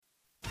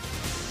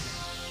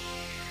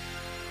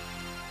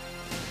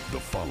The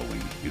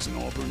following is an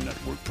Auburn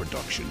Network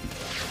production.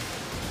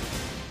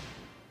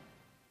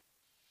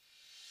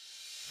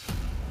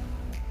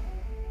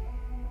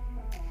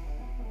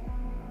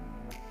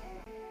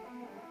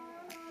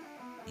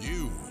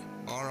 You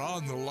are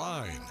on the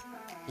line.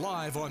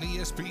 Live on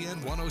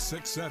ESPN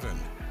 106.7.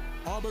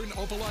 Auburn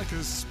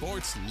Opelika's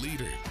sports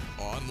leader.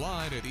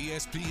 Online at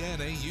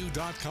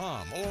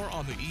espnau.com or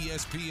on the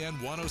ESPN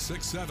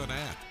 106.7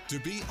 app. To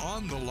be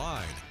on the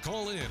line,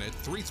 call in at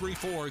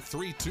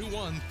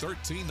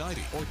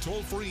 334-321-1390 or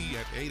toll free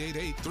at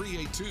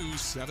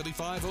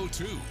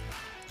 888-382-7502.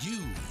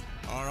 You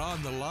are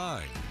on the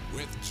line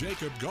with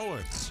Jacob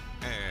Goins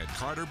and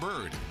Carter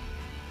Byrd.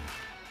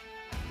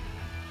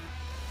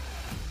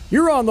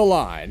 You're on the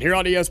line here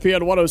on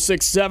ESPN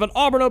 106.7,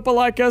 Auburn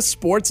Opelika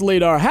Sports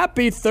Leader.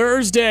 Happy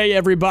Thursday,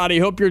 everybody.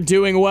 Hope you're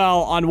doing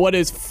well on what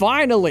is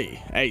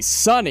finally a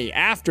sunny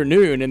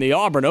afternoon in the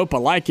Auburn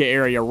Opelika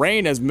area.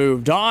 Rain has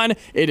moved on.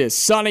 It is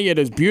sunny. It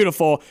is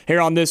beautiful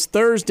here on this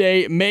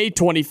Thursday, May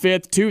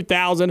 25th,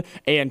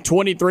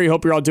 2023.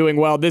 Hope you're all doing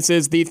well. This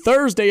is the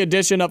Thursday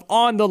edition of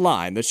On the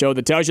Line, the show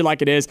that tells you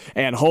like it is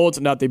and holds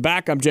nothing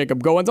back. I'm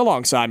Jacob Goins.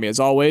 Alongside me, as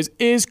always,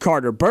 is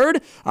Carter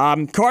Byrd.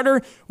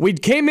 Carter, we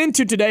came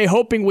into today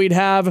hoping we'd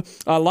have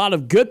a lot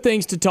of good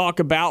things to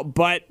talk about,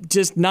 but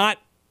just not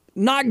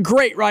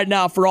great right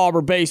now for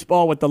Auburn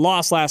baseball with the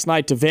loss last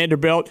night to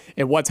Vanderbilt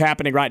and what's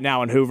happening right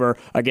now in Hoover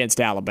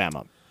against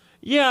Alabama.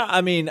 Yeah,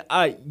 I mean,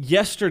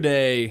 last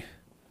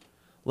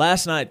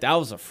night, that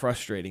was a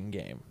frustrating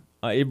game.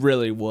 It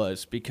really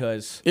was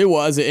because it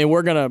was, and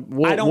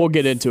we'll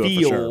get into it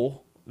for sure.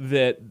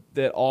 that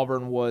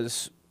Auburn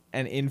was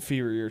an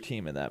inferior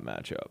team in that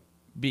matchup.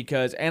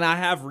 Because, and I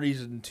have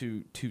reason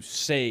to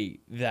say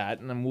that,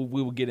 and we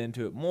will get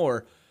into it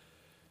more.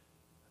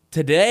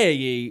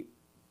 Today,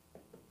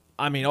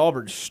 I mean,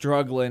 Auburn's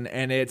struggling,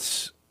 and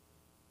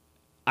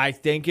I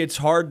think it's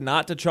hard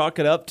not to chalk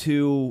it up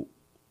to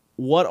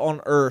what on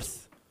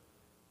earth,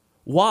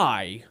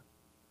 why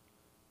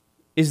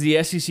is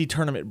the SEC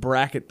tournament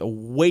bracket the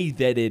way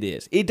that it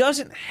is? It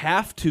doesn't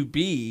have to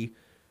be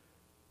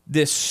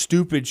this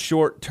stupid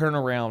short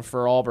turnaround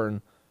for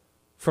Auburn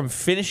from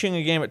finishing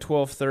a game at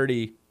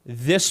 12:30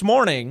 this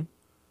morning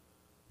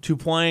to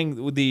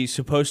playing the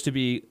supposed to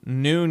be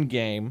noon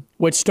game,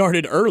 which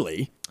started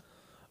early.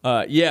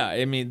 Yeah,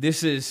 I mean,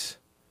 it's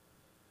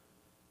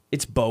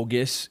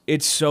bogus.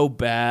 It's so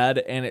bad,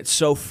 and it's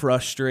so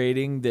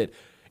frustrating that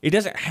it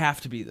doesn't have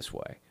to be this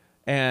way.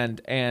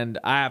 And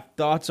I have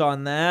thoughts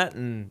on that,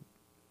 and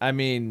I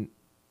mean,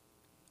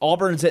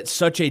 Auburn's at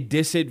such a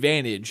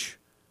disadvantage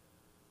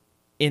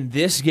in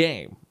this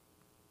game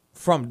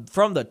from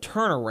the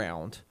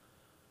turnaround,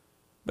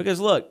 because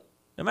look,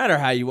 no matter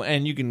how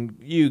you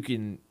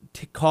can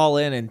call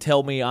in and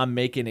tell me I'm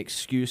making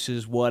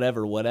excuses,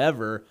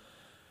 whatever.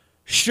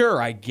 Sure,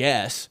 I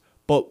guess,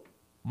 but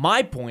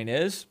my point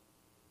is,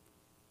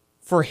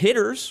 for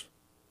hitters,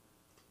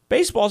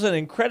 baseball's an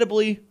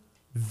incredibly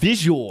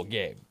visual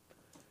game.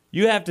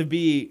 Your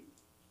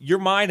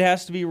mind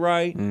has to be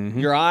right. Mm-hmm.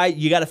 Your eye,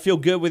 you got to feel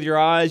good with your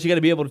eyes. You got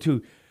to be able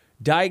to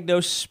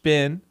diagnose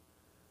spin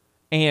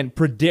and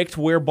predict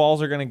where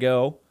balls are going to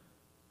go.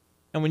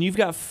 And when you've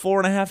got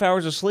 4.5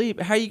 hours of sleep,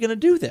 how are you going to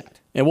do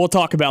that? And we'll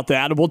talk about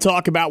that. We'll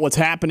talk about what's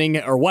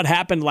happening or what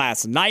happened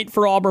last night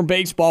for Auburn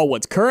baseball,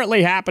 what's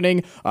currently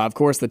happening. Of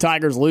course, the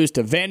Tigers lose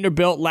to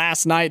Vanderbilt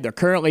last night. They're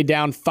currently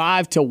down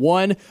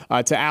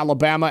 5-1 to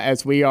Alabama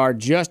as we are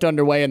just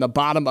underway in the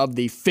bottom of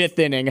the 5th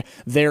inning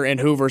there in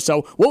Hoover.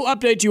 So we'll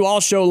update you all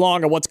show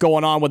long on what's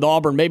going on with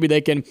Auburn. Maybe they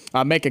can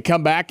make a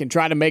comeback and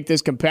try to make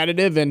this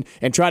competitive and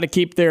try to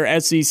keep their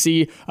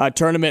SEC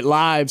tournament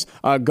lives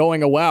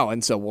going well.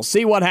 And so we'll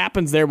see what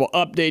happens there. We'll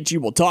update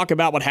you. We'll talk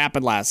about what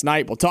happened last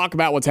night. We'll talk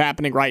about what's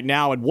happening right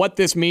now and what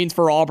this means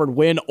for Auburn,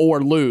 win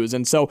or lose.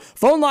 And so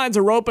phone lines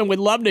are open. We'd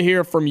love to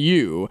hear from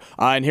you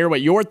and hear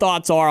what your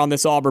thoughts are on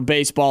this Auburn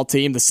baseball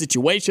team, the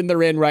situation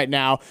they're in right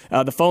now.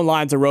 The phone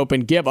lines are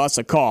open. Give us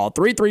a call.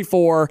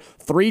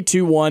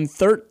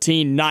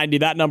 334-321-1390.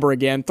 That number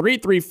again,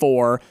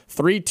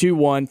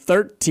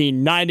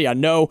 334-321-1390. I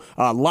know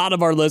a lot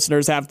of our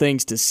listeners have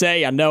things to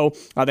say. I know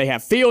they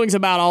have feelings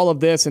about all of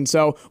this. And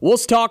so we'll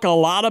talk a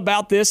lot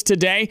about this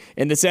today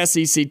in this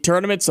SEC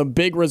tournament. Some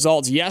big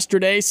results yesterday,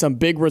 some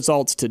big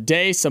results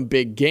today, some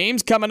big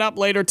games coming up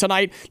later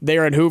tonight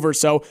there in Hoover.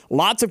 So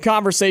lots of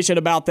conversation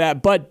about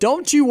that. But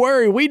don't you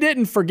worry, we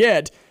didn't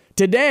forget.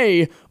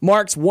 Today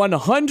marks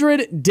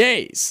 100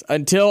 days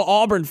until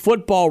Auburn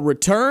football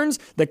returns.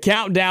 The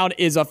countdown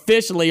is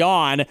officially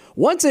on.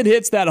 Once it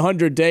hits that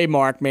 100-day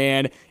mark,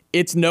 man,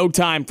 it's no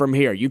time from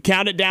here. You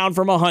count it down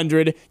from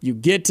 100, you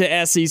get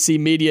to SEC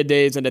Media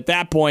Days, and at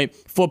that point,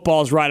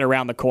 football's right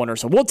around the corner.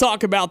 So we'll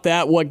talk about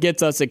that, what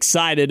gets us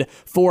excited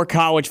for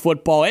college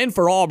football and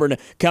for Auburn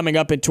coming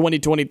up in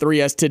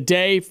 2023, as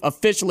today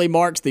officially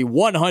marks the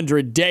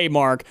 100-day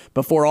mark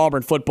before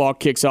Auburn football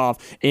kicks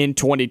off in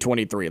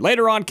 2023.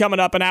 Later on, coming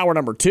up in hour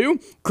number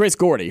 2, Chris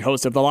Gordy,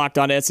 host of the Locked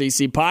On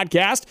SEC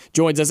podcast,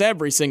 joins us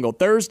every single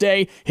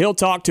Thursday. He'll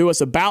talk to us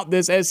about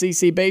this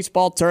SEC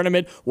baseball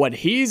tournament, what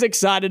he's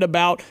excited excited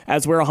about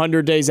as we're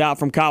 100 days out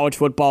from college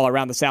football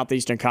around the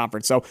Southeastern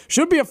Conference. So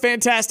should be a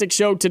fantastic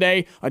show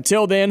today.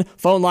 Until then,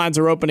 phone lines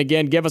are open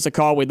again. Give us a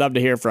call. We'd love to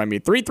hear from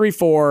you.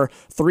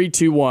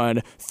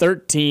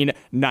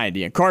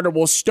 334-321-1390. And Carter,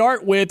 we'll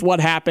start with what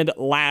happened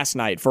last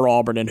night for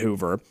Auburn and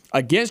Hoover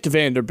against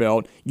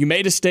Vanderbilt. You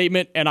made a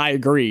statement, and I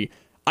agree.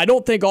 I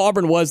don't think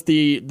Auburn was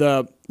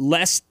the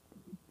less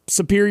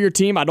superior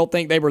team. I don't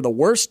think they were the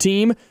worst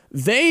team.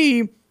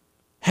 They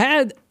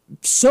had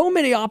so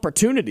many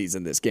opportunities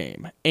in this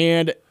game,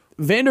 and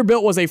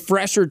Vanderbilt was a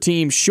fresher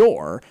team,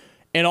 sure,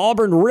 and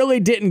Auburn really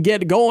didn't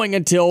get going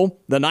until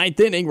the ninth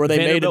inning where they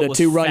made it a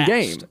two-run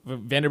game.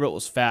 Vanderbilt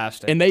was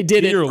fast. And they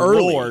did it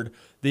early. Lord,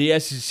 the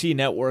SEC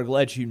network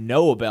lets you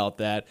know about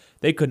that.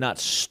 They could not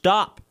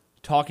stop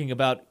talking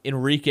about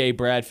Enrique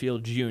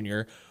Bradfield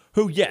Jr.,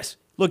 who, yes,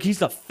 look, he's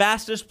the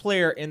fastest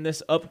player in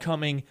this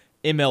upcoming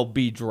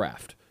MLB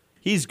draft.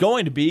 He's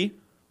going to be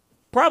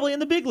probably in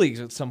the big leagues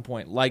at some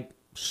point, like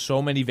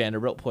so many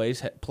Vanderbilt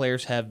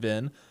players have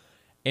been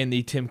in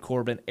the Tim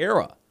Corbin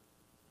era.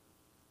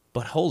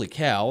 But holy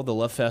cow, the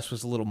love fest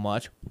was a little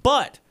much.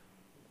 But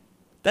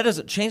that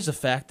doesn't change the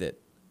fact that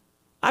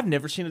I've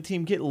never seen a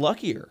team get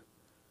luckier.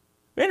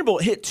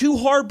 Vanderbilt hit 2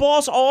 hard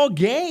balls all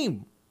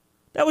game.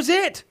 That was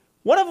it.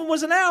 One of them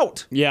was an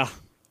out. Yeah,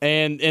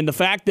 and the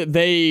fact that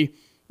they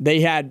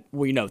had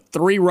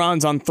 3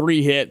 runs on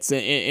 3 hits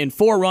and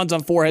 4 runs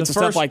on 4 hits and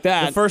stuff like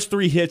that. The first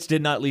 3 hits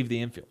did not leave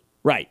the infield.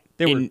 Right.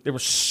 They were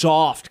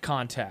soft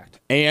contact.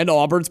 And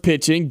Auburn's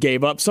pitching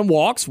gave up some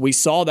walks. We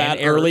saw that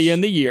early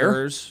in the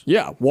year.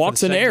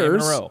 Walks and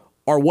errors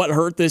are what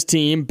hurt this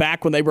team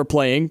back when they were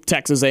playing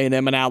Texas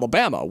A&M and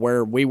Alabama,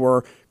 where we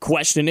were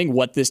questioning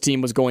what this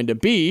team was going to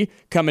be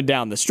coming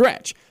down the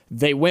stretch.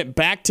 They went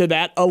back to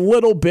that a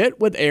little bit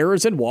with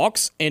errors and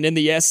walks, and in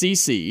the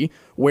SEC,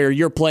 where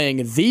you're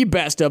playing the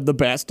best of the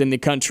best in the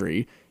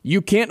country,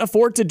 you can't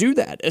afford to do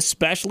that,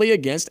 especially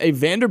against a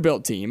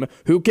Vanderbilt team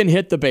who can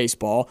hit the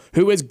baseball,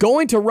 who is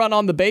going to run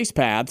on the base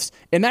paths,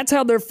 and that's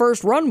how their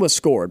first run was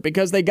scored,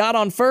 because they got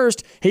on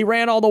first, he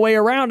ran all the way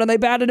around, and they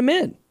batted him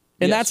in.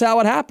 And that's how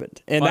it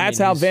happened. And that's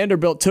how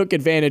Vanderbilt took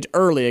advantage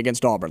early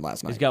against Auburn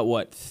last night. He's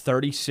got,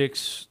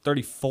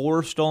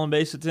 34 stolen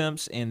base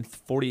attempts in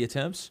 40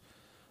 attempts?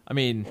 I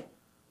mean,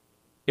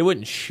 it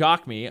wouldn't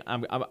shock me.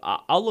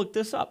 I'll look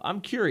this up.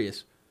 I'm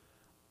curious.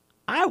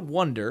 I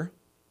wonder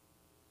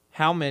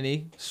how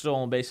many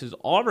stolen bases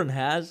Auburn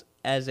has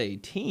as a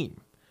team.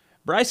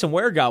 Bryson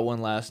Ware got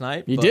one last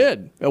night. He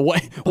did.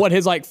 What,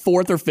 his 4th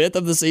or 5th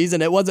of the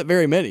season? It wasn't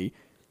very many.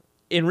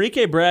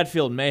 Enrique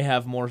Bradfield may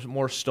have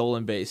more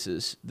stolen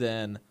bases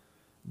than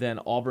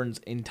Auburn's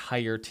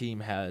entire team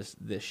has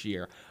this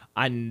year.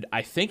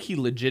 I think he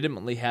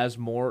legitimately has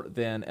more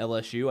than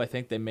LSU. I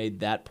think they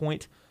made that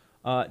point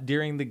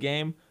during the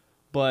game.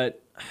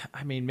 But,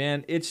 I mean,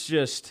 man, it's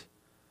just...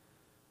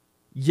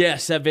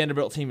 Yes, that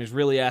Vanderbilt team is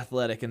really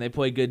athletic, and they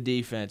play good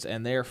defense,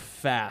 and they're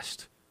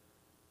fast.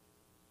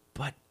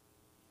 But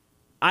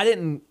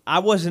I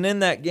wasn't in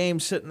that game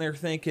sitting there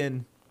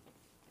thinking,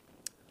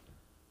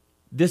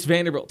 this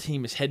Vanderbilt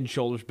team is head and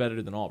shoulders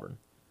better than Auburn.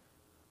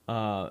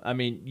 I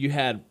mean, you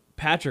had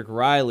Patrick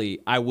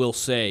Riley, I will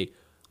say,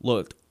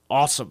 looked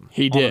awesome.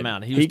 He did. On the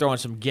mound. He was throwing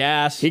some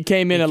gas. He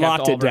came in and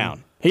locked it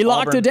down. He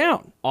locked it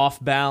down.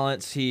 Off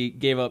balance. He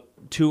gave up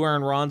 2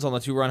 earned runs on the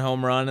 2-run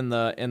home run in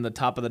the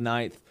top of the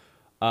 9th.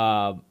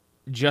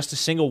 Just a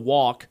single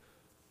walk,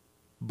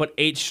 but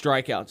 8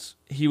 strikeouts.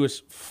 He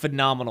was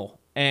phenomenal.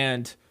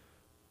 And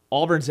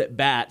Auburn's at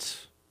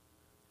bats.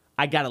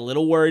 I got a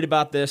little worried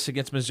about this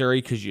against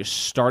Missouri because you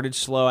started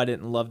slow. I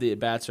didn't love the at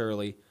bats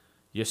early.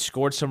 You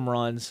scored some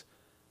runs.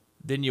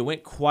 Then you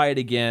went quiet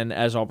again,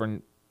 as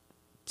Auburn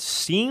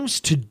seems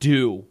to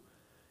do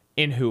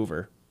in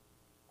Hoover.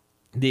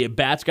 The at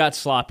bats got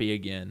sloppy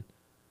again.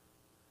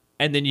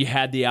 And then you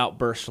had the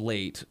outburst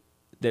late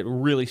that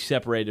really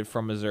separated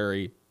from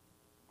Missouri.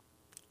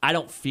 I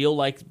don't feel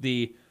like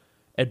the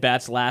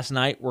at-bats last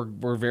night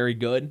were very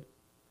good,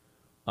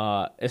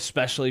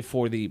 especially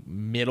for the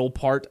middle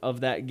part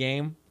of that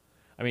game.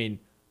 I mean,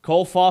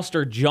 Cole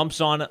Foster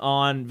jumps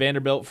on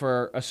Vanderbilt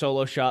for a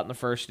solo shot in the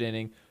first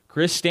inning.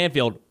 Chris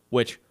Stanfield,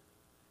 which,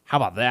 how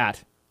about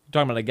that? You're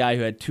talking about a guy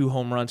who had 2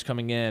 home runs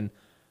coming in,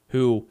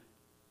 who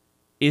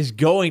is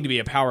going to be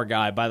a power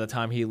guy by the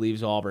time he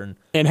leaves Auburn.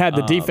 And had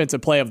the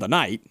defensive play of the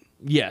night.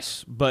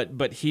 Yes,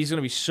 but he's going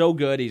to be so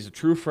good. He's a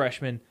true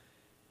freshman.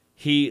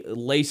 He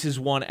laces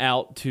one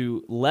out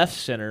to left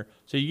center.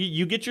 So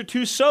you get your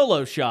 2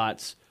 solo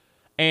shots,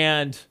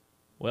 and,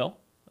 well,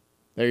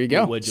 there you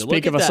go.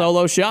 Speak of a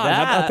solo shot.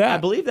 How about that? I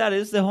believe that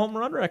is the home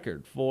run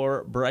record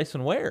for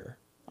Bryson Ware.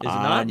 Is it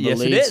not?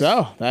 Yes, it is.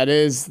 So that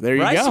is, there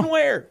you go. Bryson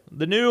Ware,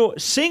 the new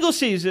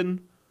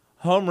single-season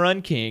home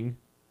run king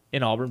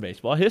in Auburn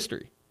baseball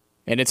history.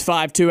 And it's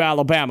 5-2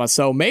 Alabama,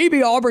 so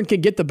maybe Auburn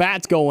can get the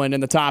bats going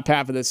in the top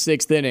half of the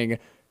 6th inning.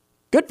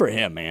 Good for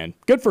him, man.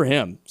 Good for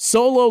him.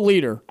 Solo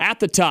leader at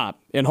the top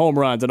in home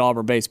runs in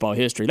Auburn baseball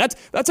history.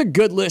 That's a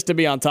good list to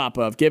be on top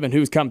of, given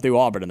who's come through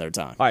Auburn in their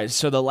time. All right,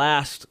 so the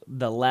last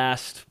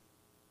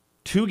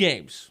 2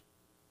 games,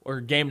 or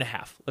game and a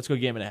half. Let's go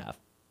game and a half.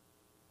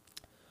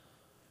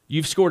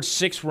 You've scored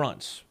 6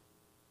 runs.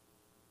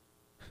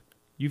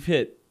 You've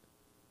hit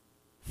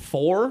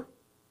 4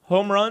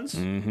 home runs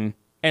and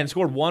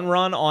scored 1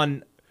 run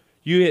on.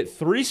 You hit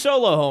 3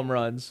 solo home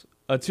runs,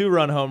 a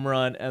 2-run home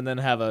run, and then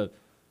have a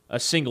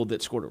single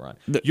that scored a run.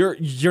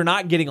 You're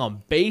not getting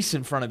on base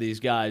in front of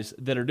these guys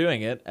that are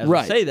doing it. As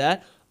I say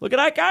that, look at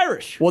Ike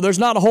Irish. Well, there's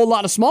not a whole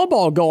lot of small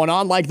ball going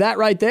on like that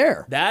right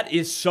there. That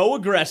is so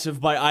aggressive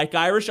by Ike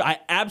Irish. I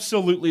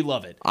absolutely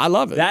love it. I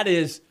love it. That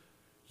is,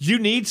 you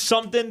need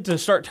something to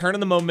start turning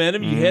the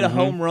momentum. You hit a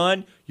home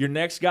run. Your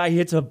next guy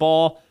hits a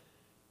ball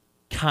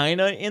kind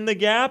of in the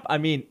gap. I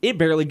mean, it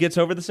barely gets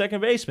over the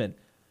second baseman.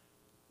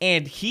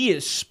 And he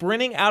is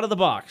sprinting out of the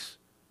box.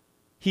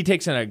 He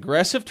takes an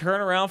aggressive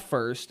turnaround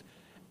first,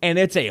 and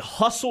it's a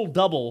hustle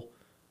double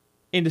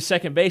into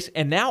second base.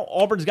 And now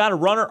Auburn's got a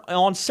runner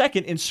on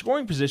second in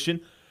scoring position.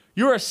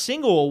 You're a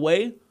single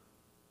away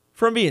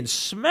from being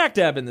smack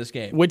dab in this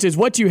game. Which is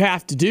what you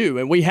have to do,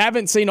 and we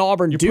haven't seen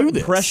Auburn do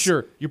this.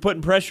 You're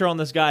putting pressure on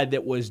this guy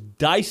that was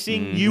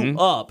dicing you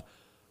up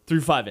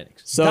through 5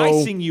 innings. So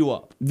dicing you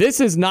up. This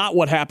is not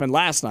what happened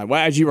last night.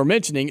 Well, as you were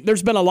mentioning,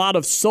 there's been a lot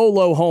of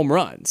solo home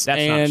runs.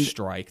 That's not a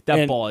strike.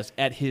 That ball is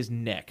at his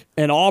neck.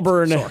 And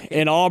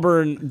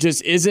Auburn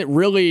just isn't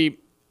really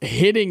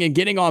hitting and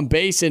getting on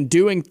base and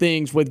doing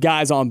things with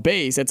guys on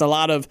base. It's a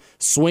lot of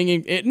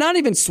swinging, not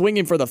even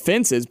swinging for the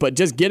fences, but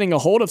just getting a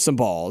hold of some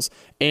balls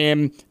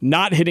and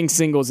not hitting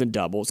singles and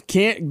doubles.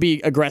 Can't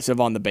be aggressive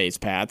on the base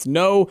paths.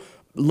 No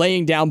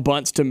laying down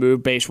bunts to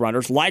move base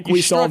runners like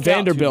we saw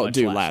Vanderbilt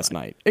do last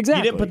night. Exactly.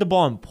 You didn't put the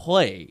ball in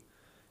play.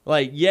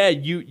 Like, yeah,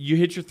 you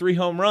hit your 3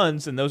 home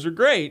runs, and those are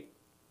great,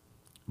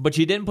 but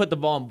you didn't put the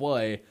ball in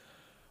play.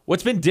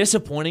 What's been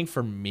disappointing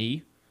for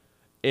me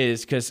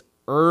is because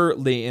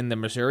early in the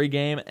Missouri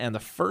game and the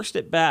first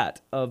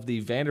at-bat of the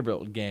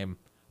Vanderbilt game,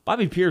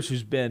 Bobby Pierce,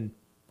 who's been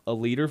a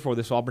leader for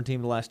this Auburn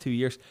team the last 2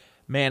 years,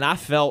 man, I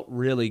felt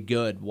really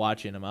good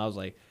watching him. I was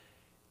like,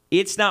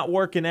 it's not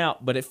working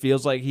out, but it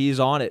feels like he's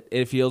on it.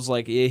 It feels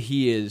like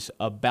he is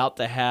about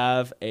to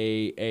have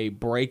a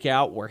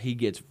breakout where he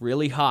gets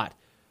really hot.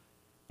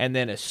 And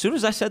then as soon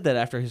as I said that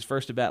after his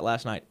first at-bat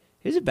last night,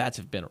 his at-bats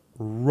have been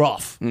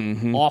rough,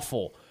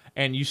 awful.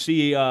 And you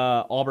see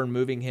Auburn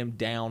moving him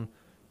down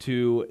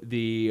to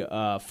the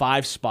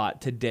 5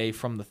 spot today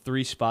from the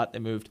 3 spot. They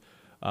moved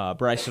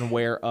Bryson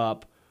Ware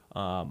up,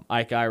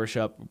 Ike Irish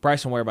up.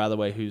 Bryson Ware, by the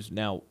way, who's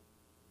now –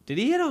 did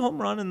he hit a home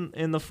run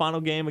in the final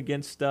game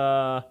against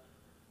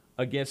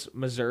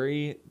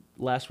Missouri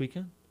last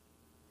weekend?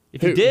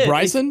 If he did,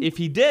 Bryson? If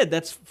he did,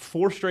 that's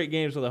 4 straight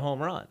games with a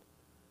home run.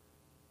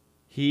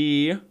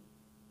 He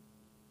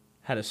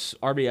had a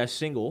RBI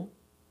single,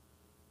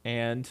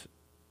 and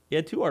he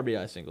had 2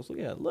 RBI singles.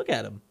 Look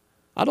at him.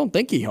 I don't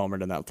think he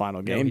homered in that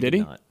final game, No, did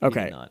he? Not. Okay.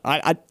 He did not.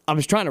 I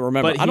was trying to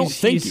remember. But I don't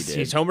think he did.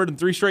 He's homered in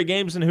 3 straight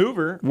games in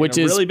Hoover, which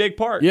in a is really big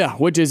part. Yeah,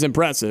 which is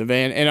impressive.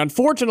 And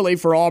unfortunately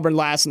for Auburn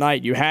last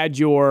night, you had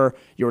your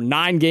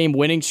 9-game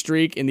winning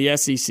streak in the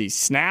SEC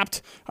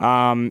snapped.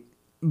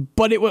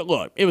 But it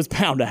was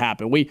bound to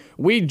happen.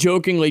 We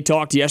jokingly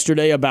talked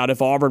yesterday about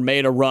if Auburn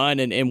made a run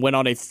and went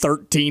on a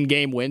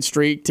 13-game win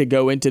streak to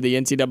go into the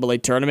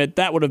NCAA tournament,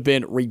 that would have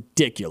been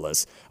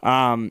ridiculous.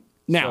 Now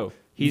So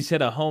he's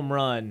hit a home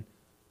run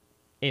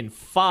in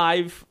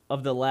 5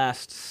 of the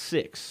last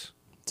 6.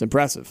 It's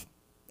impressive.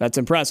 That's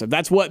impressive.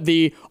 That's what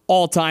the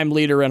all-time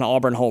leader in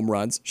Auburn home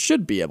runs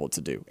should be able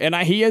to do. And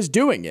he is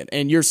doing it.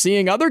 And you're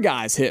seeing other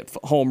guys hit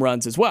home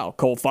runs as well.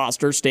 Cole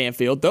Foster,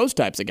 Stanfield, those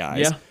types of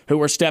guys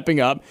who are stepping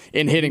up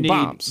and hitting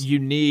bombs. You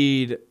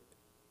need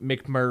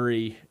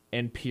McMurray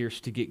and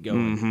Pierce to get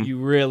going. You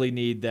really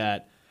need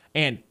that.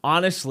 And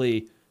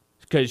honestly,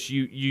 because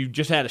you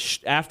just had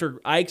after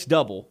Ike's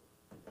double,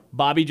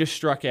 Bobby just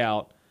struck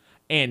out,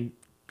 and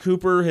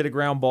Cooper hit a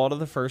ground ball to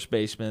the first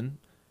baseman,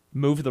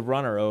 moved the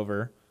runner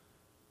over.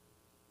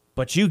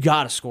 But you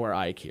got to score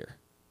Ike here.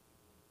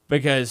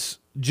 Because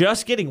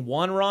just getting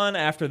 1 run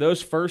after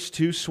those first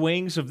 2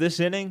 swings of this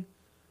inning,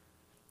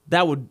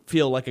 that would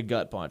feel like a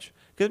gut punch.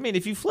 Because, I mean,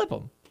 if you flip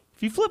them,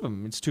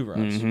 it's 2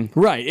 runs.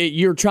 Right.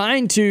 You're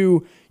trying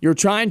to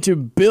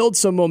build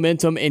some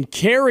momentum and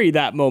carry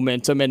that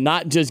momentum and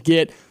not just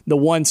get the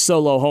 1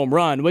 solo home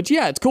run, which,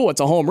 yeah, it's cool.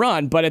 It's a home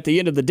run. But at the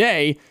end of the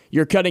day,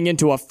 you're cutting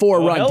into a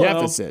 4-run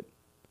deficit.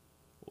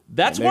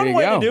 That's one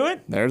way to do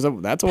it. That's a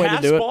way to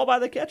do it. Pass ball by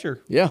the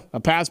catcher. Yeah, a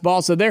pass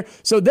ball. So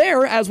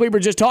there, as we were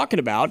just talking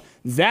about,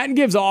 that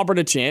gives Auburn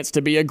a chance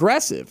to be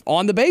aggressive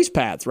on the base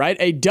paths, right?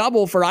 A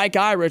double for Ike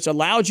Irish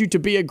allows you to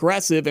be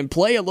aggressive and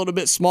play a little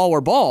bit smaller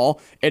ball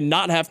and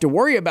not have to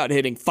worry about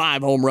hitting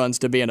 5 home runs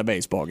to be in a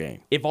baseball game.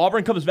 If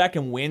Auburn comes back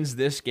and wins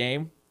this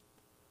game,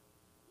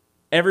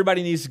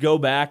 everybody needs to go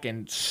back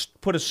and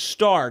put a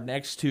star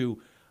next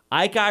to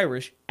Ike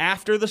Irish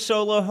after the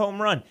solo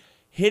home run,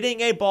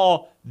 hitting a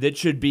ball that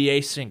should be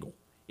a single.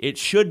 It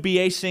should be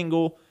a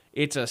single.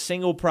 It's a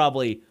single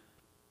probably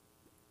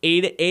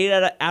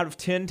 8 out of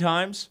 10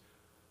 times,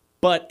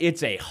 but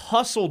it's a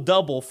hustle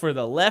double for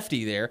the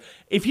lefty there.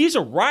 If he's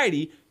a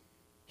righty,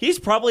 he's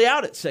probably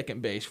out at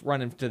second base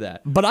running to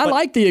that. But I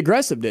like the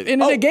aggressiveness.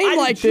 And in a game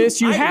like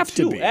this, you have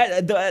to be.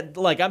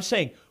 Like I'm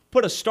saying,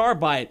 put a star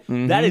by it.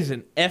 Mm-hmm. That is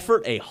an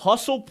effort, a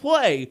hustle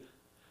play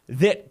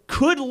that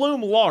could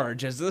loom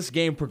large as this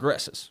game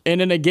progresses.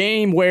 And in a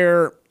game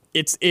where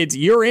it's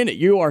you're in it,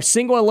 you are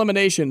single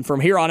elimination from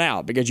here on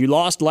out because you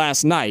lost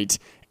last night.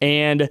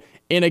 And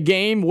in a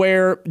game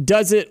where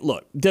does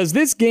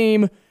this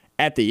game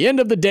at the end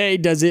of the day,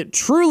 does it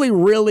truly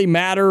really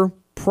matter?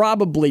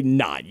 Probably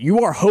not.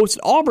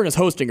 Auburn is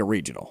hosting a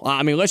regional.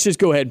 I mean, let's just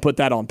go ahead and put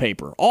that on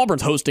paper.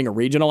 Auburn's hosting a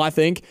regional, I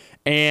think.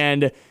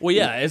 And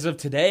as of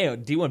today,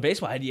 D1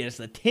 baseball had you as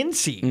the 10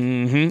 seed.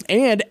 Mm-hmm.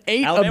 And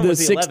eight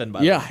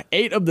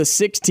of the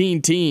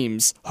 16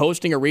 teams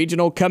hosting a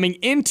regional coming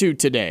into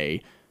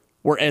today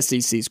were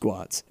SEC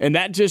squads. And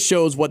that just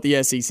shows what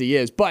the SEC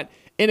is. But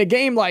in a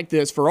game like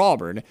this for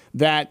Auburn,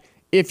 that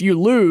if you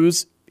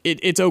lose,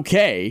 it's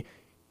okay.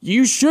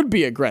 You should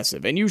be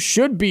aggressive, and you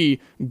should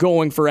be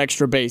going for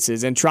extra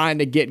bases and trying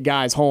to get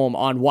guys home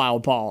on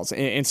wild balls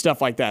and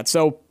stuff like that.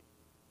 So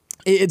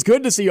it's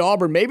good to see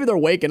Auburn. Maybe they're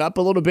waking up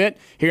a little bit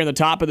here in the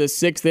top of the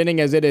sixth inning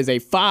as it is a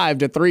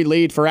 5-3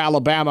 lead for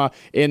Alabama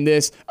in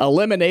this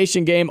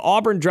elimination game.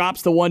 Auburn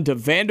drops the one to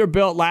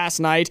Vanderbilt last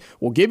night.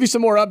 We'll give you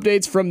some more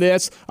updates from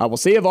this. We'll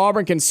see if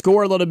Auburn can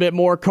score a little bit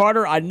more.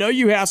 Carter, I know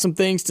you have some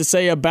things to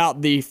say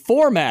about the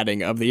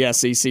formatting of the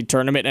SEC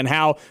tournament and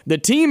how the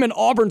team in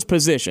Auburn's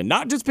position,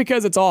 not just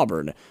because it's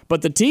Auburn,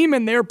 but the team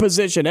in their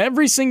position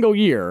every single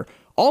year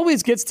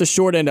always gets the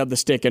short end of the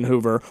stick in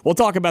Hoover. We'll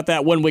talk about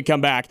that when we come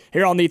back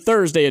here on the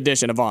Thursday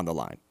edition of On the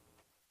Line.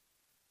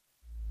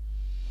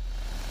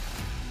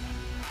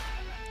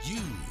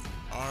 You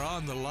are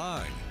on the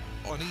line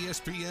on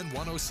ESPN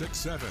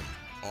 1067,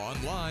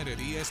 online at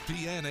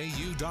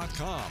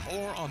espnau.com,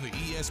 or on the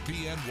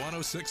ESPN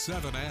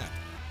 1067 app.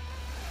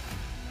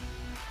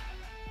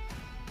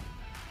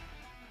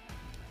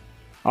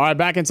 All right,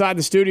 back inside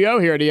the studio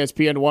here at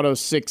ESPN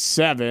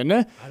 1067.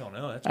 I don't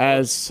know. That's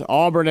as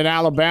Auburn and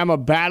Alabama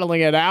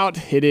battling it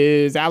out. It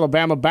is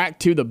Alabama back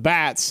to the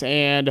bats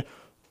and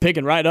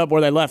picking right up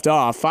where they left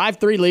off.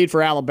 5-3 lead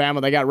for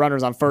Alabama. They got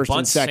runners on first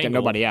and second,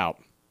 single. Nobody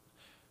out.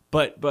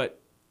 But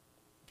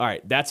all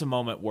right, that's a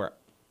moment where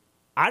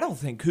I don't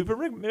think Cooper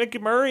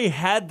McMurray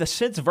had the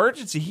sense of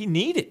urgency he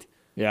needed.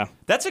 Yeah.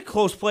 That's a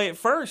close play at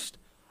first.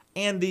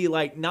 And the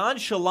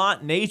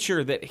nonchalant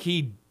nature that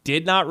he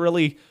did not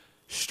really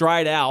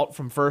stride out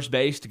from first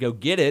base to go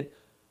get it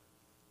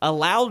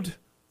allowed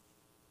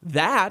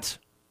that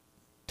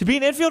to be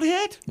an infield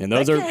hit. And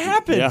those can't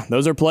happen. Yeah,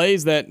 those are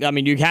plays that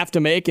you have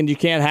to make, and you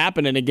can't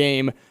happen in a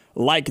game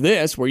like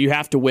this where you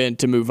have to win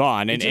to move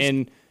on.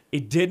 And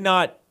it did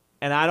not.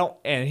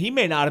 And he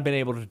may not have been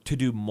able to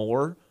do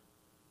more,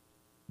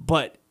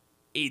 but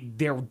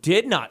there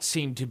did not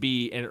seem to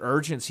be an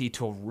urgency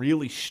to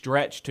really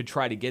stretch to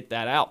try to get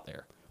that out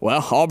there.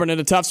 Well, Auburn in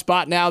a tough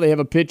spot now. They have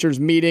a pitchers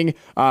meeting.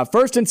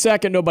 First and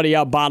second, nobody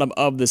out, bottom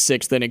of the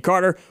sixth inning.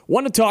 Carter,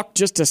 want to talk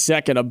just a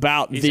second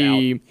about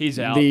He's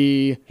out.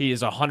 He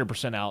is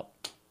 100% out.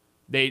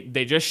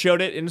 They just showed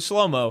it in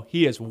slow-mo.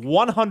 He is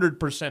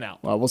 100%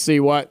 out. Well, we'll see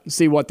what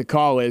the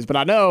call is. But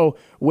I know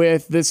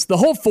with the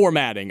whole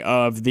formatting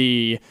of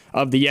the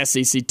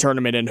SEC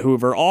tournament in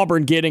Hoover,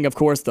 Auburn getting, of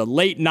course, the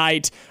late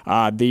night,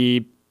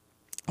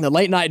 the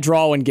late night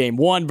draw in Game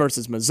 1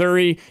 versus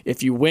Missouri.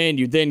 If you win,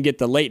 you then get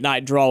the late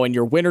night draw in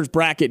your winner's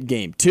bracket,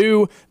 Game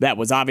 2. That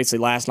was obviously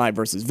last night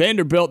versus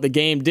Vanderbilt. The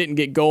game didn't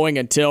get going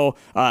until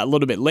a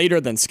little bit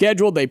later than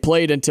scheduled. They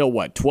played until,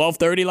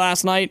 12:30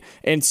 last night?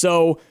 And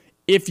so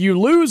if you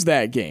lose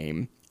that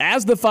game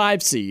as the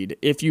 5 seed,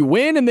 if you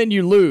win and then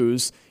you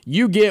lose,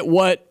 you get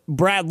what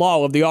Brad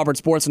Law of the Auburn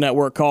Sports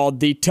Network called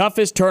the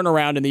toughest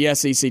turnaround in the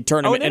SEC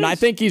tournament. And I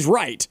think he's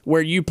right,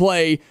 where you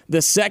play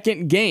the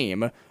second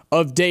game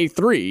of day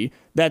 3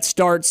 that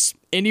starts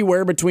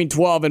anywhere between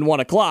 12 and 1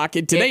 o'clock.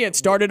 And today it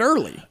started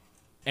early.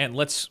 And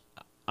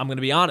I'm going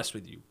to be honest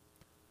with you.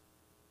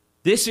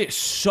 This is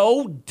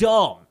so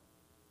dumb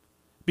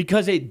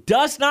because it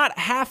does not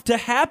have to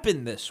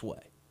happen this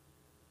way.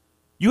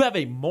 You have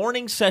a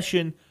morning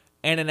session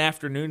and an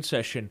afternoon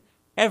session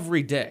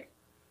every day.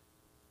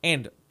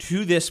 And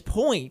to this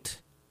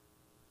point,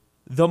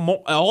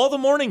 all the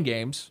morning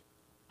games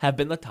have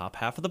been the top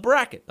half of the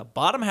bracket. The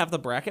bottom half of the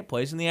bracket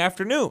plays in the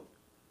afternoon.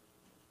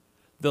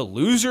 The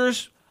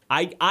losers,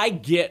 I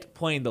get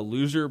playing the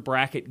loser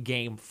bracket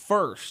game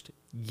first.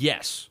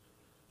 Yes.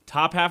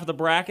 Top half of the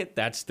bracket,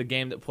 that's the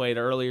game that played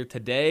earlier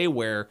today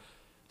where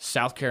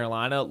South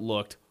Carolina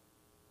looked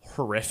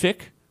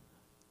horrific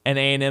and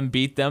A&M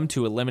beat them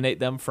to eliminate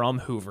them from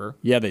Hoover.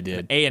 Yeah, they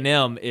did.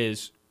 A&M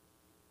is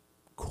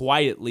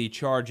quietly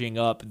charging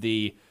up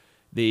the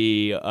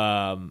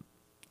I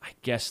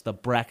guess the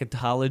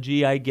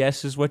bracketology, I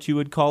guess is what you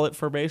would call it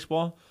for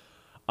baseball.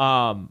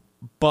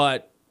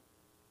 But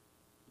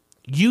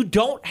you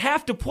don't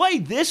have to play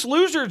this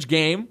loser's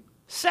game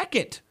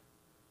second.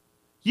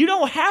 You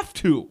don't have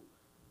to.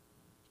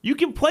 You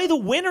can play the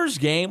winner's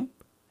game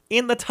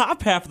in the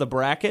top half of the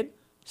bracket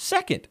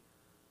second.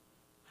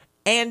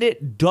 And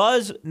it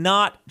does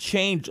not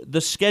change the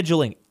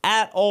scheduling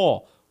at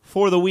all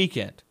for the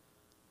weekend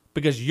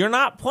because you're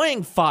not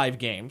playing 5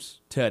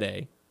 games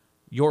today.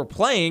 You're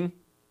playing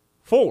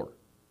 4,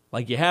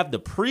 like you have the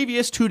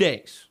previous 2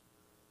 days.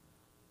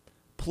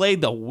 Play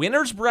the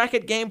winner's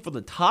bracket game for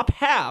the top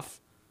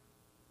half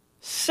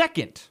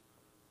second.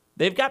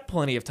 They've got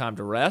plenty of time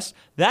to rest.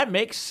 That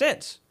makes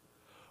sense.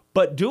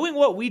 But doing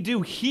what we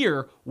do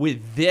here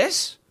with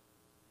this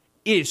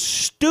is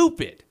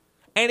stupid.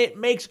 And it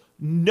makes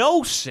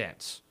no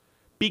sense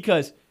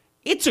because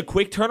it's a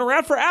quick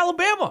turnaround for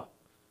Alabama.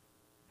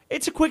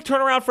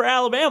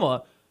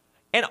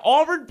 And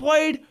Auburn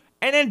played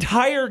an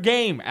entire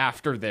game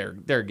after their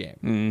game.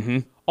 Mm-hmm.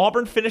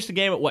 Auburn finished the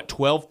game at,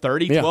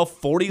 12:30,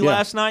 12:40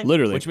 last night?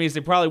 Literally. Which means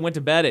they probably went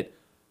to bed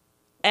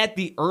at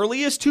the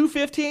earliest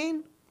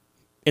 2:15.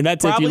 And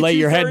that's if you lay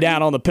your head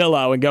down on the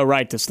pillow and go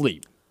right to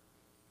sleep.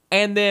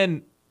 And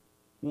then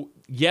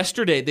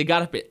yesterday, they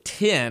got up at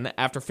 10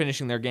 after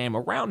finishing their game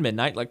around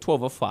midnight, like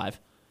 12:05.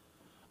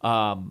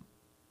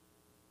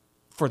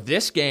 For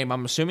this game,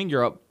 I'm assuming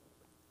you're up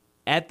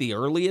at the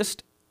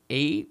earliest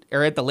 8,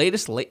 or at the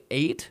latest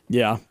 8.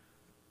 Yeah.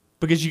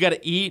 Because you got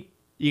to eat,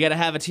 you got to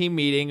have a team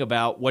meeting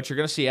about what you're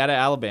going to see out of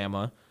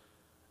Alabama,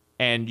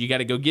 and you got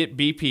to go get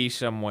BP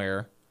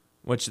somewhere,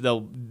 which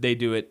they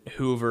do at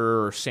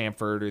Hoover or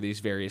Sanford or these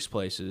various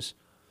places.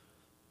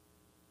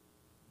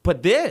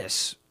 But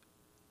this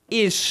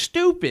is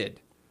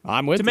stupid.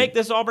 I'm with you. To make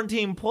this Auburn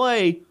team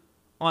play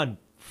on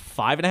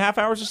 5.5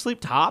 hours of sleep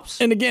tops.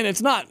 And again,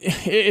 it's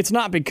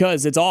not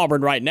because it's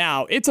Auburn right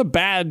now. It's a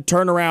bad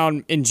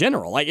turnaround in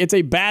general. Like, it's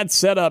a bad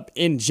setup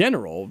in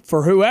general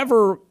for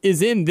whoever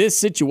is in this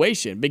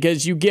situation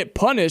because you get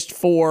punished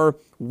for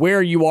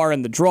where you are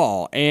in the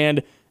draw.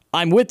 And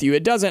I'm with you.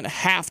 It doesn't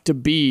have to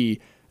be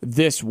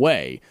this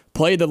way.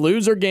 Play the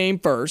loser game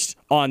first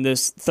on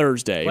this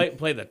Thursday.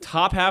 Play the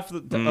top half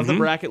of the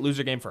bracket,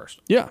 loser game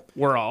first. Yeah.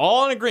 We're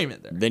all in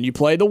agreement there. Then you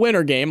play the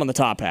winner game on the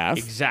top half.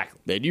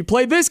 Exactly. Then you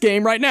play this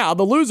game right now,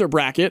 the loser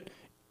bracket,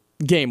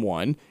 game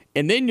 1.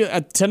 And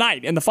then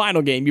tonight, in the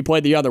final game, you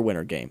play the other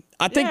winner game.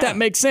 I think that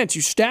makes sense.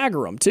 You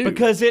stagger them, too.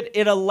 Because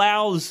it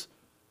allows...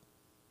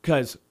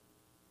 Because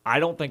I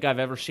don't think I've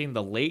ever seen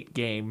the late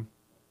game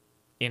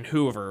in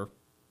Hoover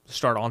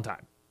start on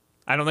time.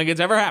 I don't think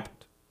it's ever happened.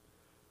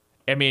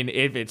 I mean,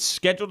 if it's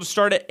scheduled to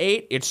start at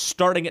 8, it's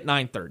starting at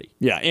 9:30.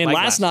 Yeah, and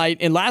like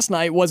last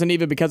night wasn't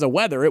even because of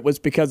weather. It was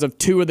because of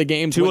 2 of the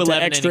games went to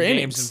extra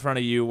innings. Games in front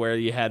of you where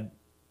you had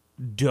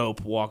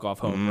dope walk-off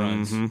home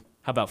runs.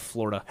 How about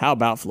Florida?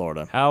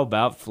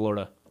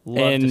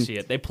 Love to see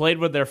it. They played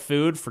with their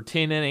food for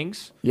 10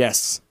 innings.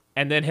 Yes.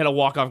 And then hit a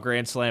walk-off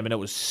grand slam, and it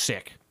was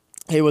sick.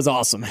 It was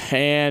awesome.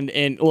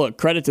 And look,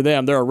 credit to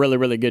them. They're a really,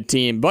 really good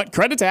team. But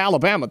credit to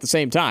Alabama at the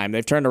same time.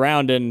 They've turned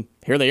around, and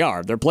here they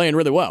are. They're playing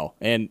really well.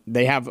 And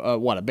they have,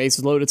 a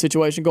bases-loaded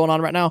situation going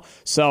on right now.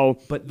 So,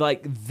 but,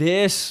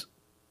 this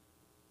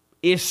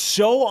is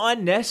so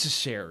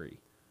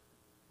unnecessary.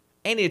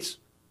 And it's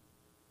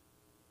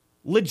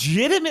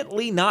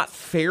legitimately not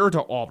fair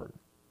to Auburn.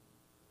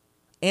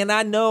 And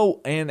I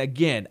know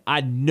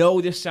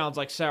this sounds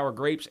like sour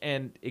grapes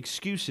and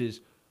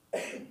excuses,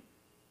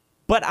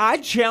 but I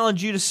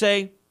challenge you to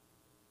say,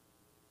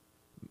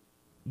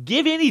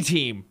 give any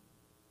team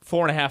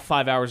 4.5,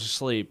 5 hours of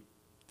sleep,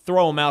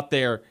 throw them out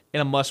there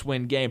in a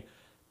must-win game.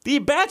 The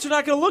bats are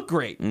not going to look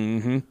great.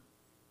 Mm-hmm.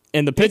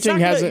 And the pitching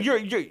hasn't...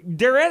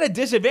 They're at a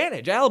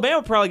disadvantage.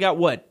 Alabama probably got,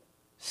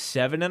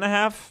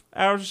 7.5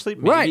 hours of sleep?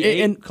 Maybe right.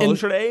 8,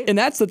 closer to 8? And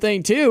that's the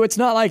thing, too. It's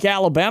not like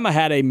Alabama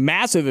had a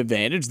massive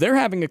advantage. They're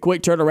having a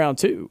quick turnaround,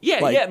 too. Yeah.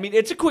 I mean,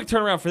 it's a quick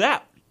turnaround for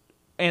that.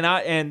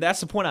 And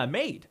that's the point I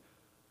made.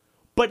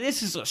 But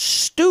this is a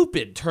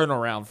stupid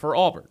turnaround for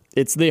Auburn.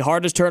 It's the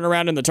hardest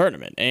turnaround in the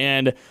tournament.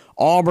 And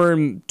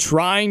Auburn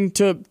trying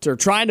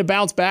to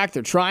bounce back.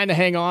 They're trying to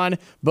hang on.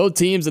 Both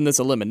teams in this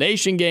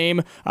elimination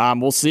game.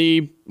 We'll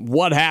see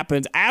what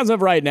happens. As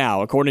of right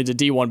now, according to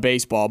D1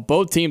 Baseball,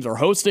 both teams are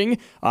hosting.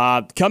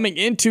 Coming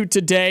into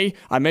today,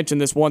 I mentioned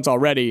this once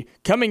already.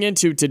 Coming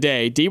into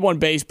today,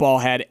 D1 Baseball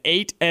had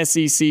 8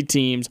 SEC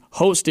teams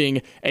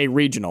hosting a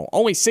regional.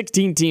 Only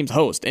 16 teams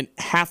host, and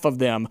half of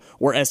them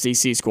were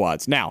SEC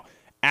squads. Now,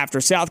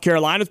 after South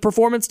Carolina's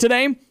performance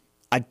today,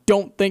 I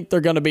don't think they're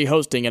going to be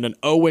hosting in an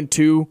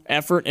 0-2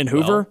 effort in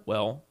Hoover.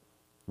 Well,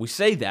 we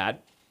say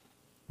that.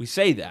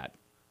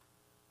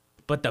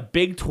 But the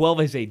Big 12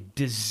 is a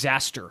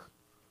disaster.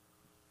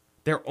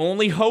 Their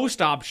only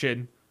host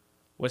option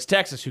was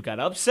Texas, who got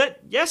upset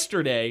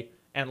yesterday,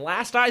 and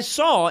last I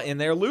saw in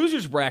their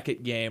losers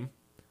bracket game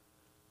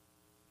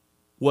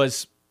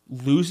was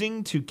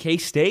losing to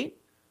K-State.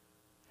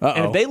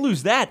 And if they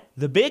lose that,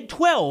 the Big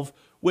 12,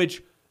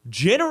 which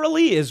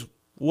generally is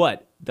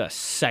the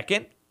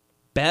second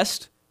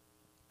best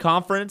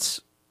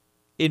conference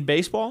in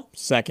baseball?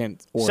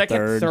 Second,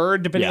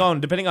 third,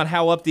 depending on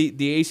how up the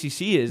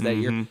ACC is that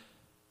year.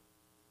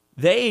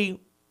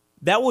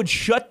 That would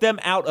shut them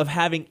out of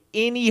having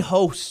any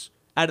hosts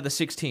out of the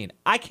 16.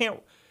 I can't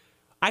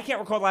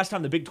recall the last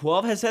time the Big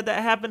 12 has had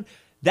that happen.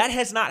 That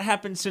has not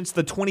happened since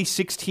the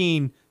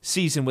 2016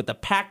 season with the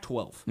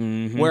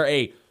Pac-12, where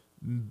a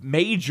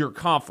major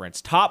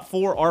conference, top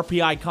 4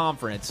 RPI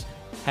conference,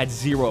 had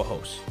 0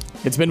 hosts.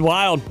 It's been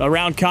wild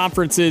around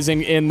conferences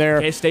in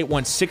there. K-State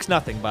won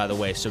 6-0, by the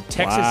way. So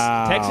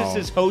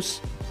Texas's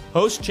host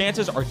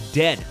chances are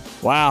dead.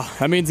 Wow.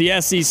 That means the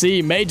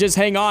SEC may just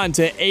hang on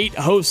to 8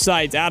 host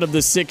sites out of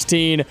the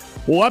 16.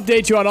 We'll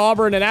update you on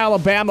Auburn and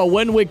Alabama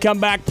when we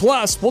come back.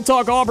 Plus, we'll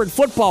talk Auburn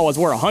football as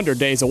we're 100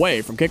 days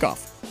away from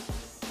kickoff.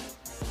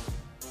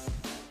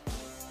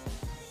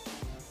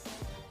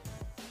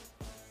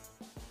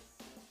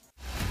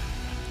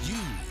 You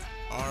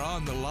are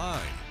on the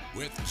line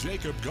with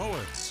Jacob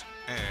Goins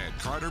and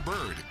Carter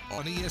Byrd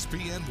on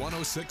ESPN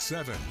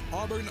 106.7,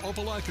 Auburn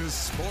Opelika's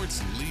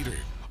sports leader.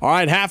 All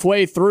right,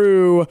 halfway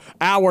through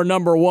hour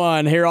number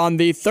 1 here on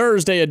the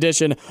Thursday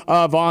edition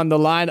of On the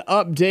Line.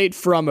 Update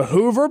from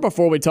Hoover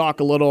before we talk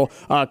a little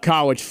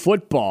college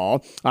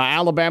football.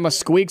 Alabama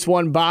squeaks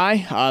one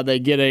by. They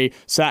get a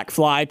sack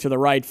fly to the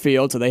right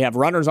field, so they have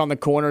runners on the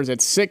corners.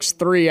 It's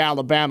 6-3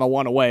 Alabama,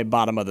 one away,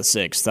 bottom of the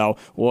 6th. So,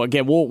 we'll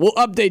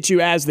update you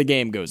as the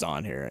game goes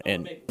on here.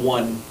 And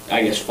one,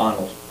 I guess,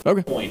 final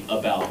point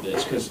about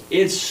this, because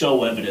it's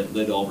so evident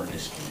that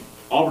Auburn's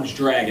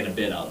dragging a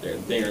bit out there.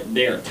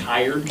 They are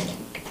tired.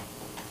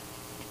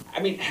 I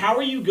mean, how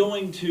are you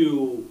going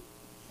to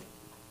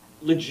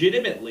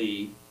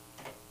legitimately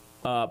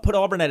put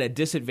Auburn at a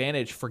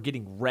disadvantage for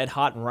getting red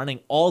hot and running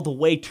all the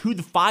way to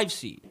the 5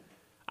 seed?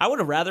 I would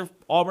have rather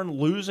Auburn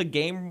lose a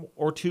game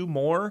or 2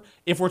 more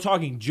if we're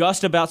talking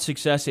just about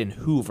success in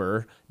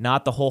Hoover,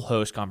 not the whole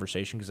host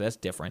conversation, because that's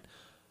different.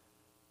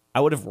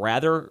 I would have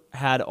rather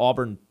had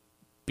Auburn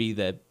be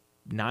the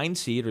 9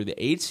 seed or the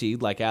 8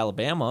 seed like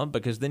Alabama,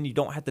 because then you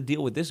don't have to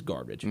deal with this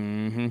garbage.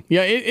 Mm-hmm.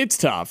 Yeah, it's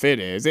tough. It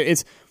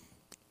is.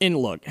 And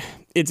look,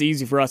 it's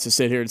easy for us to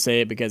sit here and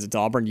say it because it's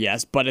Auburn,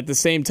 yes. But at the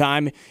same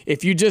time,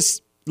 if you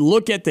just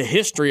look at the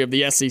history of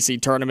the SEC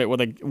tournament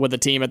with a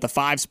team at the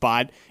 5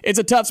 spot, it's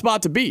a tough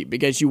spot to beat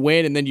because you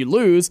win and then you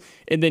lose,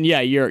 and then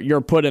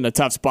you're put in a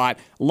tough spot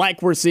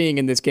like we're seeing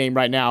in this game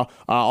right now.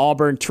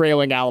 Auburn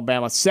trailing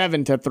Alabama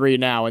 7-3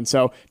 now, and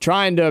so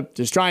trying to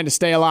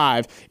stay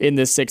alive in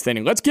this 6th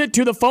inning. Let's get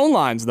to the phone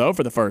lines though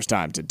for the first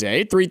time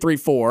today.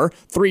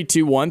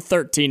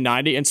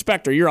 334-321-1390.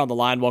 Inspector, you're on the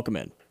line. Welcome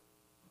in.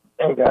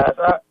 Hey guys,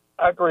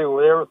 I agree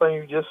with everything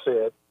you just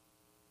said.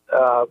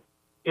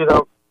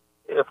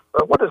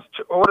 What is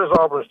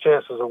Auburn's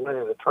chances of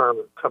winning the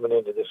tournament coming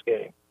into this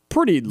game?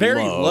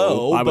 Very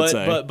low, I would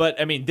say.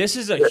 But I mean, this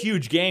is a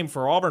huge game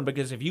for Auburn,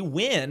 because if you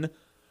win,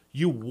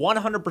 you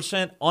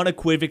 100%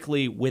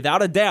 unequivocally,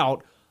 without a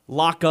doubt,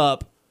 lock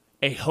up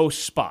a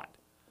host spot.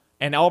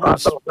 And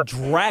Auburn's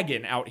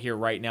dragging out here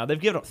right now. They've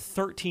given up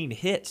 13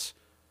 hits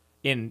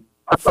in.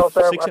 I thought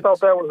that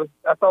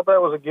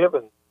was a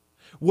given.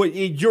 Well,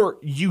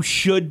 you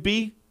should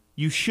be,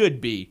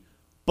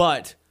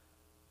 but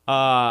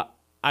I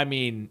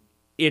mean,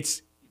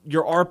 it's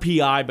your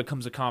RPI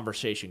becomes a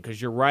conversation because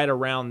you're right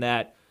around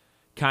that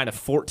kind of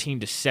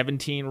 14 to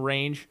 17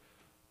 range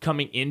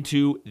coming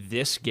into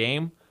this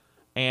game.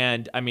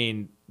 And I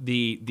mean,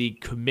 the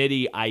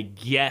committee, I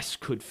guess,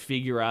 could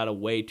figure out a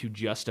way to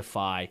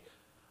justify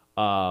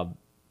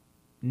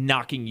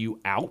knocking you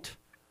out.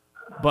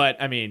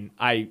 But I mean,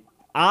 I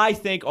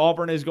think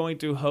Auburn is going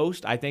to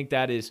host. I think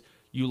that is,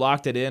 you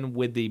locked it in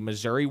with the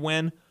Missouri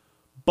win,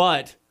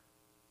 but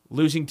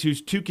losing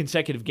two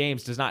consecutive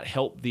games does not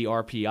help the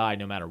RPI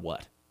no matter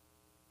what.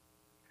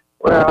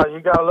 Well,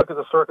 you got to look at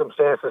the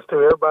circumstances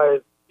too.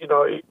 Everybody,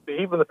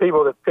 even the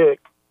people that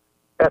pick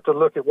have to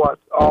look at what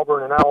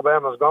Auburn and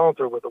Alabama's gone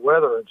through with the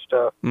weather and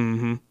stuff.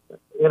 Mm-hmm.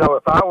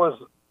 If I was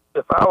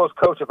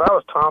coach, if I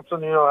was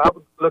Thompson, I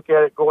would look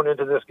at it going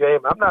into this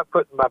game. I'm not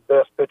putting my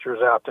best pitchers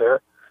out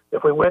there.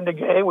 If we win the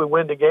game, we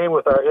win the game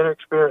with our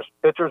inexperienced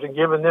pitchers and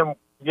giving them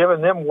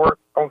work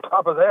on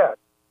top of that.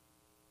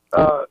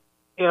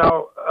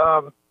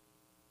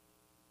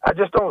 I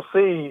just don't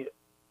see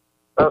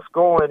us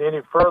going any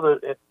further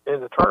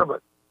in the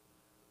tournament,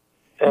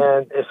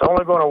 and it's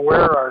only going to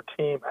wear our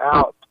team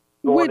out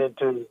going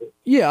into.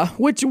 Yeah,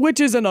 which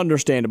is an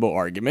understandable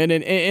argument,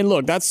 and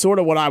look, that's sort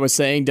of what I was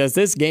saying. Does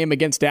this game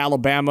against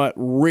Alabama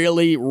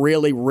really,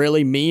 really,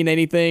 really mean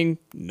anything?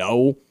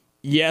 No.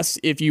 Yes,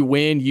 if you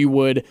win, you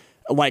would,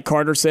 like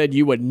Carter said,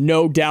 you would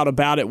no doubt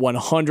about it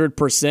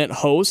 100%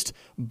 host.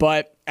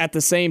 But at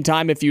the same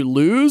time, if you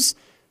lose,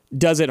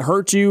 does it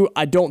hurt you?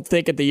 I don't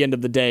think at the end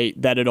of the day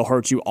that it'll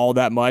hurt you all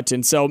that much.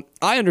 And so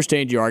I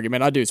understand your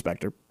argument. I do,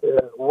 Spectre.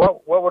 Yeah.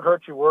 What would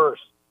hurt you worse,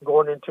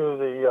 going into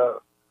the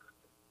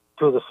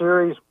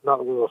series, not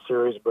the World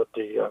Series, but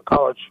the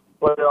college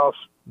playoffs?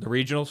 The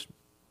regionals?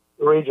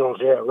 The regionals,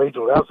 yeah,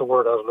 regionals. That's the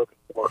word I was looking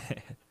for.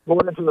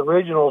 Going into the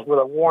regionals with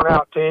a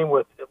worn-out team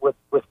with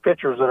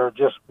pitchers that are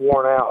just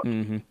worn out.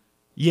 Mm-hmm.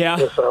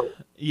 Yeah. So,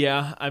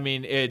 yeah. I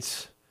mean,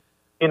 it's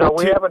we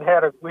haven't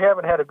had a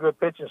good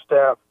pitching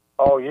staff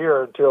all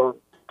year until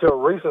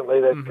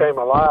recently they came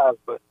alive,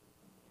 but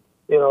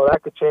that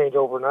could change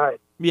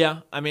overnight. Yeah,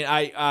 I mean,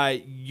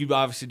 you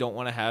obviously don't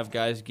want to have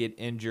guys get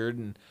injured,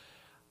 and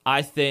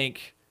I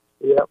think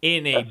Yep.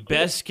 In a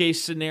best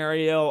case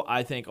scenario,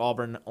 I think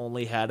Auburn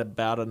only had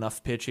about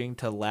enough pitching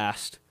to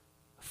last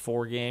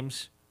 4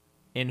 games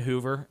in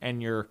Hoover,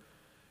 and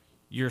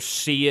you're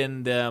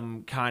seeing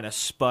them kind of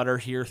sputter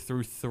here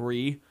through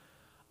 3.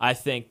 I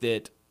think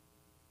that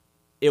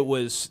it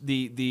was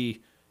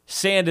the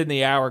sand in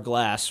the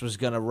hourglass was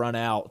going to run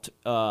out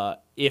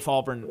if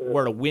Auburn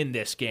were to win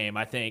this game.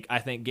 I think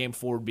Game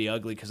 4 would be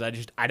ugly because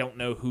I don't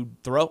know who'd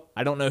throw.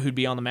 I don't know who'd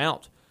be on the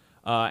mound,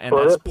 and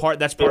that's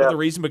part of the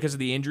reason because of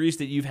the injuries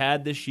that you've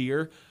had this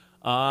year.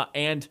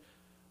 And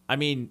I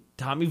mean,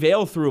 Tommy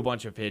Vale threw a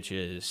bunch of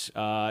pitches.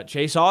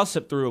 Chase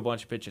Ossip threw a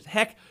bunch of pitches.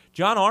 Heck,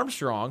 John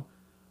Armstrong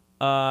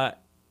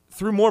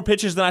threw more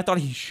pitches than I thought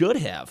he should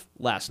have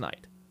last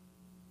night.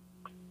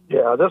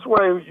 Yeah, this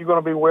way you're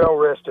going to be well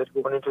rested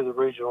going into the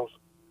regionals.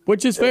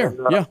 Which is fair,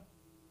 yeah.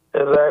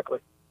 Exactly.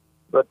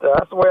 But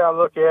that's the way I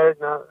look at it,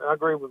 and I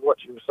agree with what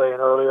you were saying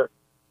earlier.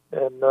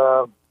 And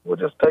we'll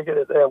just take it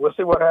at that. We'll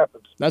see what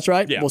happens. That's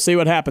right. Yeah. We'll see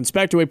what happens.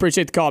 Spectre, we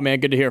appreciate the call,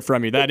 man. Good to hear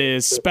from you. That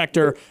is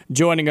Spectre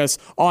joining us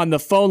on the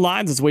phone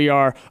lines as we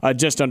are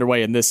just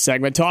underway in this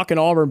segment. Talking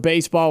Auburn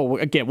baseball.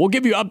 Again, we'll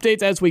give you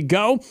updates as we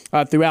go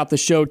throughout the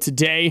show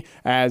today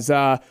as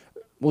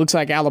looks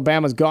like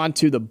Alabama's gone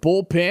to the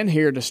bullpen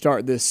here to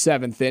start this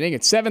 7th inning.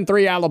 It's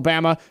 7-3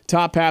 Alabama,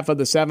 top half of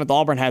the 7th.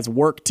 Auburn has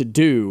work to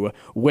do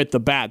with the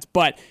bats.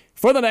 But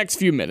for the next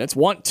few minutes,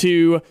 want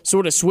to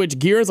sort of switch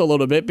gears a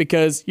little bit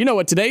because you know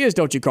what today is,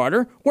 don't you,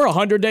 Carter? We're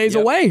 100 days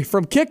away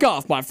from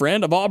kickoff, my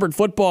friend, of Auburn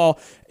football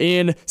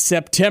in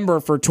September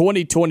for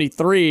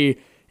 2023.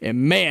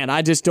 And, man,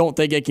 I just don't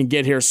think it can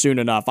get here soon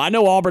enough. I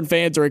know Auburn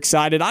fans are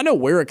excited. I know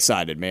we're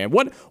excited, man.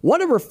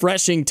 What a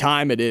refreshing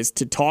time it is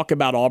to talk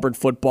about Auburn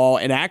football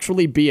and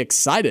actually be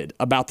excited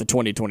about the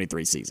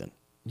 2023 season.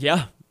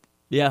 Yeah.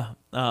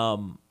 I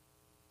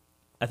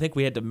think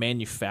we had to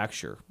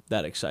manufacture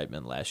that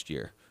excitement last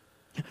year.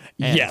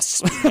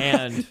 Yes.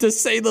 And to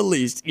say the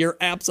least, you're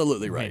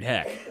absolutely right. I mean,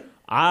 heck,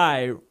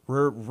 I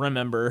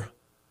remember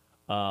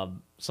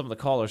some of the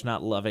callers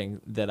not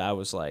loving that I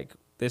was like,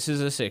 this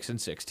is a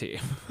 6-6 team,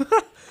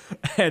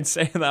 and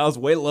saying that I was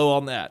way low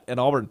on that.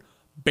 And Auburn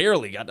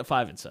barely got to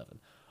 5-7,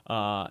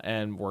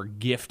 and were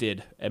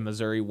gifted a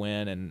Missouri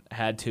win and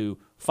had to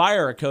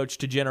fire a coach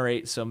to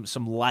generate some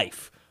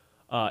life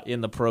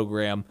in the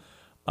program.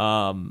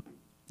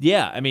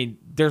 Yeah, I mean,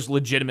 there's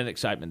legitimate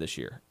excitement this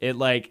year.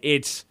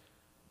 It's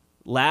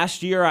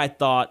last year I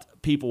thought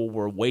people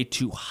were way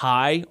too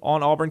high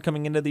on Auburn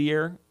coming into the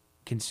year,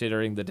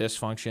 considering the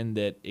dysfunction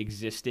that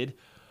existed.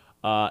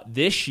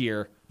 This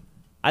year,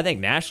 I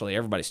think nationally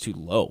everybody's too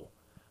low.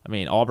 I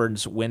mean,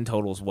 Auburn's win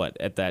total's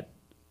at that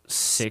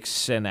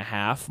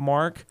 6.5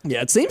 mark?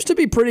 Yeah, it seems to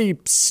be pretty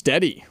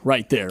steady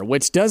right there,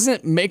 which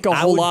doesn't make a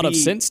whole lot of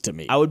sense to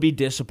me. I would be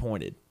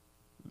disappointed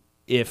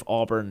if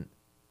Auburn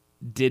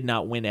did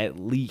not win at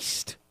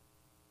least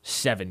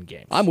 7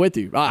 games. I'm with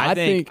you. I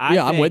think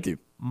I'm with you.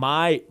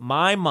 My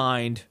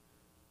mind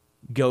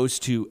goes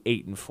to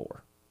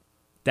 8-4.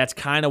 That's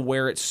kind of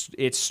where it's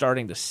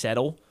starting to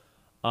settle.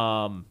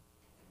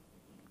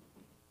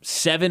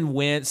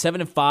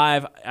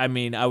 7-5. I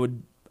mean, I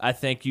would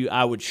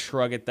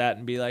shrug at that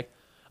and be like,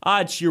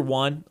 it's year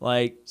 1.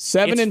 Like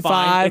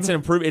 7-5. It's an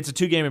improvement. It's a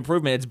 2-game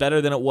improvement. It's better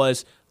than it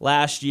was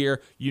last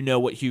year. You know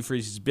what Hugh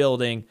Freeze is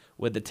building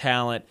with the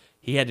talent.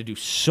 He had to do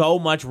so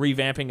much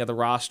revamping of the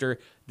roster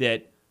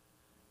that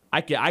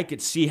I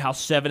could see how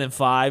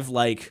 7-5,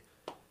 like,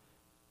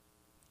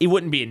 it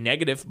wouldn't be a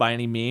negative by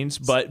any means,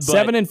 but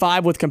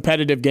 7-5 with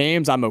competitive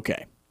games, I'm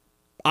okay.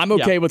 I'm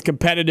okay with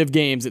competitive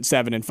games at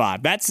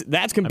 7-5.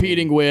 That's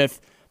competing with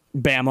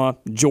Bama,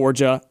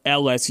 Georgia,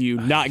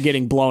 LSU, not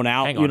getting blown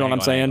out. You know what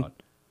I'm saying?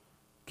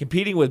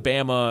 Competing with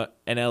Bama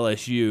and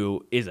LSU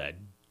is a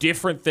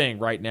different thing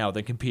right now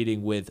than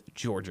competing with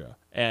Georgia.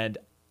 And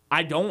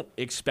I don't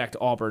expect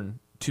Auburn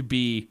to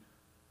be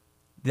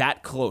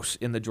that close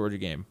in the Georgia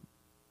game.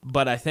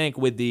 But I think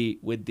with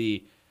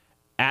the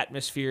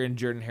atmosphere in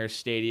Jordan-Hare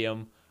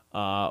Stadium,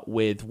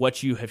 with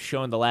what you have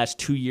shown the last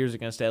 2 years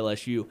against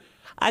LSU,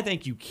 I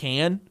think you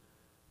can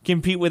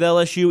compete with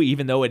LSU,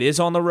 even though it is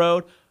on the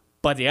road.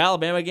 But the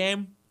Alabama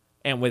game,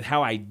 and with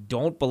how I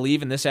don't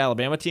believe in this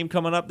Alabama team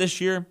coming up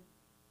this year,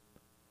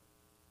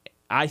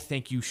 I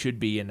think you should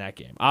be in that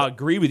game. I'll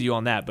agree with you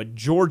on that, but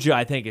Georgia,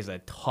 I think, is a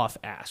tough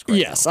ask right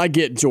Yes, now. I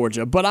get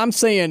Georgia, but I'm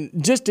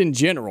saying just in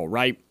general,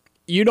 right?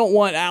 You don't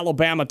want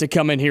Alabama to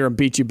come in here and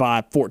beat you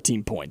by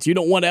 14 points. You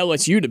don't want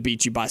LSU to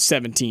beat you by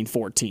 17,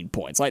 14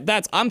 points.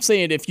 I'm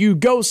saying if you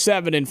go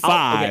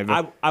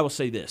 7-5. I will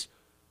say this.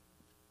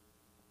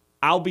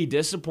 I'll be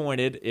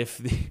disappointed if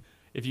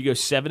you go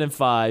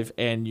 7-5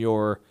 and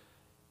your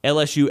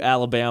LSU,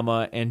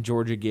 Alabama, and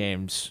Georgia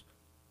games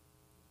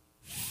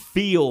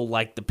feel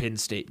like the Penn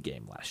State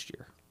game last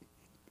year.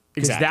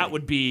 Exactly. That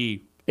would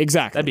be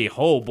that'd be,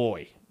 oh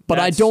boy. But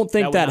I don't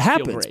think that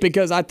happens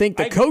because I think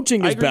the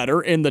coaching is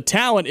better and the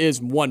talent is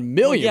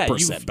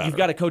 1,000,000% better. You've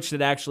got a coach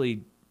that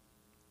actually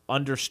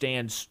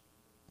understands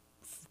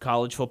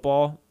college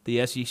football,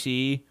 the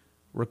SEC,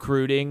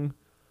 recruiting,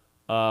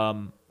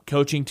 can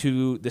coaching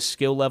to the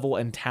skill level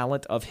and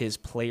talent of his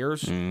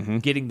players,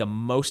 getting the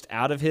most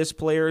out of his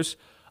players.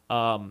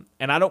 And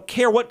I don't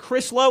care what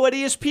Chris Lowe at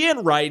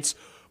ESPN writes,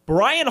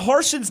 Brian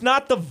Harson's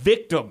not the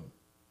victim.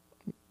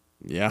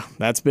 Yeah,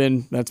 that's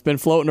been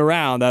floating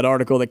around, that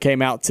article that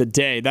came out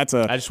today. I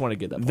just want to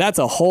get that point. That's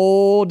a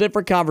whole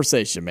different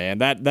conversation, man.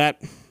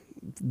 That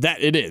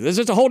it is. It's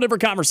just a whole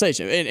different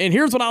conversation. And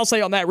here's what I'll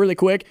say on that really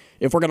quick,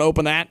 if we're going to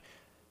open that.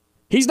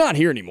 He's not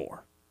here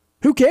anymore.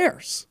 Who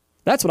cares?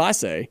 That's what I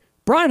say.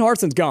 Brian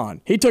Harson's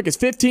gone. He took his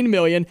 $15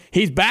 million.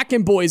 He's back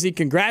in Boise.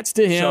 Congrats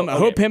to him. I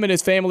hope him and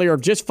his family are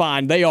just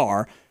fine. They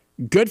are.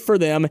 Good for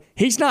them.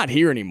 He's not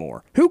here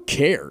anymore. Who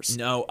cares?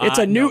 No, it's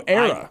a new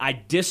era.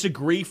 I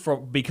disagree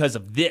because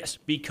of this.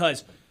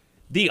 Because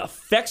the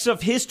effects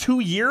of his 2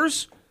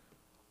 years,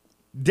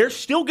 they're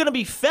still going to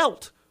be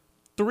felt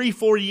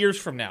 3-4 years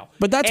from now.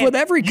 But that's with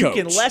every coach.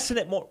 You can lessen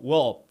it more.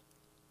 Well,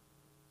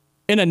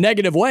 in a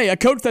negative way, a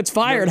coach that's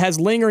fired has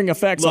lingering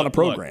effects on a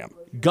program.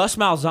 Gus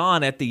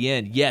Malzahn at the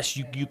end, yes,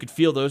 you could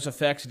feel those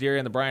effects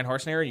during the Brian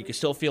Harsin era. You can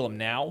still feel them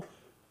now.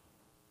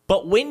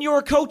 But when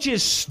your coach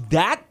is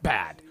that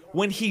bad,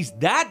 when he's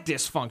that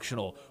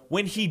dysfunctional,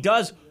 when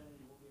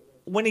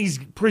he's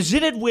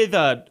presented with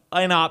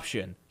an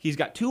option, he's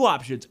got two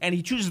options, and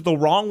he chooses the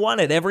wrong one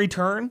at every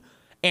turn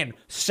and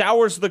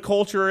sours the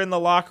culture in the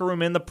locker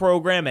room, in the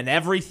program, and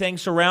everything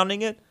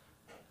surrounding it,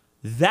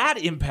 that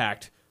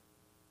impact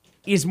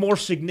is more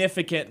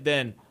significant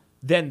than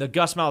the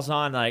Gus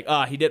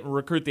Malzahn, he didn't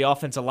recruit the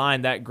offensive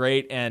line that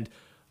great, and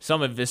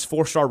some of his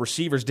 4-star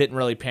receivers didn't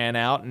really pan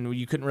out, and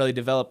you couldn't really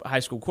develop high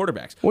school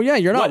quarterbacks. Well, yeah,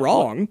 you're not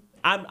wrong.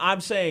 I'm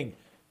saying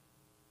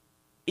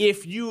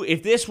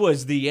if this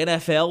was the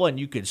NFL and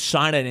you could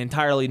sign an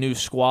entirely new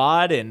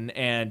squad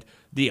and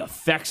the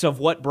effects of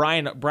what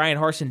Brian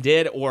Harsin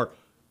did or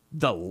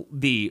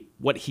the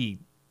what he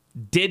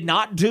did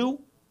not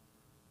do,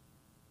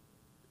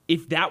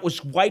 if that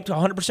was wiped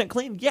 100%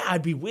 clean, yeah,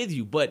 I'd be with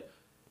you. But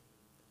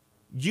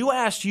you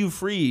asked Hugh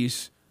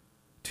Freeze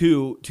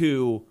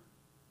to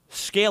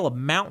scale a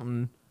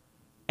mountain,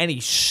 and he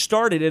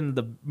started in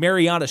the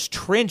Marianas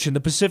Trench in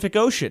the Pacific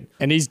Ocean.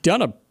 And he's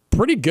done a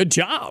pretty good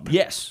job.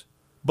 Yes.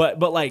 But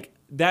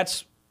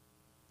that's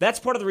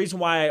part of the reason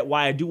why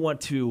I do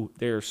want to.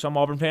 There are some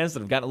Auburn fans that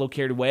have gotten a little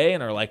carried away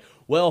and are like,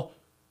 well,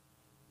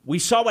 we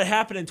saw what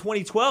happened in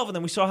 2012, and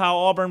then we saw how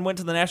Auburn went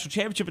to the national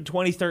championship in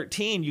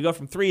 2013. You go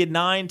from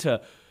 3-9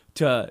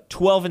 to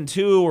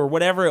 12-2 or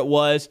whatever it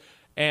was,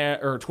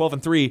 or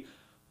 12-3,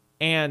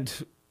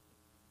 and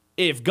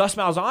if Gus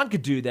Malzahn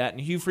could do that,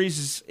 and Hugh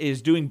Freeze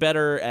is doing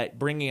better at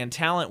bringing in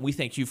talent, we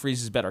think Hugh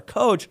Freeze is a better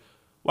coach.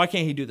 Why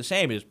can't he do the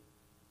same?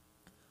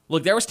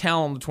 Look, there was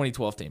talent on the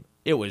 2012 team.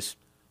 It was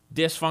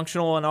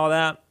dysfunctional and all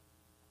that.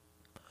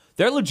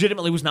 There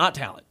legitimately was not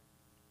talent,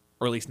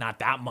 or at least not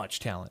that much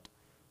talent,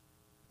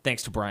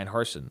 thanks to Brian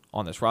Harsin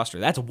on this roster.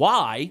 That's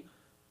why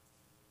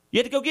you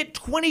had to go get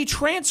 20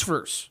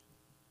 transfers.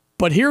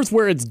 But here's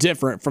where it's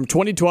different from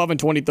 2012 and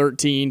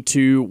 2013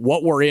 to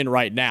what we're in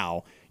right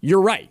now.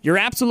 You're right. You're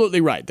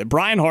absolutely right that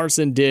Brian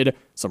Harsin did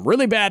some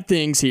really bad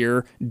things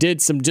here,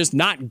 did some just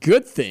not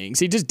good things.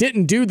 He just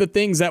didn't do the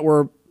things that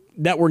were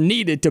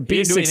needed to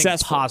be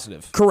successful.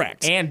 Positive.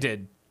 Correct. And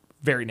did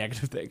very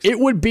negative things. It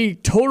would be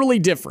totally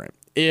different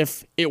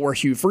if it were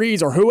Hugh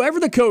Freeze or whoever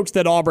the coach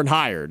that Auburn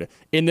hired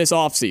in this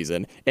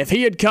offseason. If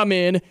he had come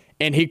in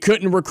and he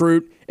couldn't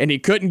recruit and he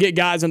couldn't get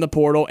guys in the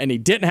portal and he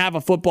didn't have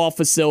a football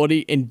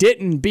facility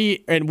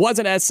and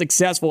wasn't as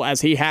successful as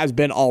he has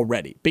been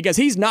already, because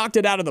he's knocked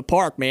it out of the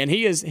park, man.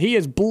 He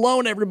has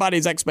blown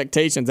everybody's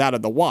expectations out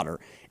of the water.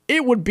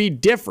 It would be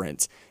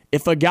different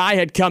if a guy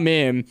had come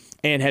in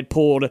and had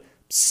pulled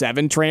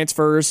 7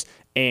 transfers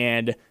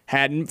and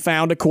hadn't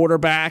found a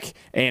quarterback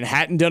and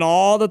hadn't done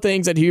all the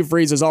things that Hugh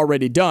Freeze has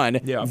already done,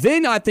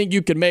 then I think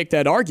you could make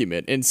that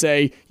argument and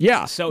say,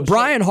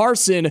 Brian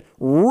Harsin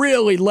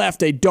really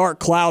left a dark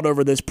cloud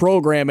over this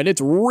program, and it's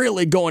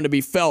really going to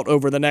be felt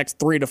over the next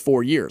 3 to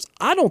 4 years.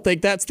 I don't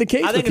think that's the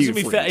case. I think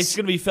it's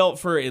going to be felt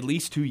for at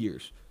least 2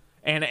 years,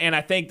 and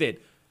I think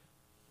that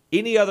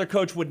any other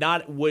coach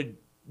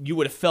you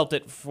would have felt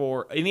it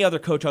for any other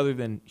coach other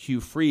than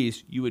Hugh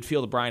Freeze. You would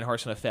feel the Brian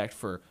Harsin effect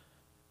for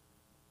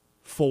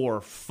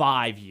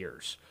 4-5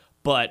 years.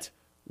 But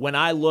when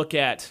I look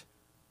at,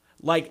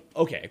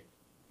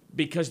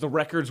 because the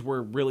records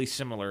were really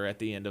similar at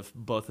the end of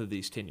both of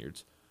these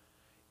tenures,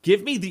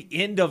 give me the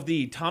end of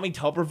the Tommy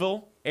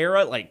Tuberville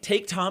era.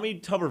 Take Tommy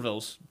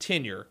Tuberville's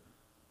tenure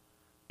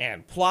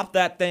and plop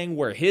that thing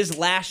where his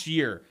last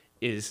year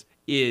is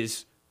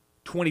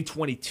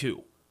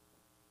 2022.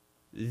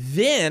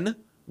 Then,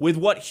 with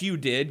what Hugh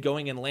did,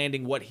 going and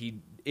landing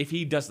if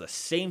he does the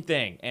same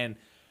thing and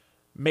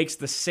makes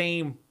the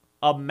same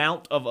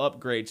amount of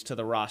upgrades to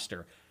the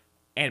roster,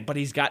 but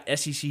he's got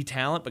SEC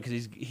talent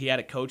because he had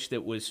a coach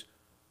that was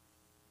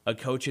a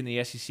coach in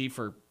the SEC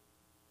for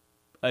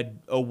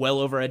a well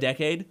over a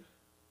decade,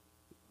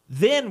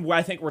 then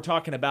I think we're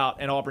talking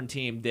about an Auburn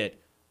team that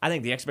I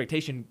think the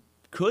expectation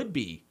could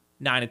be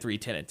 9-3,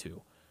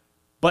 10-2.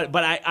 But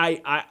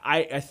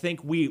I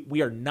think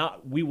we are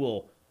not. We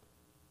will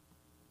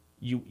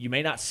You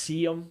may not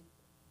see them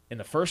in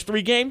the first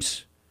 3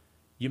 games.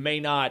 You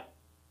may not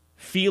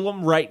feel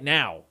them right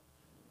now.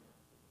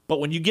 But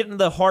when you get into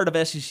the heart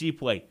of SEC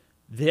play,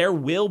 there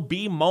will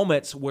be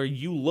moments where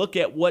you look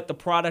at what the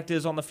product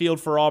is on the field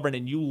for Auburn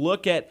and you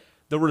look at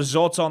the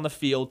results on the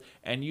field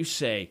and you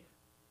say,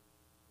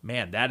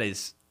 man, that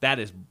is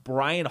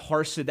Brian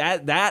Harsin.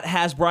 That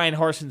has Brian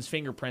Harsin's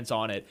fingerprints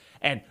on it.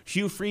 And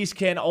Hugh Freeze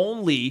can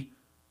only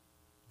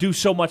do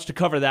so much to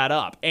cover that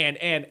up.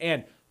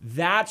 And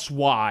that's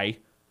why,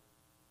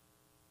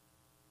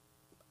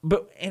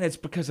 and it's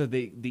because of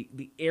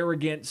the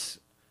arrogance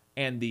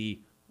and the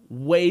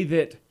way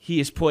that he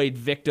has played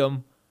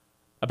victim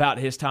about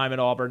his time at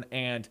Auburn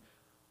and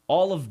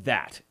all of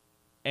that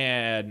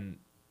and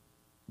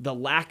the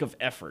lack of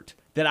effort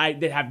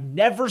that have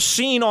never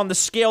seen on the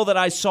scale that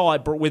I saw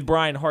with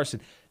Brian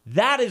Harsin.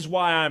 That is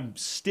why I'm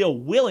still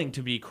willing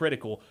to be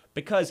critical,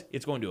 because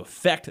it's going to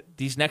affect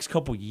these next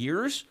couple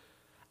years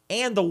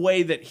and the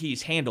way that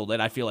he's handled it.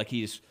 I feel like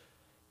it's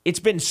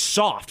been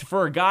soft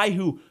for a guy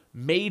who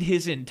made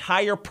his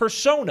entire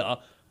persona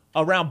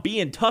around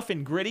being tough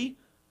and gritty.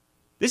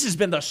 This has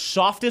been the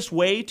softest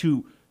way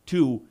to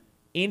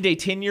end a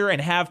tenure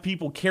and have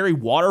people carry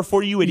water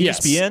for you at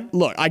ESPN?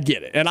 Look, I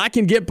get it. And I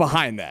can get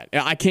behind that.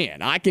 I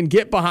can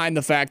get behind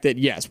the fact that,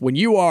 yes, when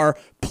you are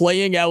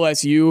playing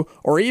LSU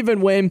or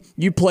even when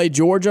you play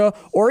Georgia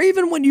or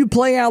even when you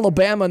play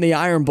Alabama in the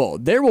Iron Bowl,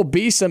 there will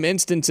be some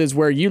instances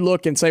where you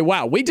look and say,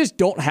 wow,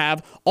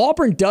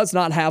 Auburn does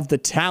not have the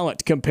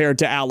talent compared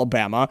to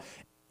Alabama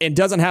and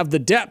doesn't have the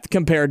depth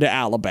compared to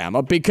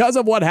Alabama because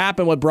of what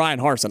happened with Brian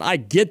Harsin. I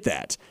get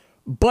that.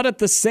 But at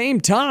the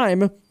same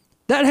time,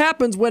 that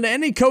happens when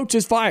any coach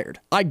is fired.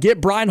 I get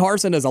Brian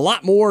Harsin is a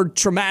lot more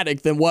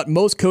traumatic than what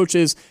most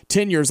coaches'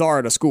 tenures are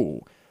at a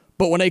school.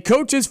 But when a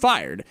coach is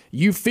fired,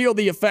 you feel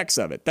the effects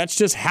of it. That's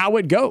just how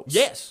it goes.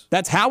 Yes.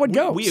 That's how it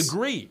goes. We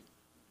agree.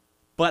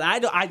 But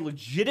I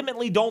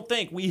legitimately don't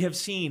think we have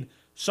seen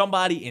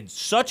somebody in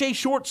such a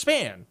short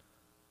span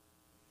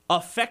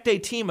affect a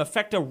team,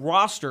 affect a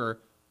roster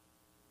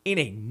in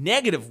a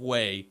negative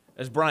way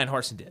as Brian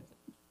Harsin did.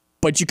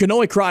 But you can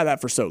only cry that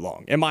for so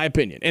long, in my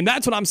opinion. And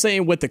that's what I'm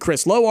saying with the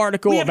Chris Lowe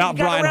article about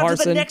Brian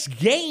Harsin. To the next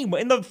game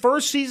in the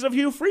first season of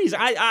Hugh Freeze.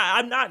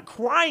 I'm not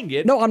crying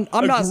it. No, I'm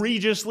not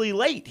egregiously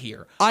late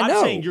here. I know.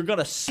 I'm saying you're going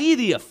to see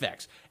the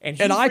effects.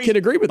 And I can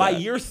agree with that. By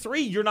year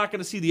 3, you're not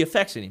going to see the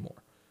effects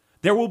anymore.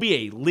 There will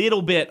be a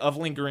little bit of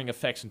lingering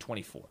effects in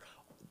 24.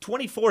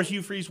 24,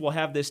 Hugh Freeze will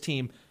have this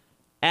team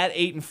at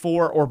 8-4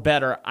 or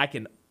better. I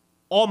can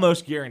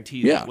almost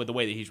guarantee that with the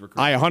way that he's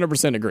recruiting. I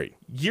 100% agree.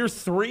 Year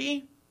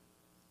 3,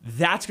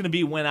 that's going to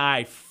be when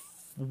I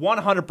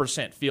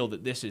 100% feel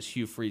that this is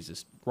Hugh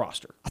Freeze's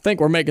roster. I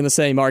think we're making the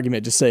same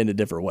argument, just saying it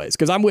different ways,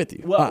 because I'm with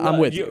you. Well, I'm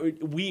with you.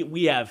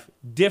 We have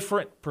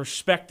different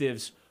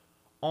perspectives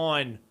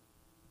on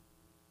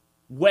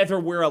whether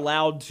we're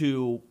allowed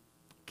to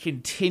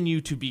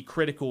continue to be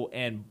critical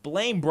and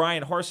blame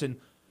Brian Harsin.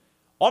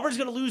 Auburn's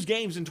going to lose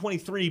games in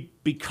 23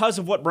 because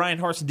of what Brian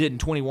Harsin did in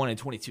 21 and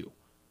 22.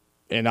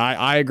 And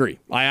I agree.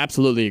 I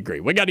absolutely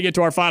agree. We got to get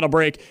to our final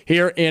break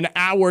here in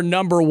hour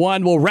number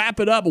 1. We'll wrap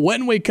it up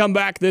when we come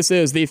back. This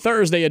is the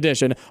Thursday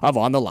edition of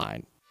On the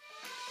Line.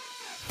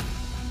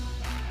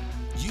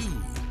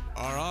 You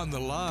are on the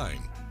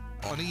line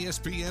on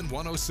ESPN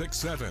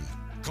 106.7.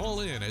 Call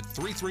in at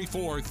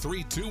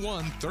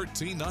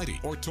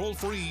 334-321-1390 or toll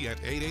free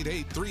at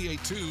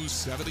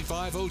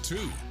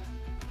 888-382-7502.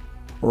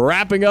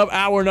 Wrapping up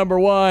hour number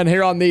 1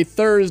 here on the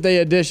Thursday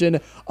edition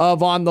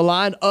of On the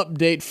Line.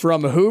 Update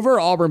from Hoover.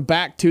 Auburn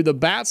back to the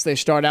bats. They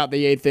start out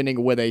the 8th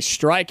inning with a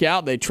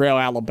strikeout. They trail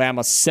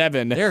Alabama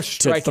 7-3. They're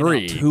striking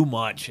out too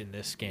much in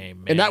this game,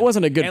 man. And that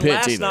wasn't a good pitch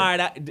last either.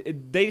 Last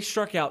night, they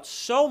struck out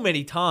so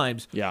many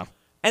times. Yeah.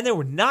 And they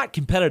were not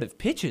competitive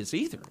pitches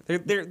either.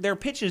 They're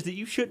pitches that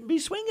you shouldn't be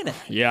swinging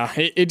at. Yeah,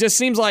 it just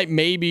seems like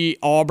maybe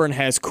Auburn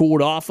has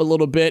cooled off a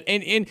little bit.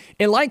 And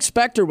like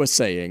Spector was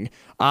saying,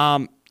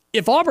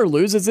 if Auburn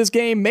loses this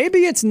game, maybe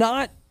it's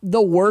not the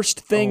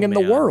worst thing in the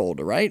world,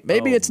 right?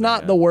 Maybe it's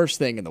not the worst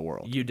thing in the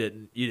world. You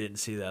didn't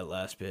see that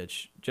last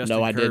pitch.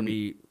 Justin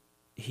Kirby,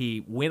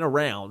 he went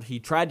around.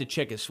 He tried to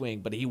check his swing,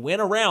 but he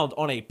went around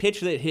on a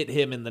pitch that hit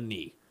him in the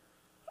knee.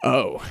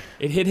 Oh.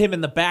 It hit him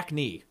in the back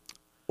knee.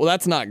 Well,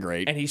 that's not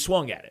great. And he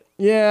swung at it.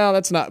 Yeah,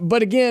 that's not.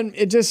 But again,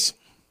 it just...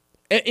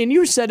 And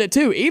you said it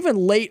too, even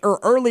late or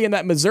early in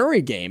that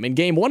Missouri game, in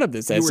game 1 of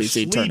this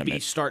SEC tournament. You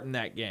were starting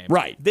that game.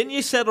 Right. Then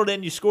you settled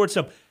in, you scored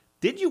some...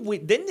 Then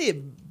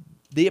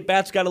the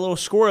at-bats got a little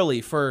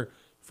squirrely for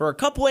a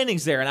couple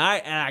innings there, and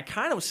I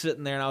kind of was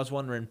sitting there and I was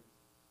wondering,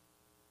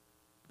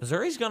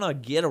 Missouri's gonna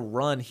get a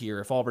run here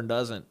if Auburn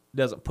doesn't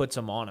put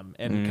some on them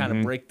and kind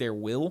of break their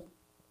will.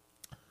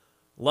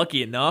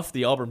 Lucky enough,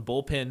 the Auburn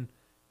bullpen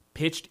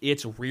pitched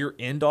its rear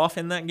end off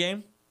in that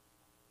game,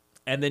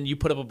 and then you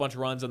put up a bunch of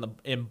runs in the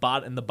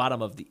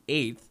bottom of the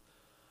 8th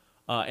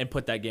and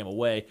put that game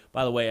away.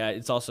 By the way,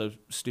 it's also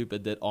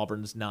stupid that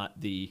Auburn's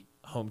not the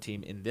home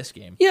team in this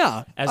game.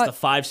 Yeah. As the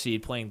 5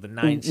 seed playing the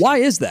 9 seed. Why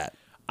is that?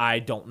 I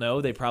don't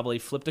know. They probably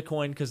flipped a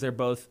coin because they're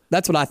both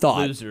that's what I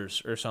thought.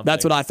 Losers or something.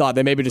 That's what I thought.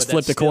 They maybe just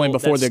flipped a coin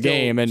before their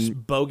game.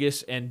 And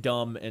bogus and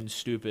dumb and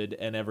stupid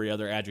and every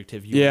other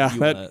adjective you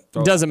that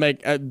doesn't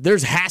make there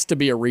has to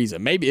be a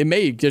reason. Maybe it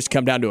may just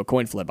come down to a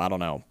coin flip. I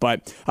don't know.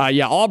 But,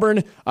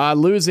 Auburn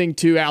losing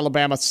to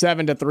Alabama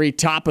 7-3,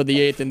 top of the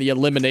 8th in the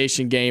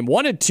elimination game.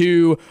 Wanted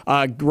to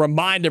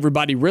remind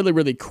everybody really,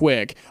 really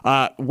quick,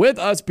 with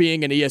us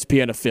being an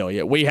ESPN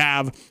affiliate, we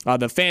have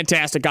the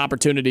fantastic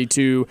opportunity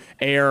to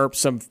air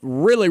some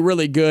really,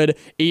 really good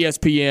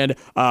ESPN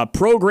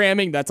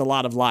programming. That's a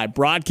lot of live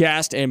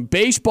broadcast, and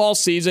baseball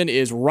season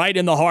is right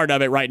in the heart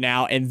of it right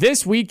now. And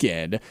this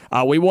weekend,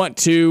 we want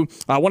to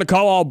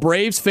call all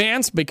Braves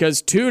fans,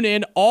 because tune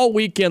in all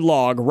weekend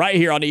long right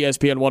here on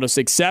ESPN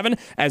 106.7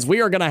 as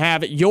we are going to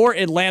have your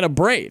Atlanta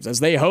Braves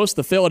as they host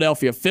the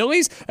Philadelphia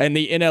Phillies in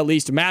the NL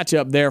East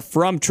matchup there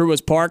from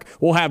Truist Park.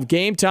 We'll have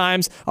game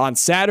times on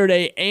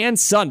Saturday and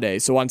Sunday.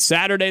 So on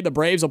Saturday, the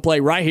Braves will play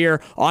right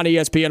here on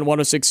ESPN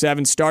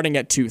 106.7 starting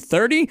at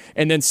 2:30,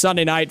 and then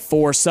Sunday night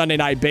for Sunday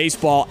Night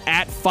Baseball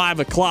at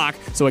 5 o'clock.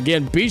 So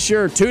again, be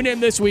sure tune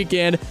in this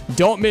weekend.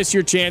 Don't miss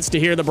your chance to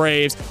hear the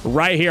Braves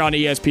right here on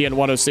ESPN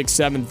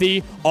 106.7,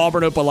 the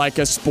Auburn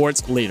Opelika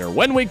sports leader.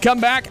 When we come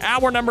back,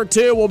 hour number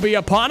 2 will be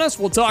upon us.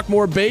 We'll talk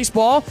more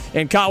baseball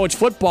and college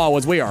football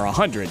as we are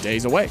 100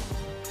 days away.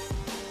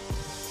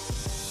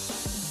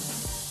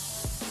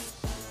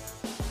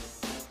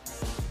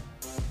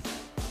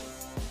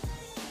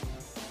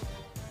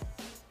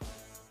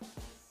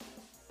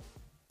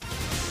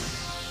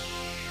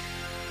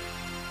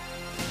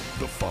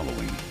 The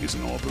following is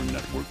an Auburn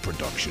Network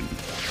production.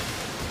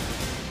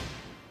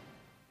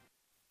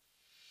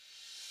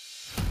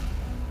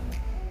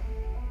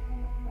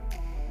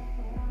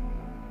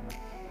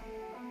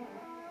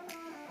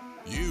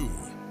 You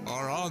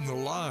are on the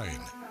line.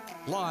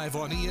 Live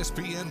on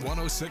ESPN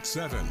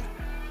 106.7.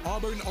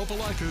 Auburn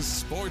Opelika's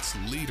sports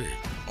leader.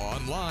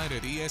 Online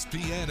at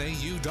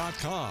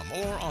ESPNAU.com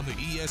or on the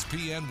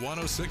ESPN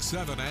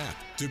 106.7 app.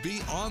 To be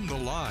on the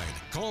line,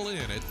 call in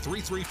at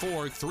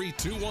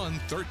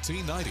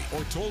 334-321-1390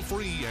 or toll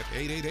free at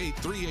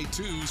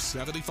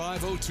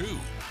 888-382-7502.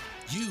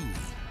 You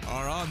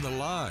are on the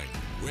line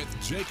with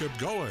Jacob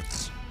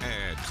Goins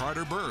and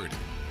Carter Byrd.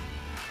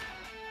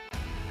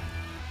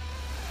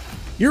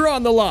 You're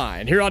on the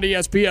line here on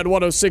ESPN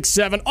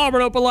 106.7,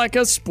 Auburn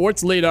Opelika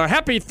sports leader.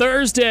 Happy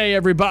Thursday,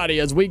 everybody,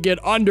 as we get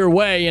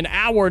underway in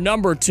hour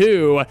number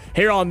 2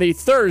 here on the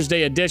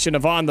Thursday edition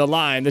of On the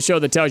Line, the show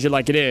that tells you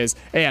like it is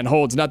and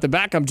holds nothing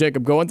back. I'm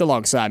Jacob Goins.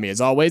 Alongside me,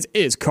 as always,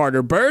 is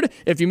Carter Byrd.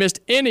 If you missed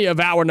any of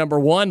hour number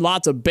 1,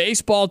 lots of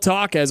baseball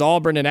talk as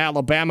Auburn and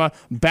Alabama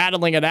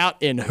battling it out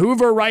in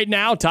Hoover right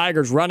now.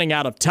 Tigers running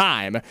out of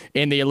time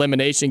in the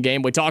elimination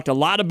game. We talked a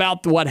lot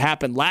about what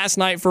happened last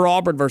night for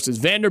Auburn versus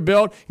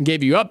Vanderbilt and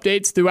gave you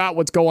updates throughout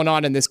what's going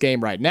on in this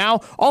game right now.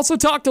 Also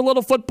talked a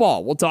little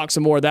football. We'll talk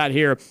some more of that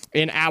here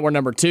in hour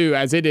number 2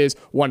 as it is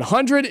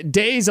 100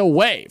 days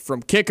away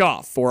from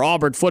kickoff for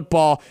Auburn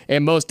football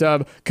and most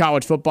of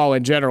college football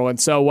in general. And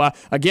so,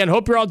 again,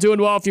 hope you're all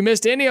doing well. If you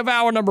missed any of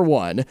hour number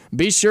 1,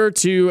 be sure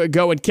to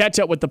go and catch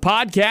up with the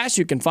podcast.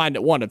 You can find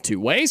it one of 2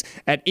 ways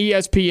at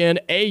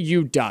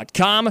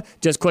ESPNAU.com.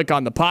 Just click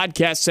on the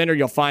podcast center.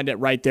 You'll find it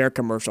right there,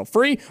 commercial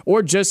free,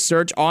 or just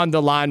search On the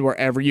Line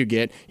wherever you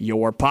get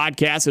your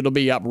podcast. It'll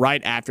be up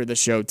right after the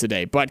show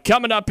today. But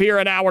coming up here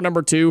in hour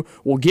number 2,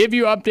 we'll give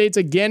you updates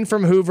again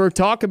from Hoover,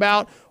 talk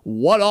about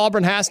what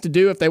Auburn has to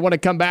do if they want to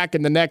come back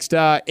in the next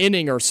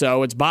inning or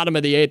so. It's bottom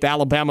of the 8th,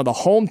 Alabama, the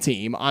home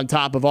team, on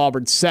top of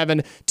Auburn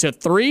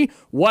 7-3.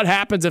 What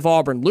happens if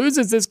Auburn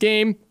loses this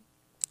game?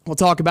 We'll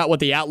talk about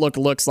what the outlook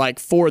looks like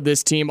for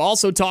this team.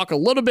 Also talk a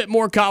little bit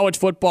more college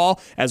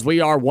football as we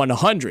are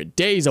 100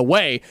 days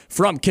away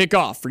from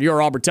kickoff for your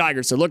Auburn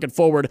Tigers. So looking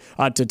forward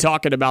to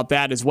talking about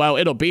that as well.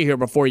 It'll be here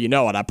before you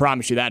know it. I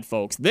promise you that,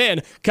 folks.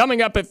 Then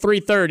coming up at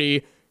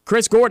 3:30,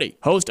 Chris Gordy,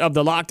 host of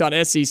the Locked On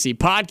SEC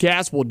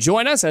podcast, will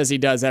join us as he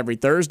does every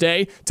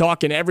Thursday,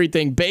 talking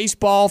everything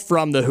baseball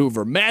from the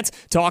Hoover Mets,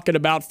 talking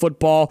about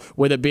football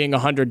with it being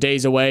 100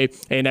 days away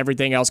and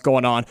everything else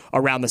going on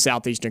around the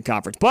Southeastern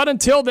Conference. But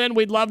until then,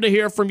 we'd love to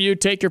hear from you.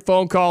 Take your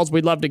phone calls.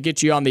 We'd love to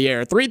get you on the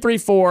air.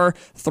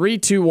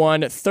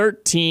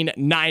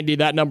 334-321-1390.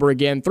 That number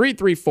again,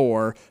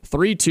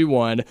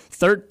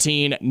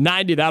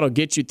 334-321-1390. That'll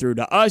get you through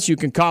to us. You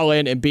can call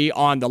in and be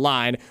on the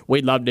line.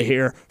 We'd love to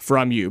hear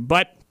from you.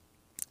 But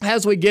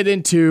as we get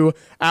into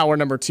hour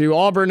number 2,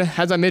 Auburn,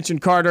 as I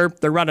mentioned, Carter,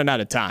 they're running out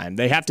of time.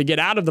 They have to get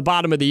out of the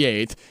bottom of the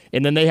 8th,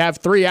 and then they have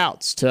 3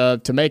 outs to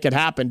make it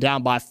happen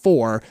down by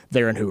 4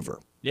 there in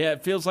Hoover. Yeah,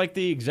 it feels like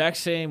the exact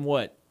same,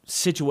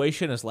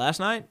 situation as last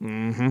night?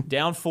 Mm-hmm.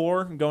 Down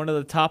 4, going to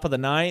the top of the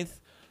 9th.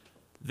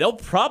 They'll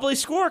probably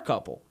score a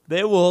couple.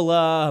 They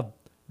will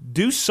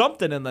do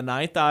something in the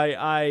 9th.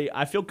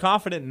 I feel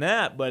confident in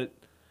that, but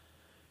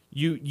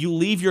you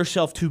leave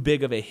yourself too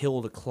big of a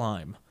hill to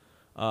climb.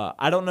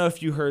 I don't know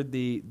if you heard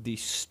the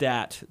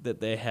stat that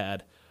they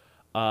had.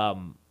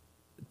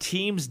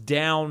 Teams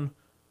down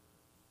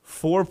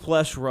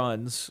 4+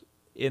 runs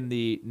in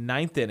the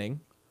 9th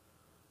inning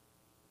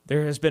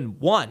there has been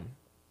one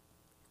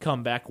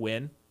comeback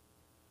win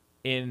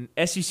in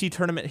SEC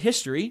tournament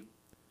history.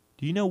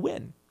 Do you know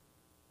when?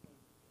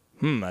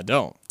 I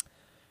don't.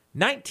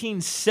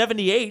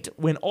 1978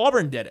 when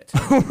Auburn did it.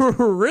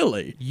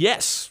 Really?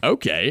 Yes.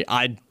 Okay,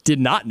 I did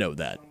not know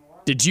that.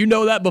 Did you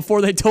know that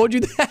before they told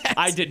you that?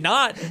 I did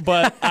not,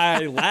 but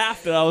I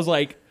laughed and I was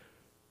like,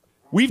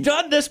 we've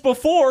done this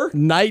before.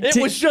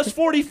 It was just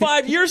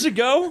 45 years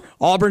ago.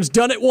 Auburn's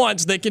done it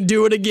once. They can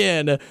do it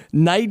again.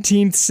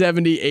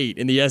 1978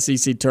 in the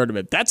SEC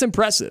tournament. That's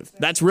impressive.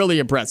 That's really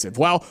impressive.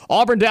 Well,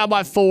 Auburn down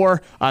by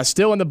 4,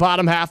 still in the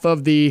bottom half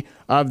of the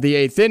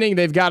 8th inning.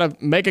 They've got to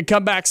make a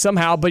comeback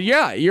somehow. But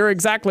yeah, you're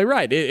exactly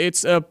right.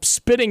 It's a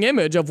spitting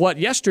image of what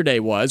yesterday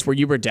was, where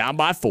you were down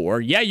by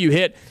 4. Yeah, you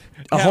hit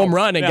a home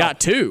run and got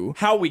 2.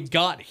 How we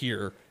got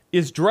here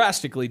is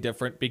drastically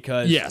different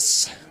because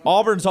yes,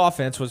 Auburn's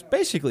offense was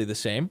basically the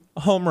same.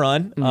 A home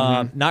run,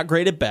 not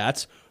great at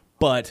bats,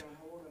 but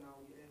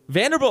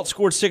Vanderbilt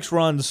scored 6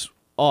 runs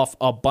off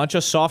a bunch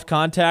of soft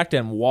contact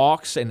and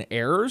walks and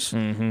errors.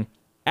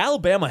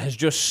 Alabama has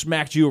just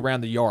smacked you around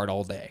the yard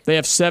all day. They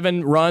have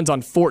 7 runs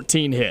on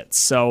 14 hits.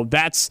 So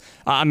that's,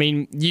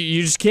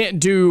 you just can't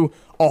do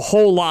a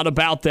whole lot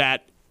about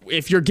that.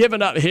 If you're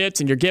giving up hits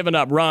and you're giving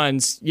up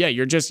runs, yeah,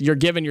 you're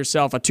giving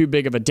yourself a too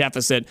big of a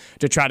deficit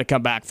to try to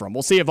come back from.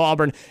 We'll see if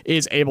Auburn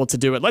is able to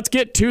do it. Let's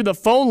get to the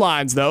phone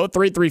lines, though.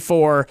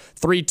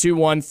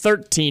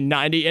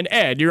 334-321-1390. And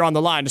Ed, you're on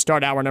the line to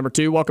start hour number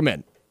 2. Welcome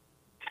in.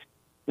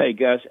 Hey,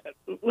 guys,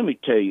 let me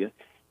tell you,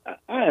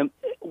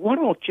 why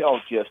don't y'all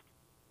just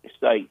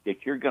say that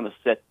you're going to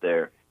sit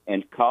there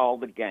and call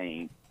the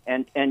game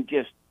and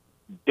just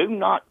do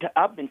not –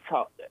 I've been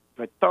called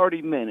for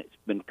 30 minutes,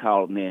 been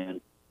calling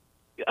in.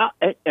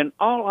 And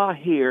all I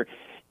hear,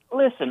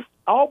 listen,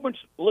 Auburn's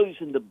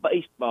losing the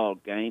baseball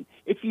game.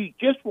 If you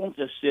just want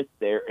to sit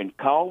there and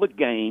call the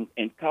game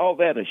and call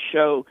that a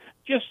show,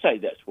 just say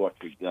that's what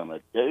you're going to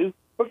do.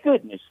 For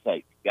goodness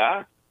sake,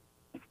 guy.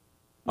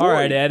 All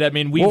right, Ed. I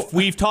mean,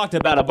 we've talked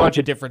about a bunch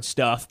of different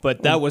stuff,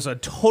 but that was a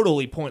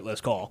totally pointless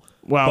call.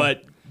 Well,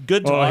 but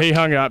good talk. Well, he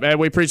hung up, Ed.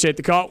 We appreciate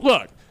the call.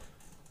 Look.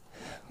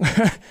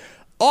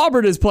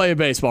 Auburn is playing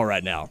baseball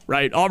right now,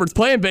 right? Auburn's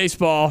playing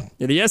baseball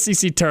in the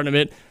SEC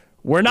tournament.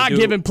 We're not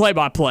giving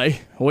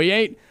play-by-play.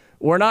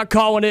 We're not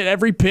calling it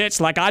every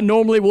pitch like I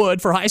normally would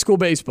for high school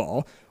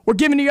baseball. We're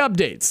giving you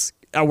updates.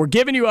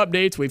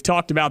 We've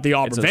talked about the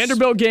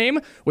Auburn-Vanderbilt game.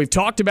 We've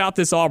talked about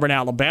this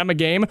Auburn-Alabama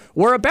game.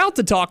 We're about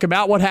to talk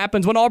about what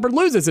happens when Auburn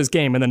loses this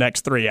game in the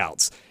next 3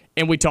 outs.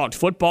 And we talked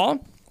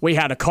football. We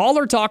had a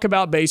caller talk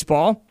about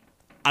baseball.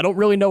 I don't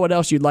really know what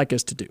else you'd like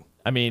us to do.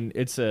 I mean,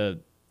 it's a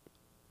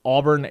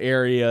Auburn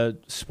area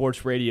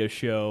sports radio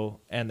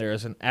show, and there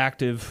is an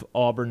active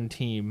Auburn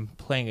team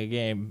playing a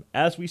game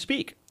as we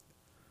speak.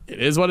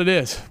 It is what it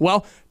is.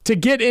 Well, to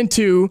get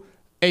into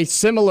a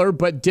similar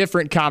but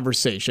different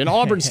conversation,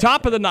 Auburn's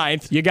top of the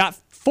 9th. You got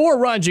 4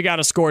 runs you got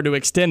to score to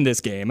extend this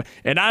game.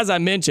 And as I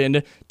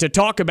mentioned, to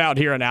talk about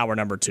here in hour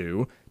number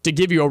 2, to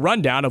give you a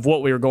rundown of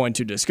what we were going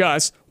to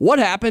discuss, what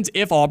happens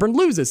if Auburn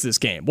loses this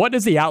game? What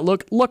does the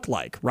outlook look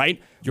like, right?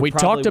 We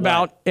talked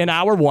about in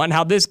hour 1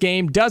 how this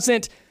game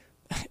doesn't.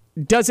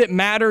 Does it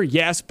matter?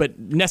 Yes, but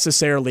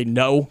necessarily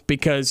no,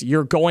 because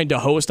you're going to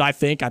host, I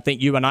think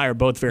you and I are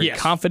both very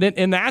confident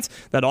in that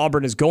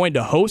Auburn is going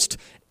to host,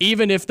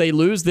 even if they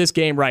lose this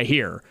game right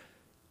here.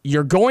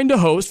 You're going to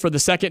host for the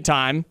second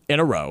time in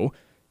a row.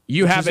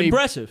 It's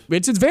impressive.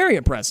 It's very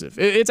impressive.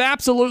 It's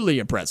absolutely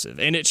impressive,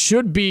 and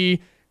the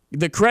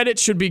credit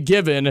should be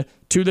given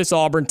to this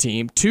Auburn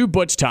team, to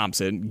Butch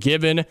Thompson,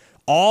 given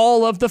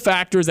all of the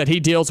factors that he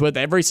deals with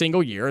every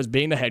single year as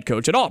being the head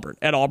coach at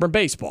Auburn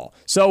Baseball.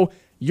 So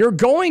you're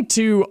going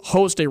to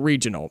host a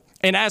regional.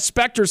 And as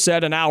Spector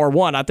said in hour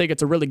 1, I think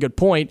it's a really good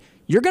point.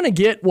 You're going to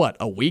get,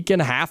 a week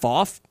and a half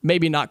off?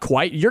 Maybe not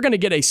quite. You're going to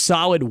get a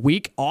solid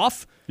week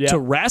off to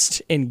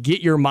rest and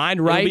get your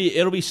mind right.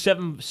 It'll be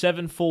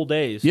seven full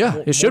days.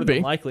 Yeah, it should be.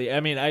 Likely.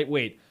 I mean,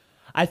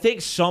 I think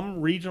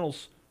some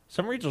regionals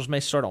may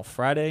start on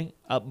Friday.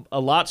 A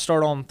lot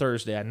start on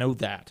Thursday. I know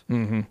that.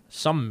 Mm-hmm.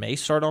 Some may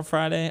start on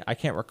Friday. I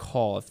can't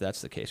recall if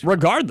that's the case.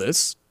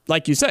 Regardless,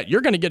 like you said,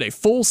 you're going to get a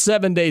full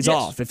 7 days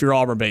off if you're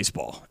Auburn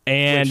Baseball.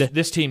 And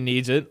this team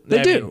needs it.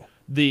 They do.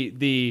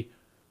 The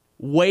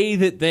way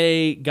that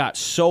they got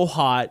so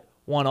hot,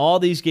 won all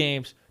these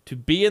games, to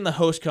be in the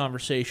host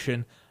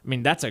conversation, I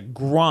mean, that's a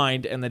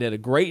grind, and they did a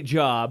great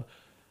job.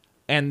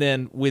 And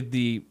then with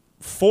the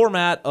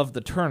format of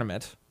the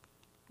tournament,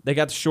 they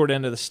got the short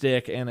end of the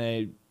stick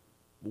and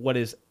what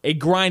is a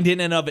grind in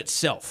and of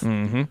itself.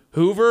 Mm-hmm.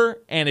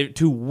 Hoover, and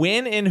to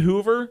win in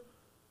Hoover,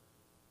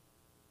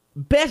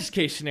 best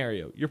case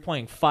scenario, you're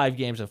playing 5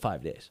 games in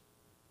 5 days.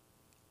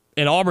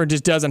 And Auburn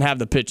just doesn't have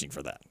the pitching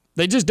for that.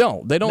 They just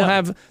don't. They don't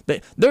have.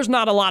 There's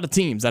not a lot of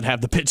teams that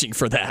have the pitching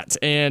for that.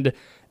 And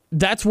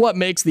that's what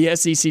makes the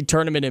SEC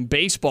tournament in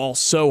baseball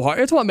so hard.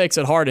 It's what makes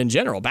it hard in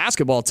general.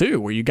 Basketball, too,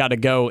 where you got to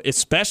go,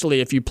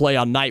 especially if you play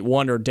on night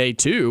 1 or day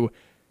 2.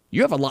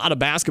 You have a lot of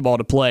basketball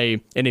to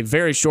play in a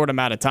very short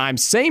amount of time.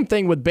 Same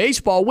thing with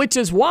baseball, which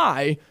is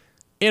why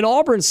in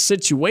Auburn's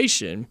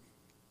situation,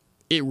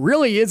 it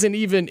really isn't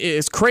even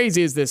as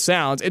crazy as this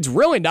sounds. It's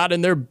really not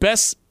in their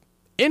best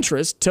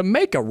interest to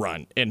make a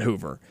run in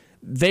Hoover.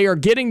 They are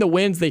getting the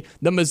wins. The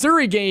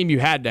Missouri game you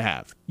had to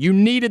have. You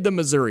needed the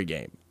Missouri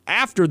game.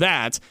 After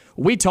that,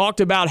 we talked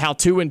about how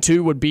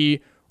 2-2 would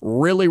be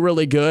really,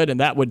 really good, and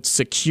that would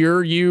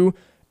secure you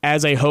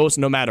as a host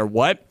no matter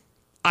what.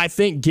 I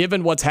think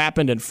given what's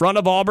happened in front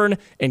of Auburn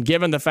and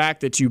given the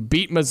fact that you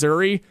beat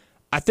Missouri,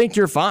 I think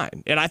you're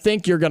fine. And I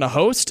think you're going to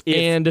host,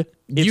 and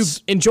you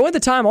enjoy the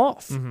time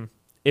off. Mm-hmm.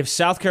 If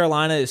South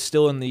Carolina is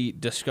still in the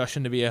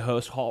discussion to be a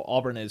host,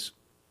 Auburn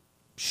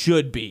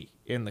should be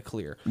in the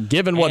clear.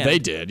 Given what they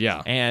did,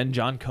 yeah. And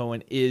John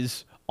Cohen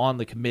is on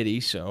the committee,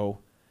 so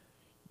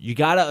you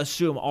got to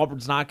assume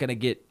Auburn's not going to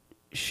get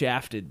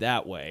shafted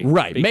that way.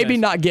 Right. Maybe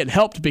not get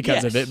helped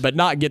because of it, but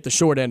not get the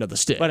short end of the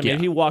stick. But I mean,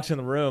 he walks in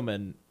the room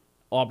and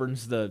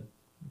Auburn's the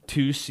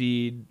 2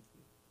 seed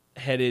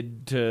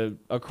headed to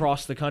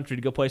across the country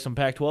to go play some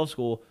Pac-12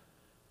 school.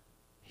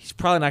 He's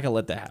probably not going to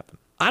let that happen.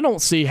 I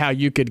don't see how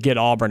you could get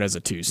Auburn as a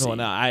 2 seed.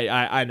 No,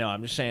 I know.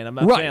 I'm just saying. I'm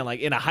not saying like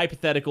in a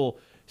hypothetical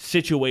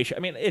situation. I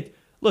mean,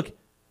 look,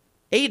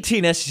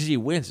 18 SEC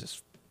wins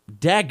is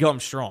dadgum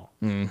strong.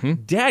 Mm-hmm.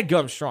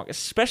 Dadgum strong,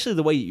 especially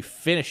the way you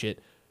finish it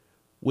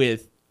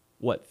with,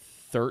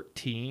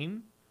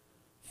 13?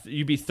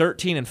 You'd be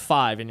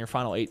 13-5 in your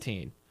final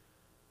 18.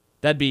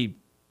 That'd be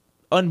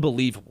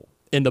unbelievable.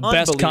 In the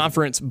best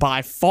conference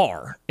by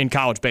far in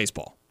college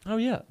baseball. Oh,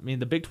 yeah. I mean,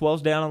 the Big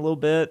 12's down a little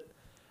bit.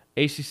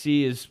 ACC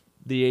is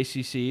the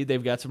ACC.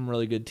 They've got some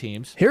really good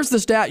teams. Here's the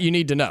stat you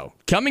need to know.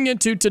 Coming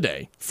into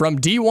today from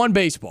D1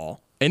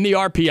 Baseball in the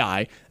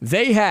RPI,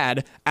 they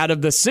had, out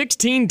of the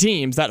 16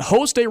 teams that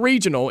host a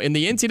regional in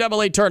the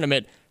NCAA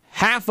tournament,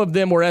 half of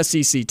them were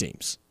SEC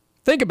teams.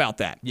 Think about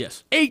that.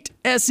 Yes. 8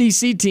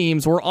 SEC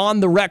teams were on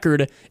the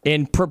record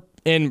and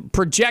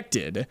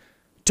projected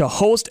to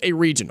host a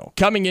regional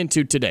coming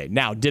into today.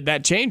 Now, did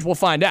that change? We'll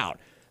find out.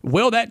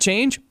 Will that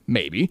change?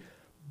 Maybe.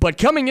 But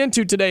coming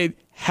into today,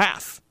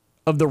 half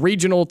of the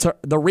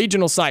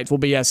regional sites will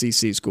be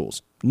SEC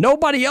schools.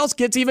 Nobody else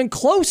gets even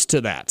close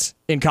to that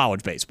in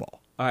college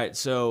baseball. All right,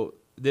 so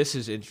this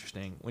is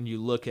interesting. When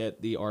you look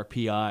at the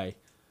RPI,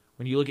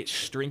 when you look at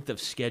strength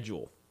of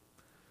schedule,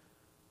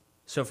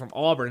 so from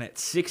Auburn at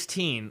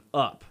 16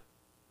 up,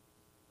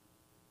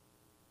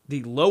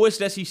 the lowest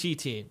SEC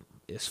team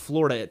is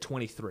Florida at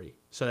 23.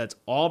 So that's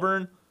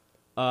Auburn,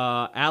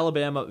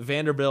 Alabama,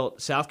 Vanderbilt,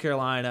 South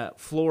Carolina,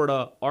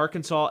 Florida,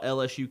 Arkansas,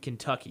 LSU,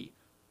 Kentucky.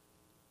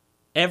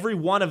 Every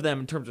one of them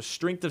in terms of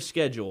strength of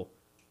schedule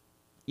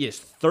is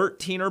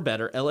 13 or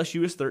better.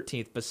 LSU is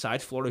 13th,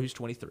 besides Florida, who's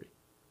 23.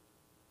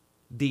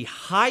 The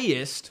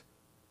highest,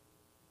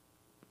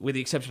 with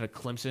the exception of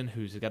Clemson,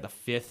 who's got the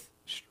 5th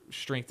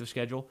strength of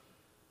schedule,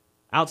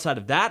 outside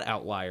of that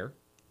outlier,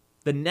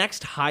 the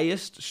next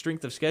highest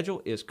strength of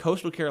schedule is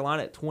Coastal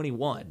Carolina at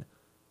 21.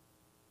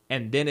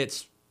 And then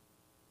it's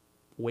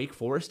Wake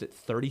Forest at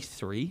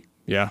 33.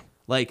 Yeah.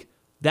 Like,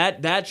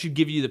 that should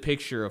give you the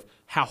picture of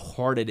how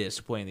hard it is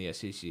to play in the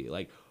SEC.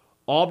 Like,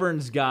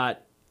 Auburn's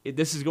got,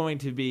 this is going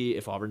to be,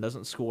 if Auburn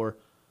doesn't score,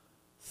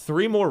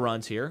 3 more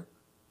runs here,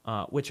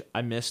 which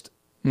I missed.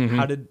 Mm-hmm.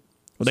 How did...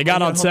 Well, they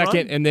got on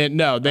second, and then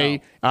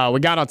we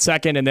got on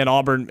second, and then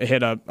Auburn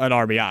hit an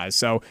RBI,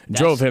 so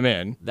drove him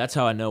in. That's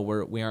how I know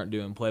we aren't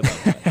doing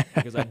play-by-play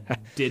because I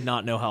did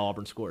not know how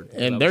Auburn scored.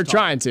 And they're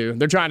trying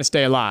to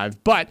stay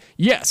alive. But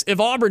yes, if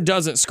Auburn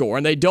doesn't score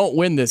and they don't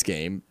win this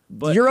game,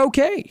 you're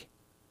okay.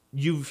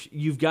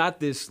 You've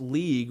got this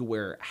league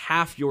where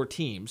half your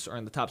teams are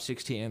in the top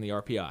 16 in the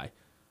RPI,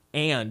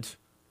 and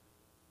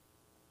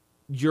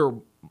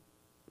you're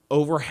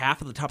over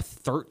half of the top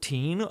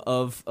 13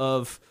 of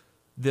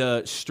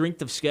the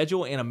strength of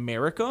schedule in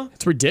America.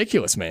 It's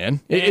ridiculous, man.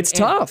 It's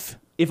tough.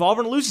 If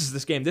Auburn loses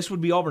this game, this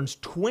would be Auburn's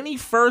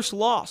 21st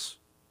loss.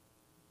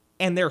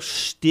 And they're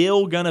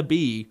still going to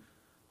be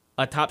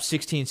a top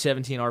 16,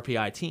 17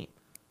 RPI team.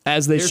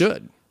 As they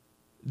should.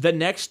 The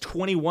next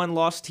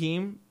 21-loss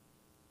team,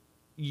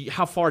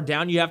 how far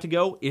down you have to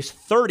go, is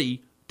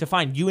 30 to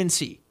find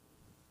UNC.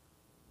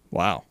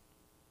 Wow.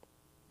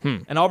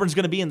 And Auburn's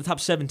going to be in the top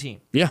 17.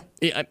 Yeah,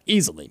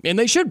 easily. And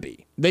they should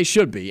be. They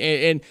should be.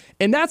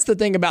 And that's the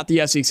thing about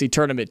the SEC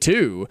tournament,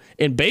 too.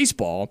 In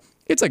baseball,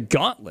 it's a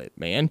gauntlet,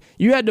 man.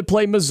 You had to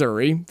play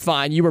Missouri.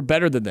 Fine, you were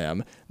better than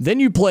them. Then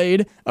you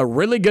played a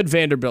really good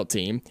Vanderbilt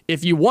team.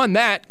 If you won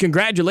that,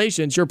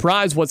 congratulations. Your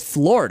prize was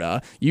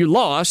Florida. You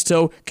lost,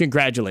 so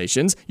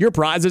congratulations. Your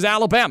prize is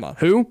Alabama,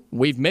 who,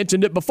 we've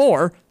mentioned it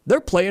before, they're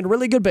playing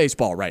really good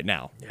baseball right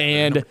now. Yeah,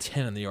 and number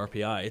 10 in the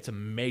RPI. It's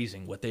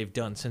amazing what they've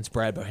done since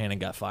Brad Bohannon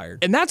got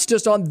fired. And that's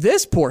just on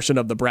this portion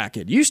of the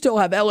bracket. You still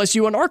have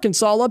LSU and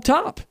Arkansas up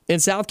top.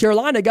 And South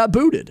Carolina got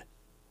booted.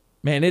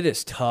 Man, it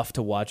is tough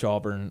to watch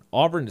Auburn.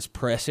 Auburn is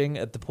pressing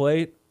at the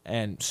plate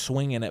and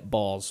swinging at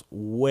balls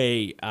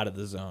way out of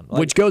the zone. Like,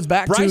 which goes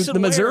back to the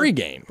Missouri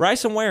game.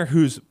 Bryson Ware,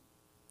 who's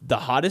the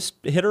hottest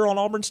hitter on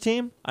Auburn's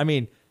team, I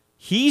mean,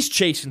 He's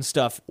chasing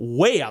stuff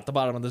way out the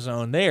bottom of the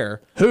zone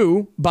there.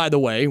 Who, by the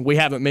way, we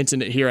haven't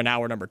mentioned it here in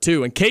hour number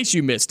 2. In case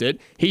you missed it,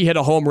 he hit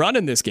a home run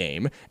in this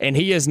game, and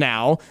he is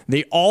now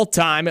the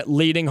all-time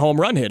leading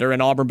home run hitter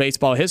in Auburn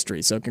baseball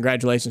history. So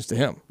congratulations to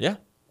him. Yeah.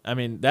 I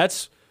mean,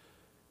 that's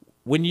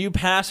when you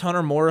pass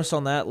Hunter Morris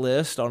on that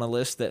list, on a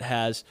list that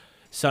has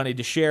Sonny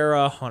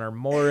DeShera, Hunter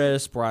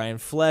Morris, Brian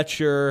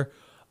Fletcher,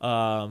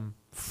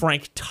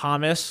 Frank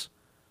Thomas,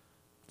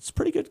 it's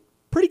pretty good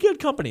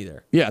company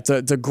there. Yeah, it's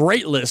a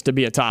great list to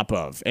be a top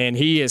of. And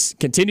he has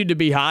continued to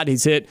be hot.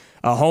 He's hit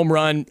a home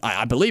run,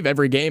 I believe,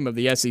 every game of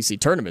the SEC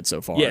tournament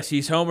so far. Yes,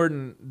 he's homered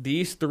in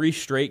these 3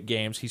 straight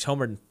games. He's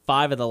homered in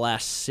 5 of the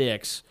last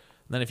 6.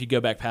 And then if you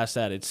go back past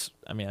that, I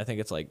think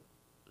it's like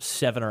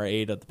 7 or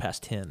 8 of the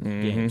past 10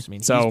 games. I mean,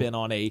 he's been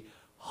on a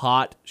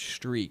hot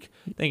streak.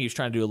 I think he's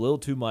trying to do a little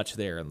too much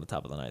there in the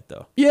top of the ninth,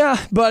 though. Yeah,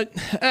 but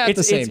at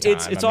the same time.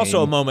 It's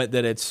also a moment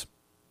that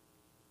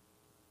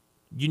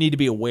you need to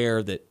be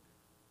aware that,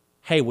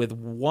 hey, with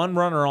 1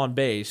 runner on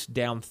base,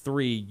 down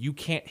 3, you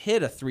can't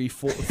hit a 3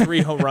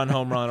 home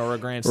run or a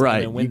grand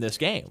slam and win this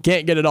game.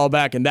 Can't get it all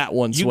back in that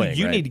one swing.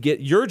 You need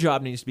to your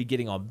job needs to be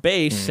getting on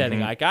base,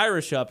 setting Ike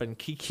Irish up, and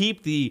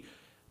keep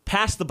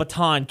pass the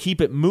baton,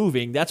 keep it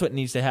moving. That's what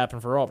needs to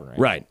happen for Auburn.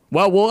 Right.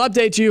 Well, we'll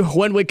update you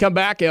when we come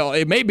back.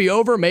 It may be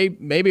over.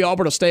 Maybe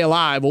Auburn will stay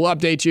alive. We'll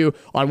update you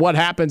on what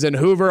happens in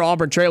Hoover.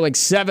 Auburn trailing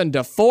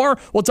 7-4.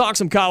 We'll talk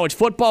some college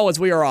football as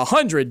we are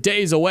 100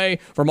 days away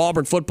from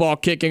Auburn football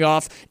kicking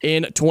off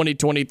in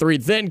 2023.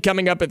 Then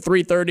coming up at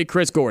 3:30,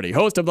 Chris Gordy,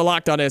 host of the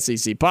Locked On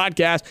SEC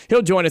podcast.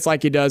 He'll join us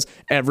like he does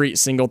every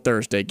single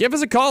Thursday. Give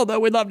us a call,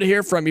 though. We'd love to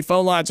hear from you.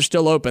 Phone lines are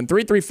still open.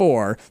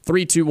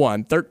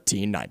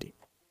 334-321-1390.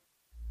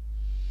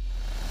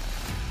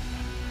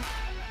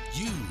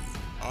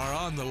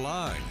 On the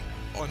Line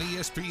on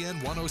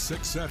ESPN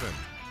 106.7,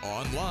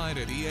 online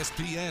at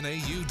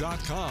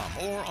espnau.com,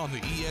 or on the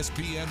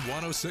ESPN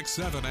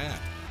 106.7 app.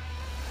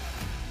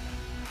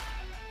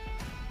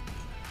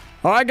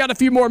 All right, got a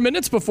few more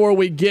minutes before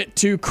we get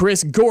to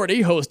Chris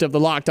Gordy, host of the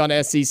Locked On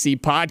SEC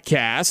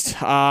podcast.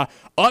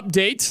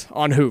 Update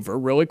on Hoover,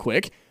 really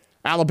quick.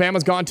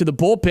 Alabama's gone to the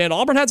bullpen.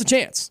 Auburn has a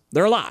chance.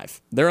 They're alive.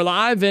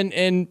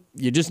 And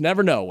you just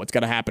never know what's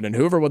going to happen in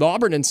Hoover with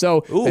Auburn. And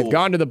so they've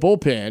gone to the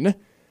bullpen.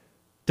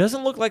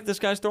 Doesn't look like this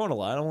guy's throwing a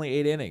lot, only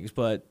 8 innings,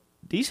 but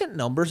decent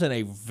numbers in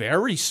a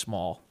very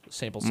small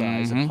sample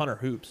size of Hunter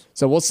hoops.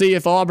 So we'll see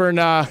if Auburn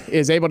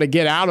is able to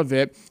get out of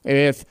it.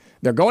 If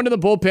they're going to the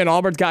bullpen,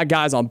 Auburn's got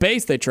guys on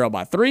base. They trail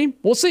by 3.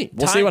 We'll see.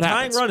 We'll see what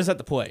happens. Tying run is at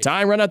the plate.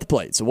 Tying run at the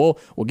plate. So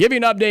we'll give you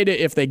an update.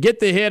 If they get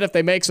the hit, if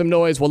they make some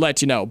noise, we'll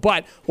let you know.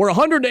 But we're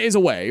 100 days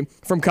away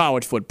from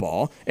college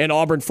football and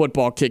Auburn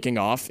football kicking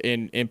off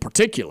in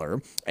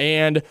particular.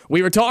 And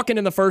we were talking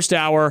in the first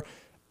hour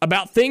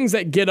about things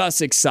that get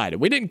us excited.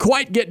 We didn't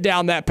quite get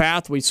down that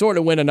path. We sort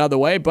of went another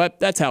way, but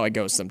that's how it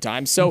goes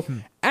sometimes. So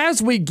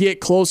as we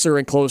get closer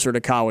and closer to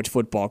college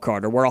football,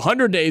 Carter, we're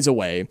 100 days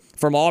away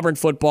from Auburn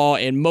football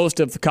and most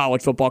of the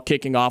college football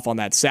kicking off on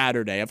that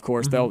Saturday. Of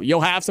course, though,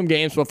 you'll have some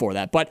games before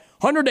that, but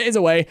 100 days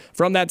away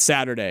from that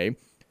Saturday.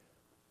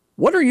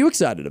 What are you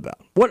excited about?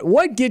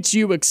 What gets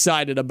you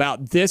excited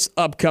about this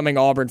upcoming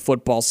Auburn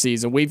football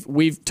season?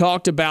 We've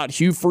talked about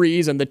Hugh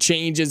Freeze and the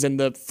changes and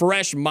the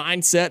fresh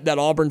mindset that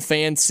Auburn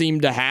fans seem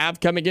to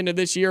have coming into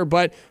this year.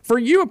 But for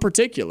you in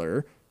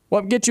particular,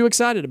 what gets you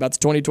excited about the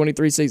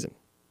 2023 season?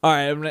 All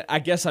right, I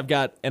guess I've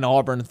got an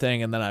Auburn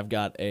thing, and then I've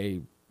got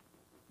a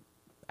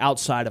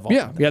outside of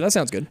Auburn. Yeah, that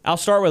sounds good. I'll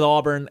start with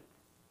Auburn.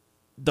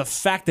 The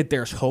fact that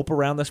there's hope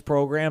around this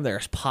program,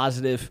 there's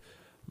positive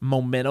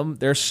momentum,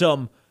 there's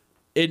some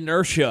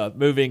inertia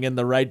moving in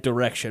the right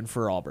direction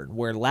for Auburn,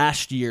 where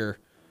last year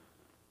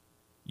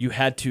you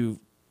had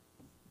to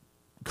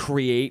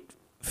create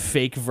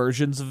fake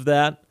versions of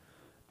that.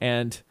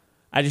 And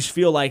I just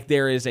feel like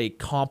there is a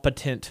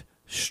competent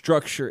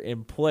structure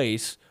in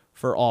place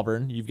for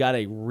Auburn. You've got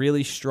a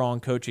really strong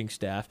coaching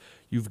staff.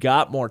 You've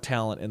got more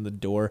talent in the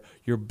door.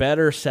 You're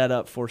better set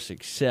up for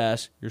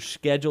success. Your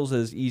schedule's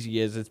as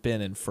easy as it's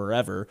been in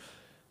forever.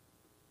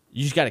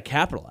 You just got to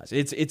capitalize.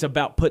 It's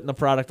about putting the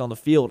product on the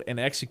field and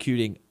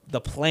executing the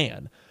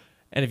plan.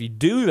 And if you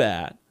do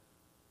that,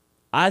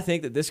 I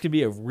think that this could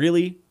be a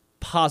really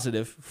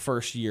positive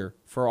first year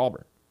for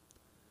Auburn.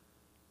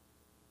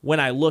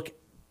 When I look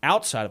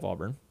outside of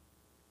Auburn,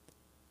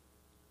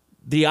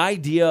 the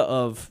idea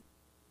of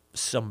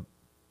some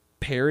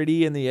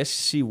parity in the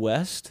SEC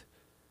West,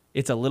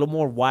 it's a little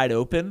more wide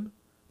open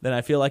than I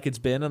feel like it's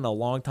been in a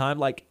long time.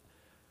 Like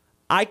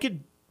I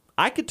could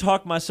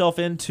talk myself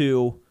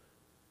into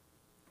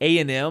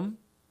A&M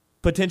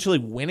potentially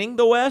winning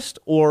the West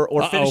or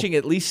finishing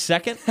at least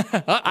second.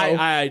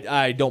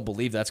 I don't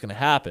believe that's going to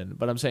happen,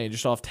 but I'm saying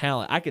just off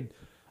talent,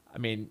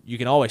 you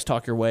can always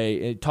talk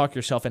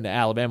yourself into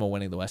Alabama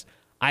winning the West.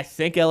 I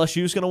think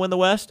LSU is going to win the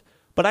West,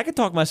 but I could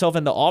talk myself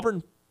into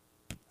Auburn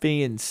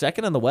being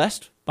second in the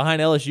West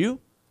behind LSU.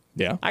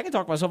 Yeah. I can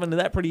talk myself into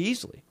that pretty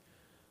easily.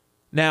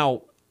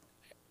 Now,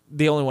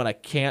 the only one I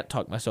can't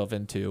talk myself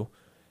into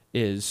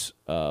is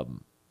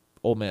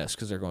Ole Miss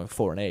because they're going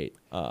 4-8.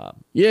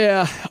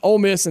 Yeah, Ole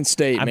Miss and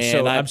State,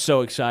 man. I'm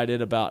so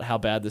excited about how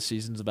bad the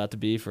season's about to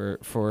be for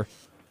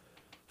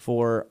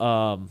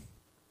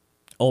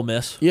Ole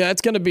Miss. Yeah,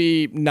 it's going to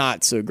be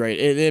not so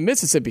great. And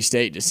Mississippi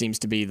State just seems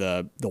to be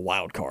the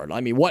wild card. I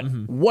mean,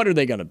 what are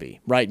they going to be,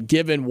 right?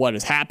 Given what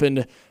has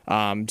happened,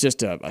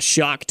 just a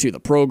shock to the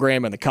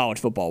program and the college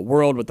football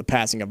world with the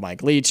passing of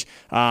Mike Leach.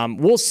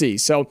 We'll see.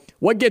 So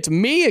what gets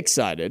me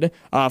excited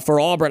for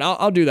Auburn,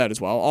 I'll do that as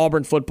well,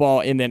 Auburn football,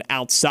 and then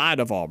outside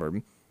of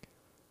Auburn,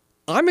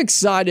 I'm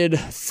excited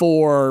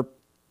for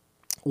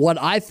what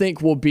I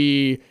think will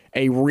be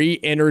a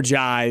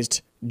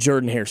re-energized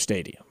Jordan-Hare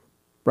Stadium,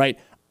 right?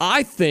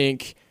 I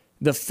think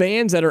the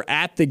fans that are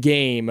at the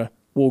game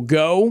will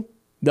go,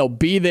 they'll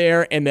be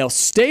there, and they'll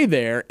stay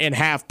there and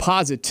have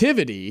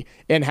positivity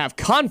and have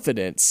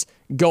confidence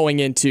going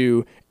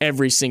into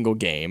every single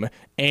game.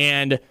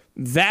 And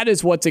that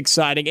is what's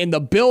exciting. And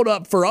the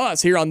build-up for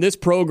us here on this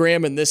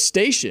program and this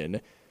station,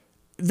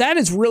 that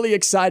is really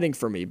exciting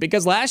for me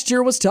because last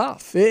year was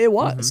tough. It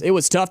was. Mm-hmm. It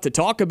was tough to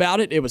talk about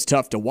it. It was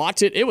tough to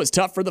watch it. It was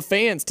tough for the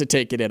fans to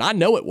take it in. I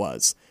know it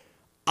was.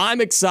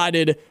 I'm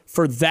excited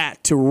for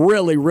that to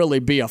really, really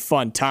be a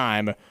fun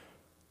time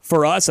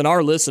for us and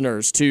our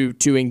listeners to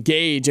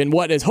engage in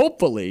what is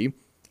hopefully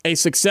a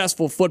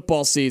successful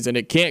football season.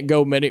 It can't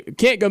go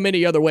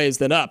many other ways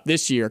than up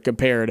this year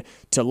compared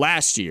to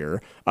last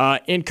year.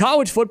 In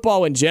college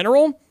football in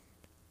general,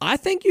 I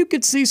think you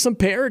could see some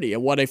parity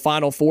of what a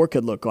Final Four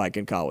could look like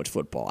in college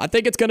football. I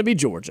think it's going to be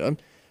Georgia.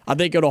 I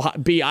think it'll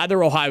be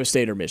either Ohio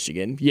State or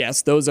Michigan.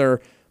 Yes, those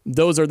are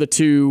the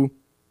two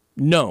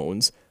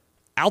knowns.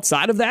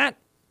 Outside of that,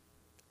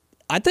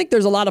 I think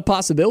there's a lot of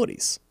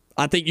possibilities.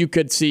 I think you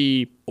could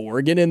see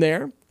Oregon in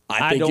there.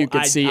 I think you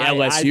could see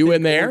LSU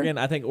in there.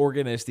 I think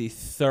Oregon is the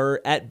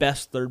third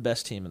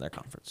best team in their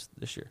conference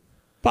this year.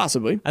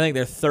 Possibly. I think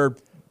they're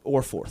third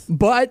or fourth.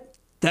 But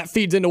that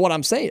feeds into what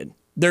I'm saying.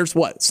 There's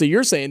what? So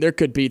you're saying there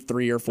could be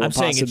 3 or 4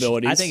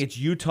 possibilities. I think it's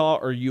Utah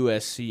or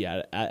USC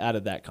out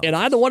of that conference. And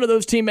either one of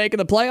those teams making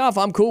the playoff,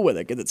 I'm cool with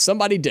it because it's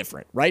somebody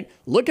different, right?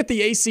 Look at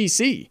the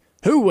ACC.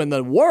 Who in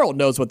the world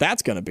knows what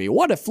that's going to be?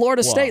 What if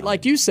Florida State,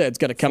 like you said, is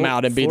going to come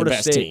out and be the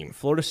best team?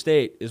 Florida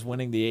State is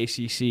winning the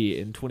ACC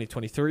in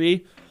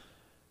 2023,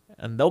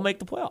 and they'll make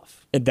the playoff.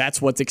 And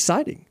that's what's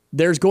exciting.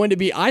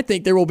 I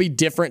think there will be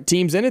different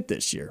teams in it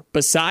this year.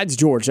 Besides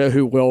Georgia,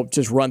 who will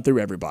just run through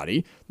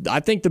everybody,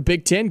 I think the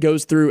Big Ten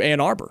goes through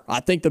Ann Arbor.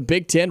 I think the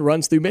Big Ten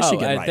runs through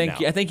Michigan now.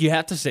 I think you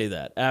have to say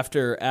that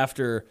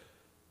after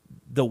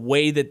the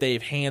way that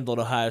they've handled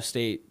Ohio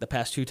State the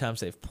past 2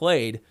 times they've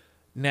played.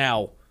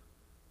 Now,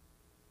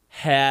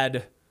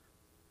 had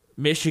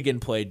Michigan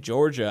played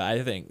Georgia,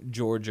 I think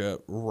Georgia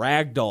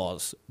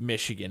ragdolls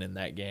Michigan in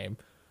that game.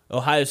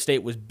 Ohio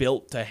State was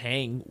built to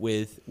hang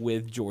with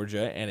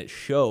Georgia, and it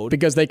showed.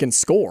 Because they can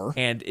score.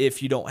 And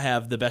if you don't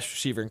have the best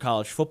receiver in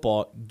college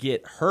football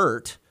get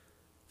hurt,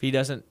 if he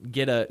doesn't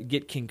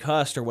get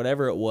concussed or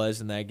whatever it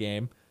was in that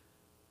game,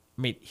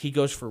 I mean, he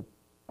goes for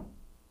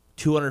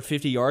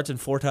 250 yards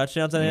and 4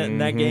 touchdowns in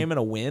that game and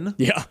a win.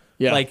 Yeah.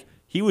 Like,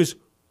 he was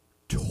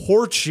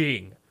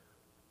torching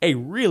a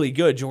really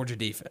good Georgia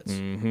defense.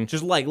 Mm-hmm.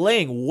 Just like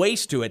laying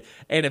waste to it.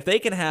 And if they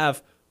can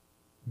have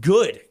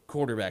good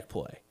quarterback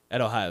play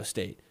at Ohio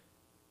State,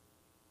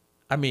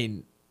 I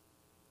mean,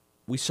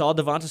 we saw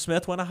Devonta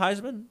Smith win a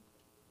Heisman.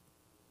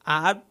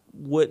 I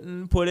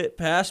wouldn't put it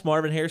past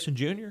Marvin Harrison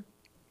Jr.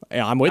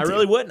 Yeah, I'm with you. I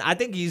really wouldn't. I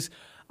think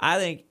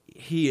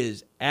he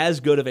is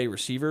as good of a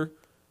receiver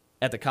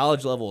at the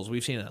college level as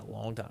we've seen in a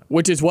long time.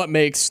 Which is what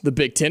makes the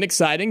Big Ten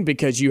exciting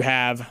because you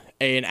have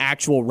an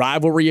actual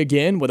rivalry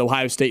again with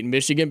Ohio State and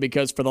Michigan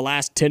because for the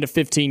last 10 to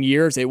 15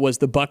 years, it was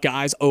the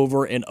Buckeyes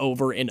over and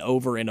over and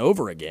over and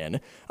over again.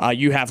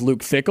 You have Luke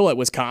Fickell at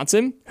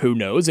Wisconsin. Who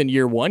knows? In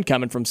year 1,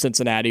 coming from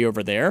Cincinnati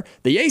over there.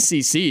 The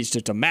ACC is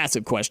just a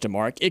massive question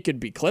mark. It could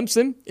be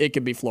Clemson. It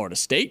could be Florida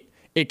State.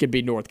 It could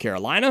be North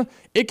Carolina.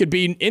 It could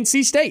be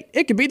NC State.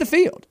 It could be the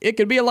field. It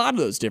could be a lot of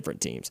those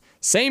different teams.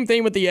 Same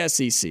thing with the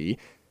SEC.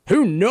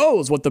 Who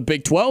knows what the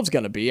Big 12 is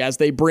going to be as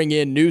they bring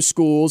in new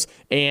schools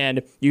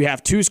and you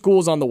have 2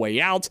 schools on the way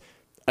out.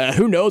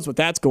 Who knows what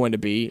that's going to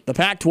be. The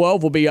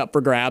Pac-12 will be up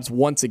for grabs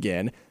once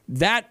again.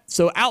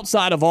 So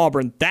outside of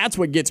Auburn, that's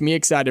what gets me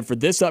excited for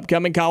this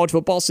upcoming college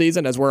football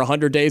season as we're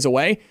 100 days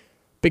away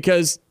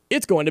because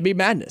it's going to be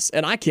madness,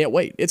 and I can't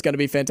wait. It's going to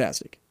be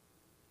fantastic.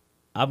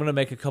 I'm going to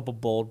make a couple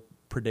bold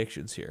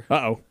predictions here.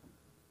 Uh-oh.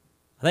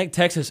 I think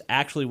Texas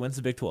actually wins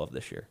the Big 12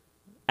 this year.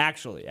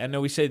 Actually, I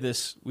know we say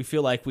this, we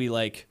feel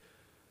like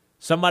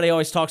somebody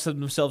always talks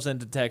themselves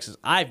into Texas.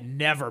 I've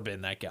never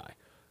been that guy.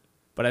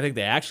 But I think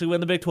they actually win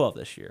the Big 12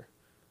 this year.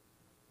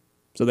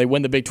 So they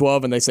win the Big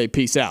 12 and they say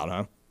peace out,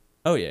 huh?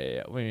 Oh,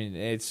 yeah. I mean,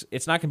 it's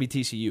not going to be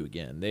TCU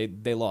again.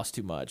 They lost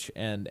too much.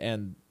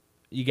 And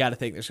you got to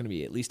think there's going to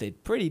be at least a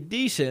pretty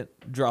decent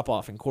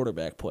drop-off in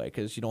quarterback play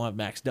because you don't have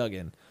Max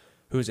Duggan,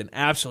 who's an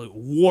absolute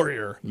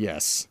warrior.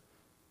 Yes.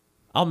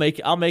 I'll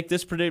make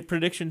this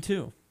prediction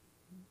too.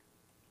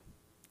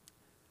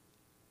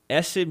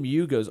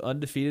 SMU goes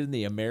undefeated in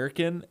the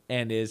American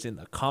and is in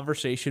the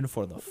conversation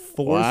for the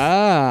fourth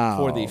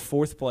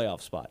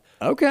playoff spot.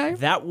 Okay.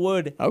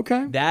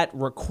 That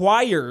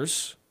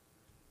requires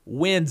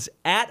wins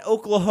at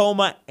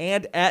Oklahoma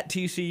and at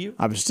TCU.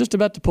 I was just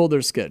about to pull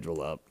their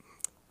schedule up.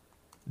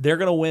 They're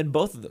going to win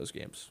both of those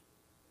games.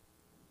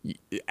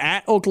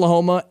 At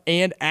Oklahoma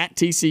and at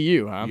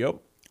TCU, huh? Yep.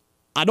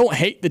 I don't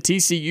hate the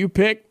TCU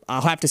pick.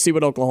 I'll have to see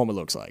what Oklahoma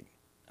looks like.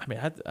 I mean,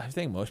 I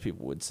think most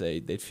people would say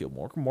they'd feel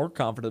more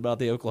confident about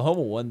the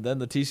Oklahoma one than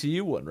the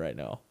TCU one right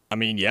now. I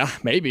mean, yeah,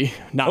 maybe.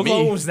 Not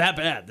Oklahoma me. was that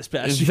bad this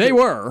past year. They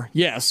were,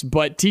 yes,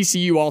 but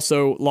TCU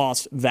also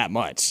lost that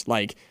much.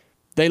 Like,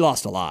 they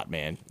lost a lot,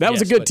 man. That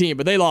was a good team,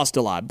 but they lost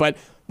a lot. But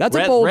that's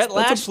a bold. Rhett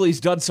Lashley's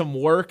done some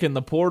work in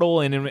the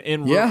portal and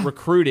in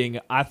recruiting.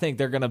 I think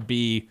they're going to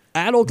be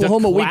at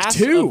Oklahoma the week class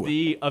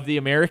 2 of the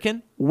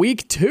American.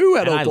 Week 2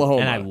 at Oklahoma.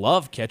 And I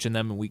love catching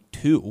them in week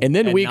 2. And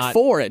then week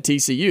 4 at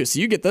TCU. So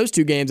you get those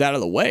 2 games out of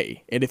the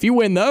way. And if you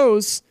win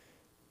those,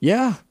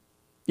 your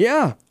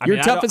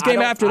toughest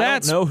game after that. I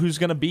don't know who's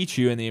going to beat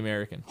you in the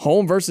American.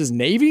 Home versus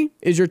Navy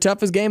is your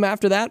toughest game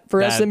after that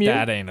for SMU?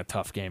 That ain't a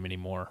tough game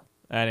anymore.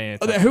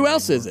 Who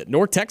else is it?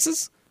 North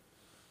Texas?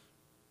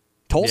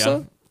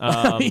 Tulsa?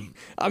 Yeah.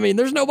 I mean,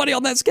 there's nobody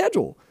on that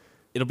schedule.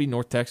 It'll be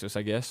North Texas,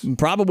 I guess.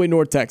 Probably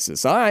North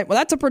Texas. All right. Well,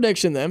 that's a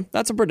prediction then.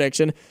 That's a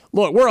prediction.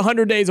 Look, we're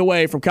 100 days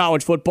away from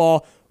college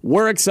football.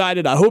 We're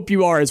excited. I hope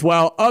you are as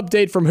well.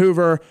 Update from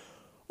Hoover.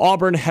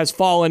 Auburn has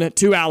fallen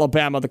to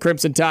Alabama. The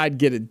Crimson Tide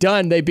get it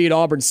done. They beat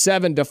Auburn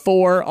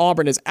 7-4.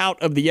 Auburn is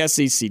out of the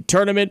SEC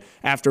tournament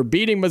after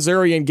beating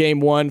Missouri in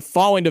Game 1,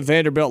 falling to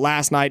Vanderbilt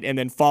last night, and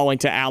then falling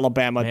to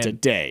Alabama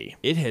today.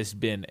 It has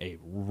been a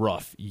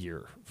rough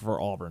year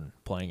for Auburn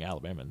playing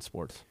Alabama in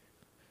sports.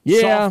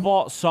 Yeah.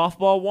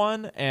 Softball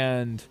won,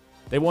 and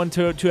they won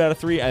 2 out of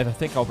 3. I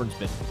think Auburn's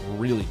been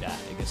really bad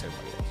against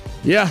everybody else.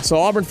 Yeah, so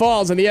Auburn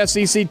falls in the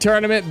SEC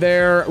tournament.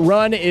 Their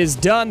run is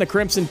done. The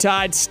Crimson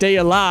Tide stay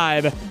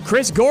alive.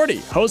 Chris Gordy,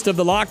 host of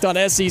the Locked On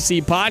SEC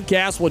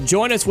podcast, will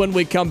join us when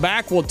we come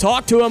back. We'll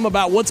talk to him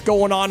about what's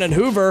going on in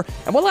Hoover,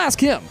 and we'll ask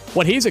him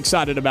what he's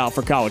excited about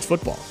for college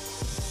football.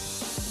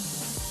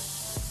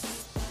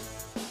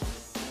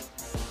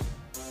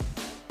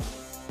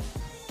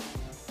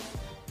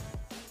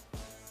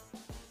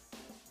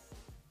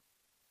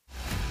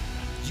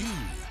 You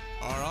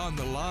are on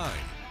the line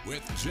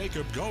with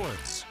Jacob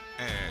Goins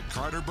and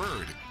Carter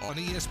Byrd on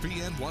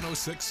ESPN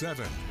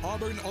 106.7,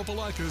 Auburn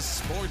Opelika's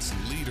sports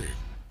leader.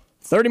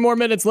 30 more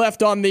minutes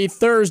left on the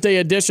Thursday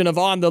edition of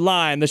On the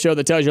Line, the show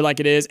that tells you like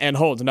it is and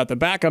holds nothing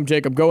back. I'm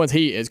Jacob Goins.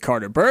 He is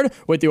Carter Byrd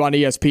with you on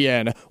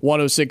ESPN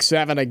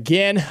 106.7.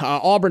 Again,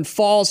 Auburn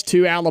falls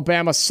to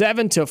Alabama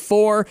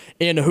 7-4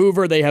 in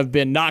Hoover. They have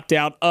been knocked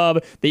out of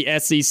the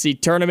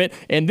SEC tournament.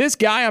 And this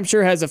guy, I'm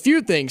sure, has a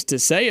few things to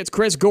say. It's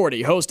Chris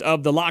Gordy, host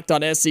of the Locked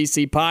On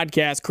SEC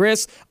podcast.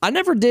 Chris, I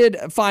never did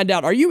find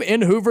out, are you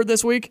in Hoover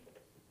this week?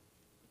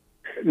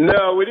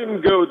 No, we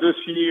didn't go this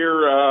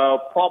year.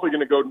 Probably going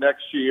to go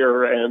next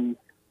year. And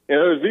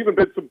there's even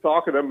been some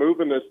talk of them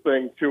moving this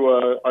thing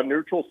to a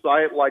neutral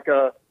site like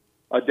a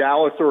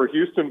Dallas or a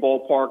Houston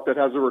ballpark that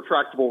has a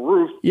retractable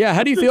roof. Yeah,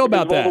 how do you feel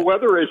about that? All the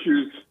weather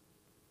issues.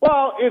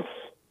 Well,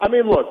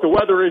 look, the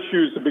weather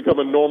issues have become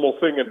a normal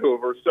thing in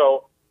Hoover.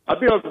 So I'd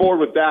be on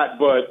board with that,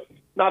 but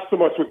not so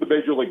much with the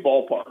Major League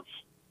ballparks.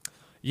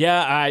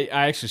 Yeah, I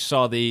actually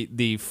saw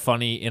the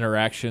funny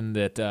interaction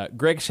that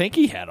Greg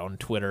Sankey had on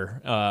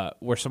Twitter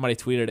where somebody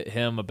tweeted at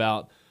him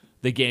about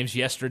the games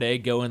yesterday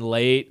going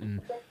late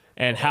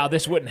and how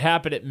this wouldn't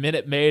happen at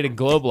Minute Maid and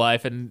Globe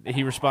Life, and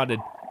he responded,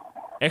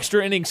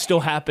 extra innings still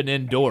happen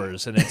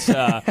indoors, and it's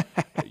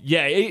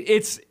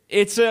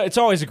it's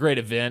always a great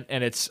event,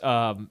 and it's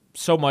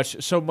so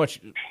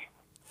much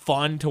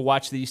fun to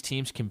watch these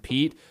teams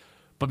compete.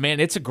 But, man,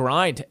 it's a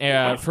grind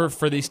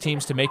for these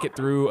teams to make it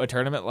through a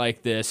tournament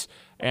like this.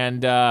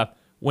 And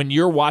when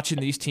you're watching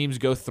these teams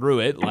go through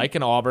it, like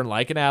in Auburn,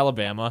 like in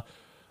Alabama,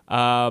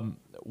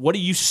 what do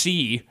you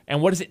see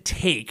and what does it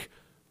take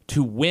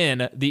to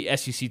win the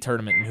SEC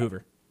tournament in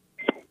Hoover?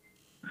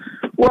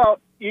 Well,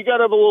 you got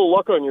to have a little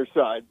luck on your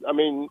side. I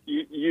mean,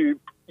 you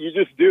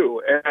just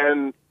do.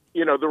 And,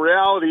 the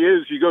reality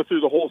is you go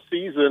through the whole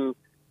season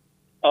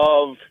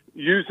of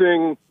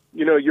using,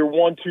 your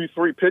 1, 2,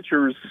 3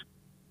 pitchers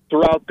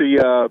throughout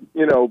the,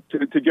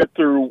 to get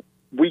through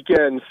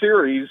weekend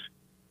series.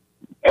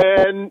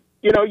 And,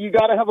 you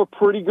got to have a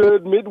pretty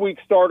good midweek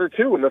starter,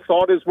 too. And the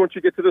thought is once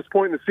you get to this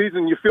point in the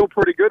season, you feel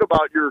pretty good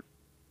about your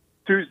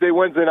Tuesday,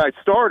 Wednesday night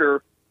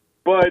starter.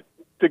 But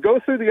to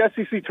go through the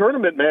SEC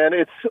tournament, man,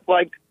 it's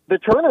like the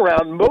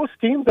turnaround. Most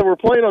teams that were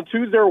playing on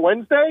Tuesday or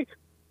Wednesday,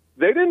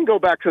 they didn't go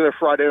back to their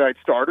Friday night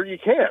starter. You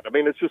can't. I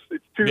mean, it's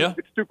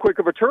too quick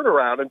of a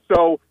turnaround. And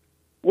so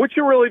what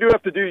you really do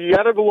have to do, you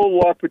got to have a little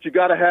luck, but you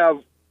got to have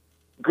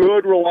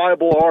good,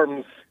 reliable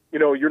arms,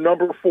 your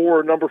number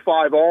 4, number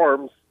 5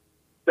 arms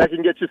that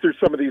can get you through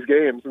some of these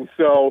games. And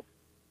so,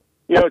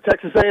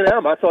 Texas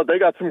A&M, I thought they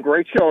got some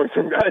great showings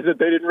from guys that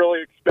they didn't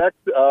really expect.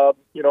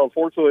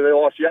 Unfortunately, they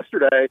lost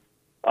yesterday.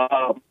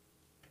 But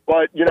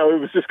But, you know, it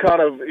was just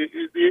kind of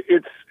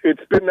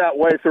it's been that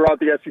way throughout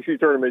the SEC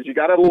tournament. You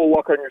got to have a little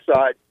luck on your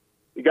side.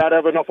 You got to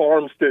have enough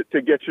arms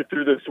to get you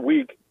through this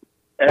week.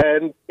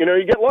 And, you know,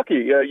 you get lucky.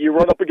 You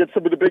run up against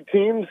some of the big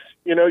teams.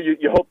 You know,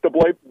 you hope the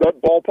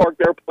ballpark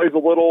there plays a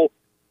little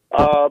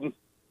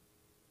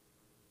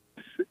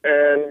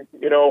and,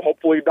 you know,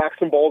 hopefully knock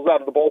some balls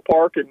out of the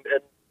ballpark. And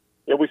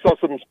you know, we saw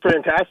some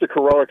fantastic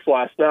heroics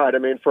last night. I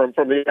mean, from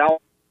the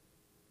out,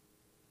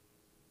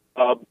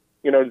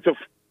 you know, to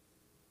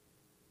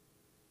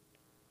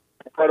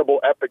incredible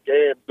epic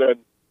games. And,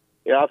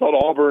 you know, I thought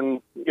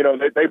Auburn, you know,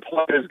 they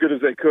played as good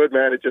as they could,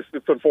 man.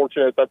 It's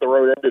unfortunate that the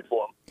road ended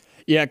for them.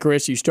 Yeah,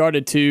 Chris, you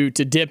started to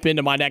dip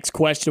into my next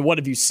question. What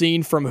have you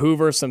seen from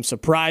Hoover? Some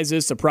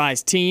surprises,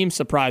 surprise teams,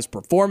 surprise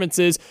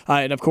performances.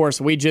 And, of course,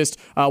 we just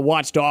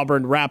watched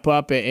Auburn wrap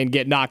up and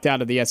get knocked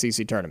out of the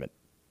SEC tournament.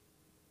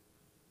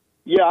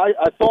 Yeah,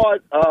 I thought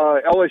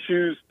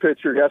LSU's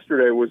pitcher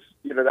yesterday was,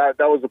 you know, that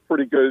was a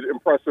pretty good,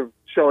 impressive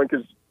showing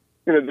because,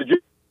 you know, the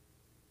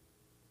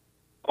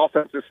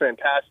offense is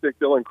fantastic.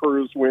 Dylan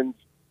Cruz wins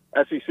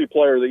SEC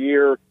Player of the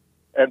Year,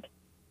 and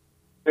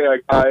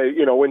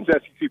you know, wins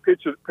SEC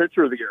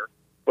pitcher of the Year.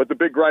 But the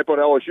big gripe on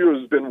LSU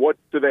has been what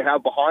do they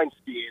have behind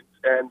Skeens,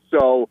 and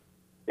so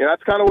you know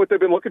that's kind of what they've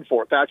been looking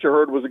for. Thatcher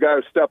Hurd was a guy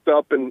who stepped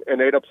up and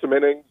ate up some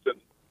innings,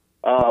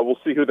 and we'll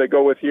see who they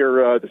go with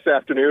here this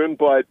afternoon.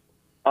 But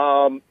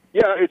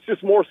yeah, it's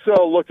just more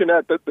so looking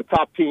at the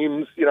top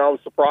teams. You know, I was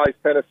surprised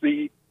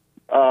Tennessee,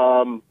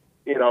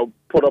 you know,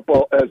 put up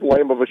as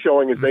lame of a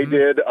showing as they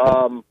did.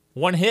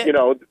 One hit, you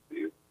know.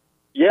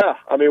 Yeah,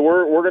 I mean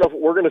we're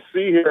gonna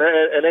see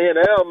here, and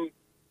A&M,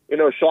 you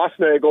know,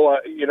 Schlossnagel,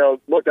 you know,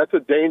 look, that's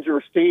a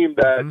dangerous team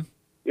that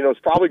you know is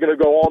probably going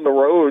to go on the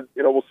road.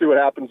 You know, we'll see what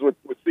happens with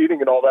seeding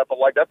and all that, but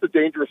like that's a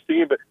dangerous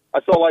team. But I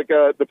saw like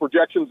the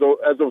projections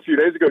as of a few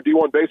days ago,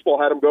 D1 Baseball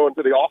had them going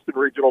to the Austin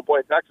Regional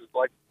play in Texas,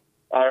 like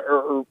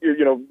or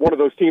you know one of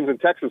those teams in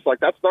Texas. Like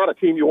that's not a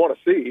team you want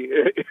to see.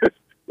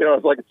 You know,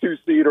 it's like a 2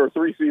 seed or a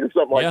 3 seed or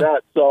something like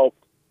that. So.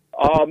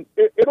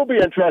 It'll be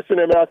interesting.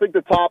 I mean, I think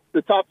the top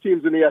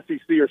teams in the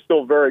SEC are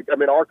still very. I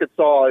mean,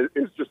 Arkansas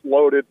is just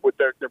loaded with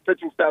their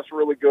pitching staff's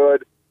really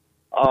good.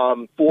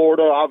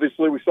 Florida,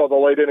 obviously, we saw the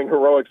late inning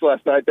heroics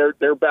last night.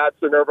 Their bats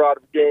are never out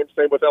of the game.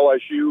 Same with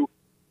LSU,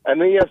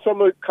 and then you have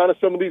some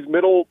of these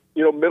middle.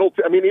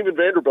 I mean, even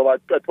Vanderbilt,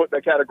 I put in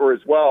that category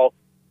as well.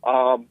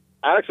 I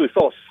actually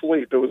fell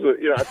asleep. It was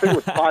I think it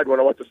was tied when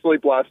I went to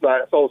sleep last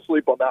night. I fell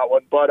asleep on that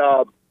one, but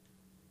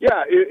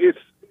yeah, it's.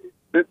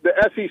 The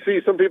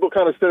SEC, some people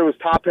kind of said it was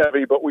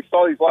top-heavy, but we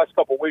saw these last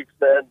couple of weeks,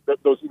 man,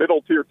 those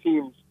middle-tier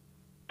teams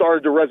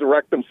started to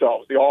resurrect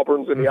themselves, the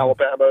Auburns and the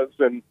Alabamas,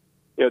 and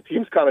you know,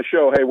 teams kind of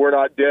show, hey, we're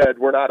not dead,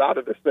 we're not out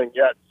of this thing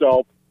yet.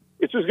 So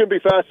it's just going to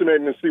be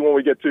fascinating to see when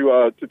we get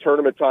to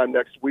tournament time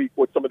next week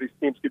what some of these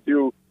teams could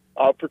do,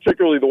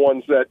 particularly the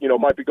ones that you know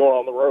might be going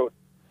on the road.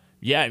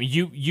 Yeah,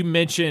 you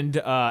mentioned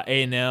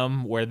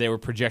A&M where they were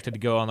projected to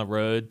go on the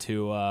road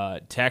to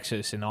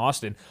Texas and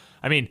Austin.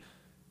 I mean,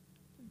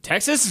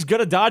 Texas is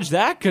going to dodge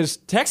that because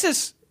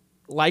Texas,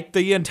 like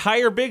the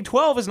entire Big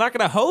 12, is not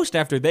going to host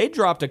after they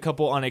dropped a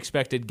couple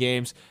unexpected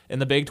games in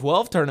the Big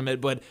 12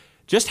 tournament. But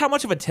just how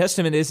much of a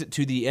testament is it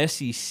to the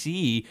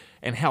SEC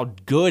and how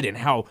good and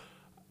how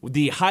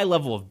the high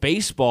level of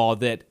baseball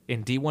that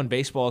in D1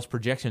 Baseball's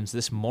projections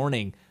this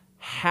morning,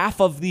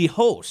 half of the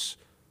hosts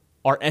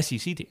are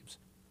SEC teams.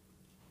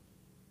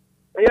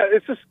 Yeah,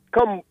 it's just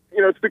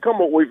it's become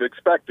what we've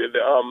expected.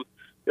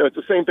 It's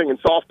the same thing in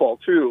softball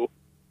too.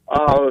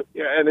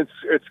 And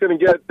it's going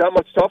to get that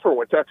much tougher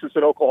when Texas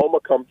and Oklahoma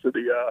come to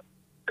the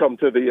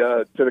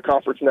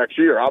conference next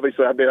year.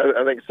 Obviously, I mean,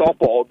 I think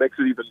softball makes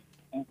it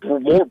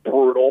even more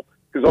brutal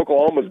because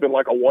Oklahoma's been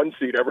like a 1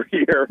 seed every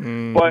year.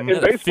 But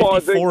in baseball, I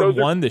think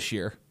 54-1 this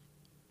year.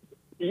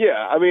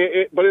 Yeah, I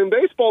mean, but in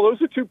baseball,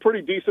 those are two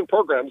pretty decent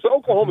programs. So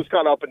Oklahoma's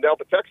kind of up and down,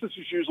 but Texas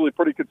is usually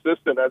pretty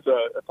consistent as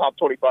a top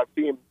 25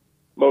 team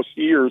most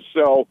years.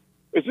 So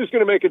it's just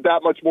going to make it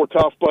that much more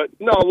tough. But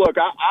no, look,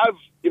 I've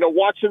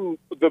watching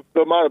the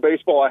amount of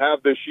baseball I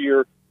have this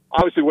year.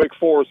 Obviously, Wake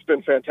Forest's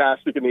been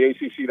fantastic in the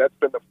ACC. That's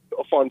been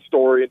a fun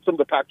story, and some of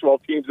the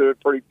Pac-12 teams have been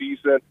pretty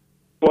decent.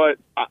 But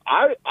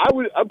I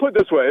put it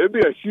this way: it'd be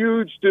a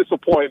huge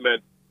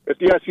disappointment if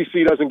the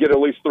SEC doesn't get at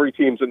least 3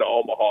 teams into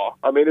Omaha.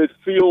 I mean, it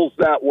feels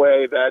that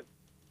way that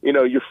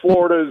your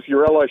Floridas,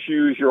 your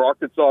LSU's, your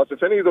Arkansas.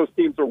 If any of those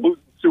teams are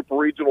losing super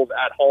regionals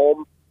at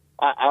home,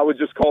 I would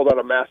just call that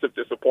a massive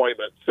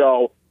disappointment.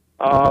 So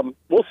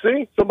we'll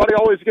see. Somebody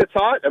always gets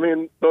hot. I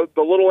mean, the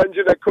little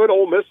engine that could,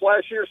 Ole Miss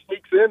last year,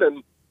 sneaks in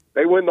and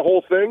they win the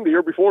whole thing. The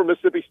year before,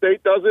 Mississippi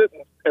State does it.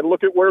 And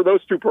look at where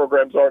those two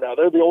programs are now.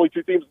 They're the only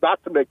 2 teams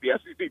not to make the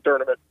SEC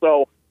tournament.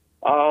 So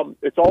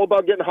it's all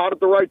about getting hot at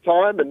the right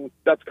time, and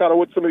that's kind of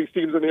what some of these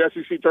teams in the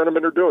SEC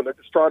tournament are doing. They're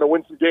just trying to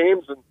win some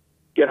games and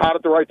get hot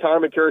at the right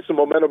time and carry some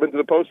momentum into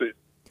the postseason.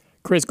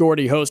 Chris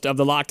Gordy, host of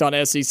the Locked On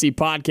SEC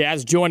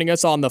podcast, joining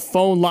us on the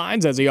phone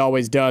lines as he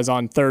always does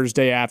on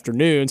Thursday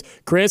afternoons.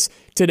 Chris,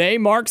 today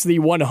marks the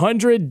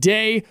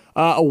 100-day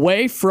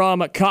away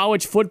from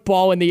college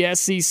football in the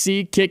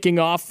SEC, kicking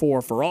off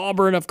for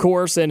Auburn, of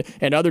course, and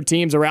other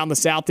teams around the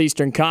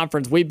Southeastern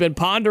Conference. We've been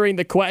pondering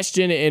the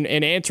question and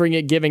answering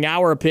it, giving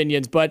our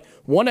opinions, but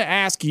want to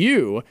ask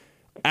you,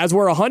 as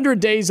we're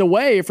 100 days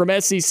away from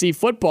SEC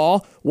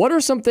football, what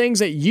are some things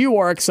that you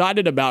are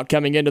excited about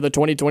coming into the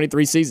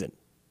 2023 season?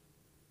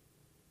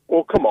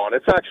 Well, come on.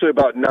 It's actually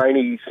about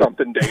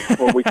 90-something days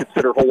when we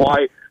consider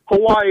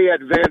Hawaii at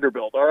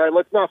Vanderbilt. All right,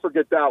 let's not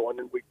forget that one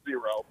in week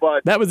 0.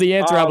 But that was the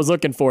answer I was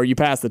looking for. You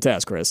passed the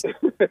test, Chris.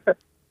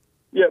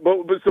 Yeah,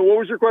 but so what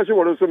was your question?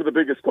 What are some of the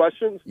biggest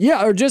questions?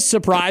 Yeah, or just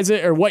surprise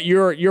it, or what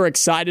you're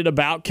excited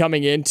about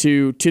coming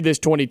into this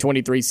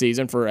 2023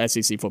 season for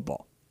SEC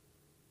football.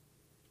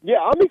 Yeah,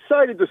 I'm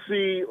excited to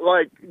see.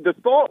 Like, the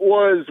thought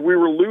was we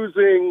were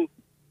going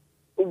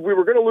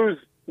to lose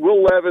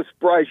Will Levis,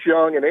 Bryce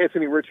Young, and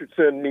Anthony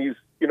Richardson, these,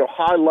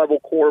 high-level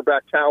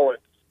quarterback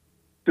talents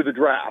to the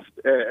draft.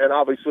 And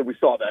obviously we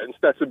saw that. And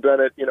Stetson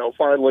Bennett,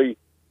 finally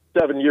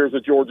 7 years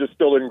at Georgia,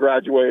 still didn't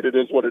graduate. It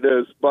is what it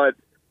is. But,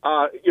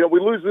 we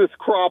lose this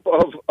crop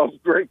of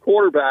great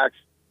quarterbacks.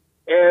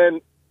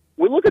 And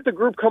we look at the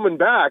group coming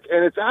back,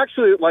 and it's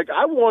actually, like,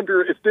 I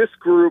wonder if this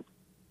group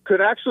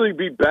could actually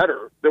be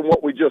better than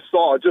what we just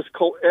saw.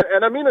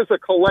 And I mean as a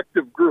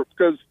collective group,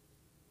 because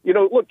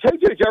look,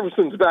 KJ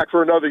Jefferson's back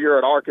for another year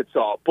at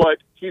Arkansas, but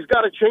he's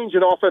got to change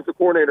an offensive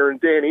coordinator in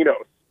Dan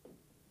Enos.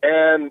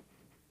 And,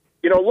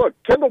 look,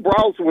 Kendall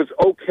Browse was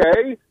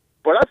okay,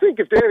 but I think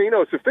if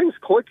things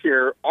click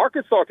here,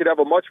 Arkansas could have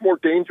a much more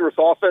dangerous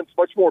offense,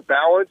 much more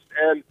balanced,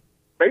 and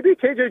maybe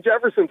KJ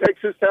Jefferson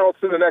takes his talents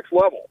to the next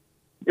level.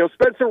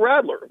 Spencer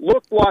Rattler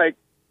looked like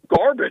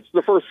garbage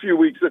the first few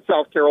weeks at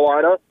South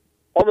Carolina.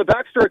 On the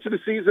backstretch of the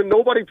season,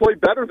 nobody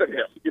played better than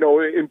him,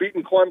 in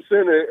beating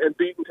Clemson and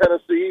beating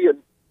Tennessee and,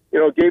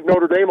 gave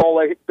Notre Dame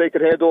all they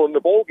could handle in the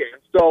bowl game.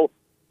 So,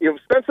 if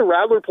Spencer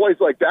Rattler plays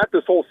like that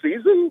this whole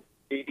season,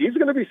 he's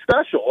going to be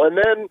special. And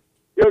then,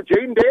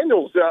 Jaden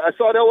Daniels, I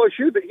saw at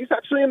LSU that he's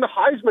actually in the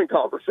Heisman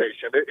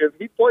conversation. If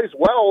he plays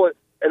well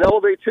and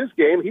elevates his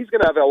game, he's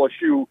going to have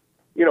LSU,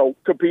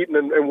 competing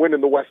and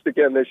winning the West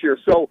again this year.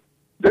 So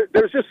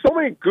there's just so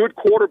many good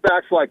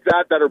quarterbacks like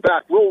that are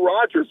back. Will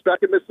Rogers back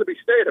in Mississippi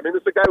State. I mean,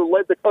 this is a guy who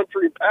led the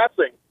country in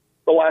passing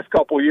the last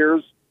couple of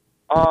years.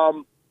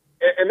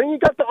 And then you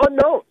got the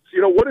unknowns.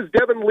 What is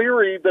Devin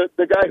Leary,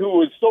 the guy who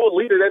was so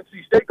elite at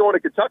NC State going to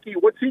Kentucky,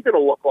 what's he going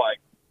to look like?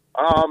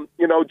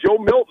 Joe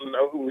Milton,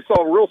 we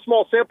saw a real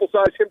small sample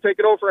size, him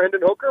taking over for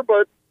Hendon Hooker,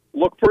 but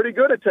looked pretty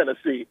good at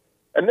Tennessee.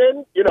 And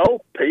then,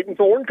 Peyton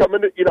Thorne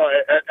coming to,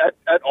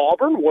 at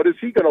Auburn, what is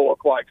he going to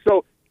look like?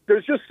 So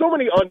there's just so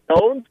many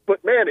unknowns,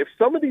 but man, if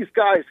some of these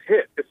guys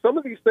hit, if some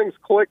of these things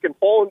click and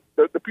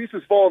the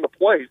pieces fall into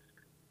place,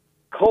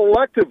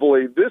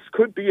 collectively, this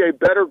could be a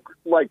better,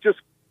 just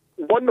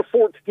 1 to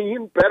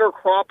 14 better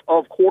crop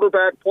of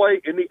quarterback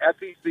play in the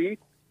SEC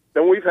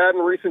than we've had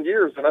in recent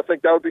years, and I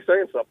think that would be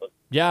saying something.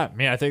 Yeah,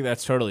 I think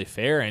that's totally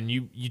fair. And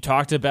you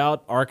talked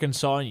about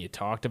Arkansas and you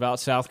talked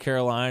about South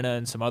Carolina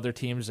and some other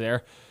teams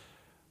there.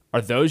 Are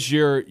those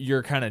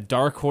your kind of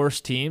dark horse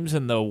teams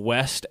in the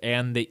West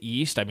and the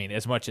East? I mean,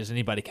 as much as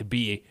anybody could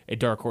be a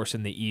dark horse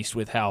in the East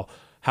with how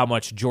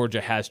much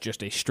Georgia has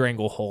just a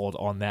stranglehold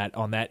on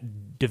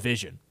that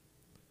division.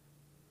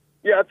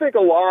 Yeah, I think a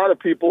lot of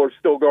people are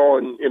still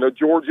going,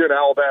 Georgia and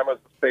Alabama as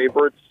the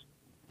favorites.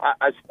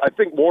 I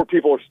think more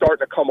people are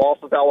starting to come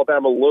off of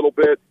Alabama a little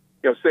bit.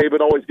 Saban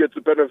always gets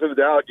the benefit of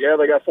the doubt. Yeah,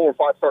 they got 4 or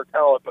 5-star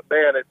talent, but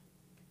man,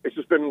 it's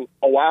just been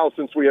a while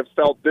since we have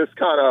felt this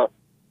kind of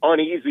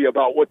uneasy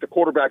about what the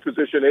quarterback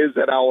position is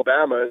at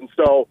Alabama. And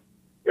so,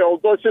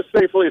 let's just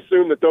safely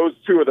assume that those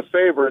two are the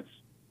favorites.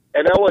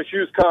 And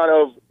LSU's kind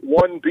of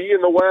 1B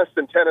in the West,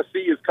 and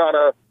Tennessee is kind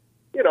of,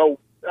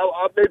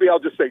 maybe I'll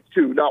just say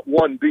 2, not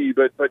 1B,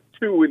 but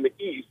 2 in the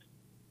East.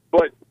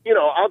 But,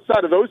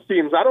 outside of those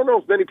teams, I don't know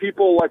if many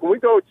people, like when we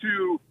go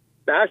to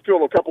Nashville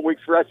in a couple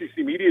weeks for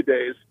SEC Media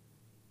Days,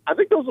 I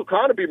think those will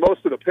kind of be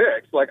most of the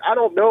picks. Like, I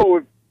don't know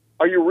if,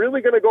 are you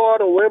really going to go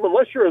out on a limb,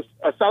 unless you're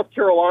a South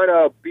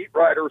Carolina beat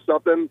writer or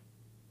something,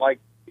 like,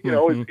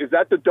 is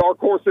that the dark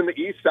horse in the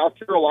East? South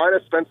Carolina,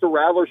 Spencer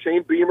Rattler,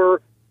 Shane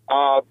Beamer,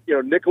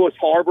 Nicholas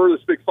Harbor,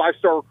 this big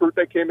 5-star recruit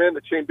that came in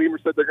that Shane Beamer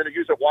said they're going to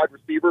use at wide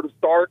receiver to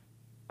start.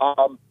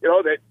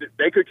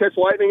 They could catch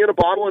lightning in a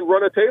bottle and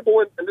run a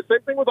table, and the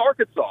same thing with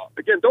Arkansas.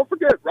 Again, don't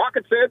forget,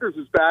 Rocket Sanders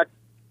is back,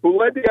 who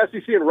led the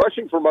SEC in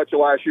rushing for much of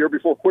last year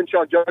before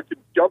Quinshon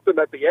Judkins jumped him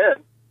at the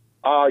end.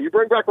 You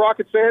bring back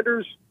Rocket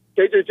Sanders,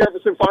 KJ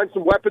Jefferson finds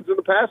some weapons in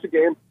the passing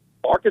game,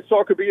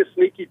 Arkansas could be a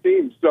sneaky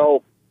team.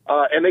 So,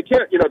 and they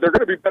can't, they're going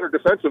to be better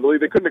defensively.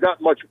 They couldn't have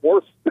gotten much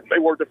worse than they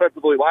were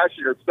defensively last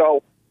year.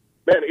 So,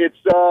 man, it's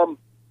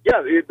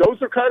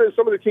those are kind of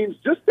some of the teams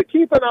just to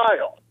keep an eye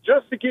on.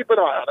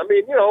 I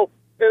mean,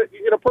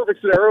 in a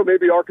perfect scenario,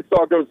 maybe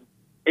Arkansas goes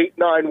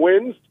 8-9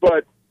 wins,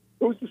 but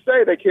who's to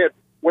say they can't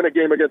win a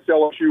game against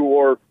LSU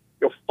or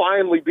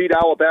finally beat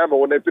Alabama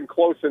when they've been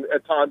close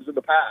at times in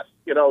the past.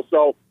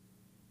 So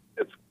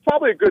it's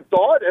probably a good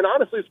thought, and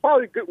honestly, it's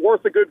probably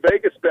worth a good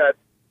Vegas bet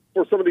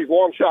for some of these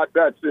long shot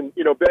bets, and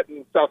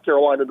betting South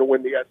Carolina to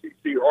win the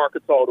SEC or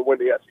Arkansas to win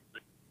the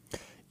SEC.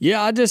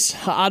 Yeah, I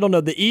don't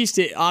know. The East,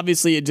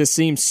 it just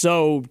seems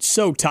so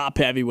top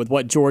heavy with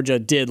what Georgia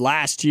did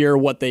last year,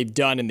 what they've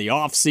done in the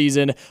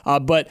offseason.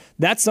 But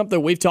that's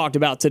something we've talked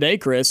about today,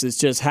 Chris, is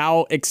just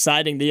how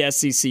exciting the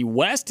SEC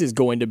West is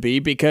going to be,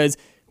 because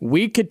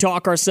we could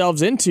talk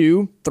ourselves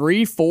into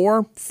 3,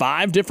 4,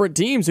 5 different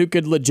teams who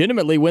could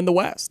legitimately win the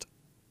West.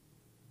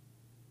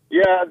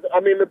 Yeah,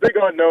 I mean, the big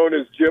unknown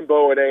is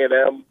Jimbo and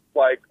A&M.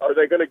 Like, are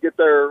they going to get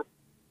their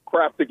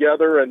crap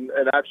together and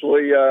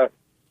actually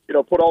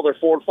put all their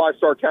 4- and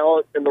 5-star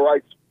talent in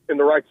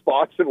the right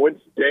spots and win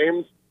some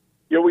games?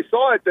 We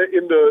saw it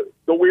in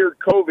the weird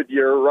COVID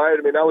year, right?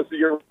 I mean, that was the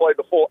year we played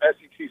the full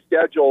SEC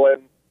schedule,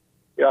 and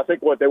I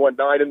think they went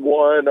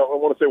 9-1. I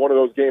want to say one of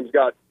those games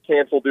got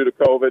canceled due to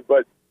COVID,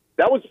 but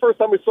that was the first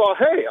time we saw,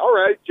 hey, all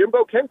right,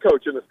 Jimbo can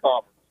coach in this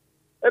conference.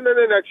 And then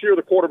the next year,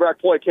 the quarterback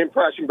play came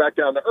crashing back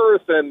down to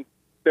earth, and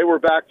they were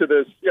back to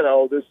this,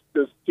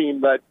 this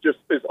team that just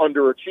is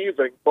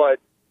underachieving. But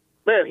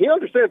man, he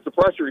understands the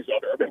pressure he's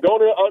under. I mean,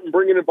 going out and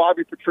bringing in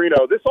Bobby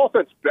Petrino, this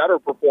offense better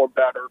perform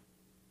better.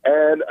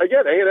 And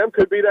again, A&M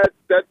could be that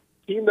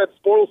team that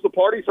spoils the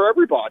party for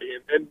everybody.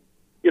 And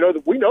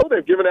we know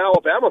they've given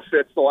Alabama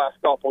fits the last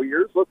couple of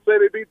years. Let's say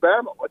they beat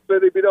Bama. Let's say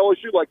they beat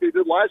LSU like they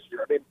did last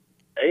year. I mean,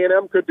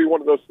 A&M could be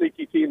one of those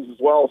sneaky teams as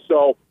well.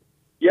 So,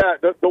 yeah,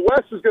 the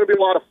West is going to be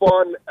a lot of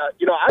fun.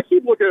 I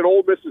keep looking at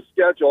Ole Miss's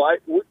schedule.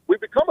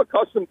 We've become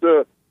accustomed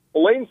to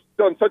Elaine's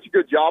done such a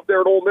good job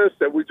there at Ole Miss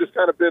that we've just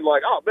kind of been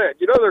like, oh, man,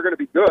 they're going to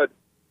be good.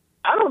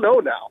 I don't know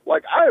now.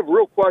 Like, I have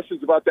real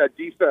questions about that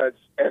defense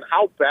and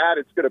how bad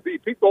it's going to be.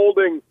 Pete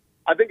Golding,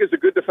 I think, is a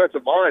good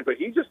defensive mind, but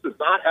he just does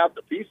not have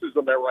the pieces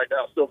in there right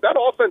now. So if that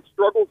offense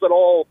struggles at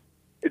all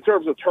in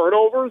terms of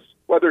turnovers,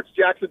 whether it's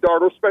Jackson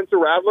Dart or Spencer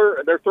Rattler,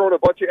 and they're throwing a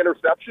bunch of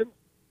interceptions,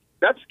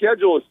 that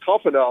schedule is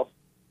tough enough.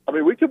 I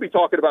mean, we could be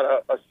talking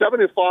about a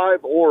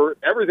 7-5 or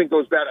everything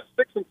goes bad, a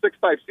 6-6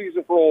 type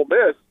season for Ole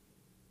Miss,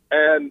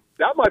 and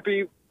that might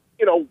be,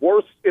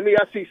 worse in the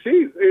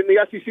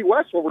SEC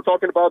West, when we're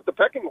talking about the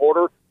pecking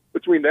order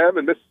between them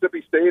and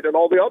Mississippi State and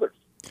all the others.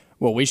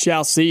 Well, we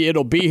shall see.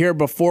 It'll be here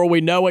before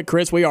we know it,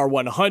 Chris. We are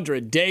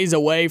 100 days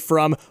away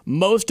from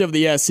most of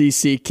the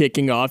SEC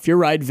kicking off. You're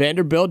right.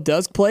 Vanderbilt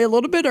does play a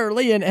little bit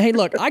early. And, hey,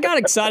 look, I got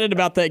excited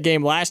about that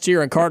game last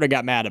year, and Carter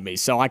got mad at me.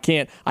 So I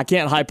can't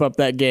hype up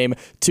that game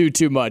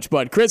too much.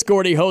 But Chris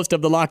Gordy, host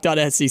of the Locked On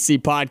SEC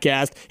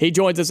podcast, he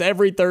joins us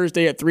every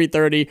Thursday at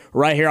 3:30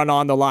 right here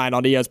on The Line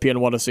on ESPN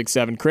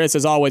 106.7. Chris,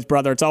 as always,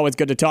 brother, it's always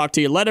good to talk to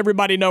you. Let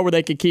everybody know where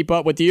they can keep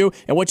up with you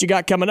and what you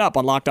got coming up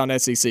on Locked On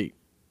SEC.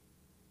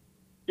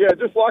 Yeah,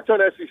 just Locked On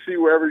SEC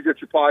wherever you get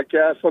your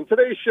podcasts. On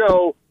today's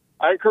show,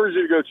 I encourage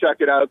you to go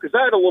check it out because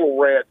I had a little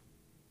rant.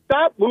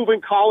 Stop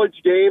moving college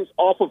games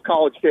off of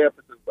college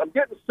campuses. I'm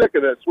getting sick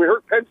of this. We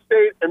heard Penn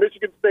State and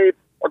Michigan State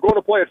are going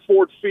to play at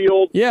Ford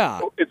Field.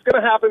 Yeah. It's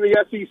going to happen in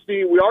the SEC.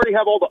 We already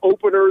have all the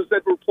openers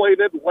that were played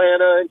in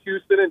Atlanta and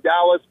Houston and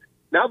Dallas.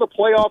 Now the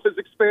playoff is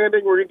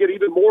expanding. We're going to get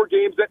even more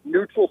games at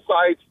neutral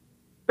sites.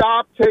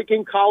 Stop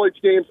taking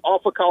college games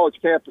off of college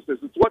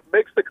campuses. It's what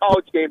makes the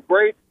college game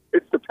great.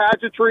 It's the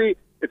pageantry.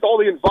 It's all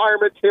the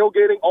environment,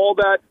 tailgating, all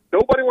that.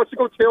 Nobody wants to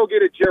go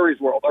tailgate at Jerry's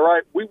World, all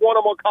right? We want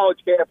them on college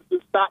campuses.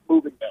 Stop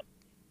moving them.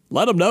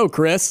 Let them know,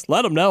 Chris.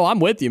 Let them know. I'm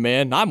with you,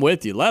 man. I'm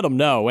with you. Let them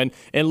know. And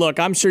look,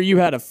 I'm sure you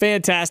had a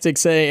fantastic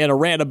say and a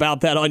rant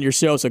about that on your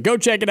show. So go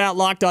check it out,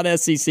 Locked On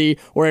SEC,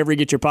 wherever you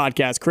get your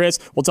podcast. Chris,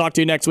 we'll talk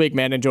to you next week,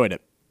 man. Enjoyed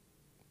it.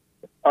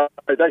 All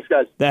right, thanks,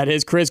 guys. That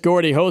is Chris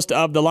Gordy, host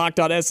of the Locked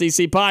On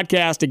SEC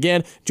podcast.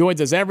 Again,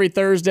 joins us every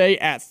Thursday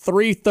at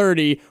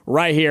 3:30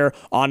 right here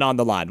on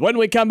The Line. When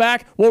we come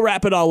back, we'll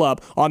wrap it all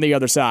up on the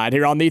other side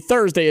here on the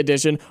Thursday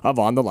edition of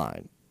On the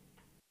Line.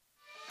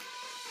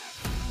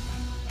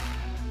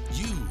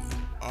 You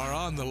are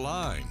on the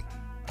line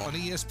on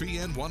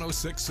ESPN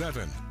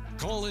 106.7.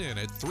 Call in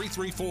at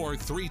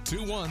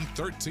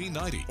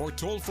 334-321-1390 or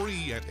toll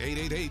free at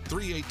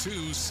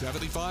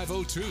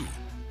 888-382-7502.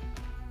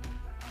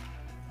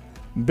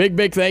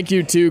 Big thank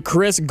you to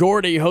Chris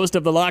Gordy, host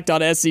of the Locked On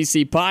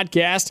SEC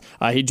podcast.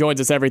 He joins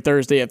us every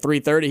Thursday at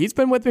 3:30. He's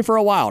been with me for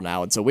a while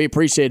now, and so we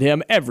appreciate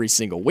him every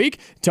single week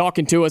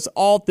talking to us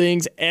all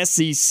things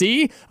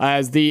SEC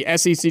as the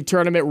SEC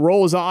tournament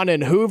rolls on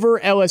in Hoover.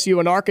 LSU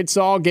and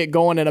Arkansas get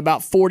going in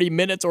about 40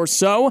 minutes or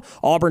so.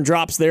 Auburn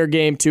drops their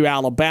game to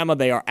Alabama.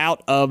 They are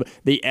out of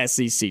the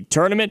SEC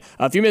tournament.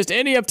 If you missed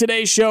any of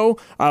today's show,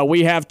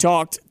 we have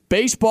talked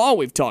baseball.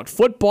 We've talked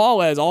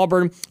football as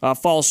Auburn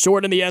falls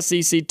short in the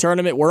SEC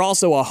tournament. We're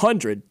also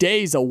 100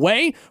 days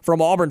away from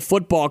Auburn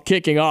football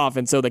kicking off,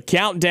 and so the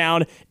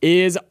countdown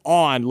is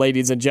on,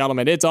 ladies and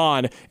gentlemen. It's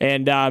on,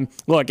 and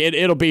look,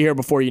 it'll be here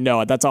before you know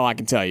it. That's all I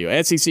can tell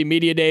you. SEC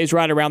Media Days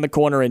right around the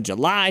corner in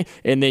July,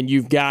 and then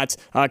you've got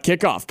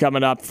kickoff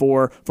coming up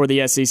for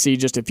the SEC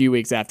just a few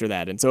weeks after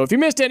that. And so if you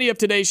missed any of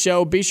today's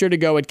show, be sure to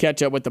go and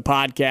catch up with the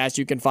podcast.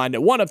 You can find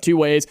it one of two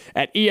ways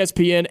at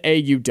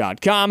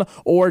espnau.com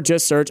or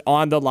just search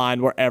On the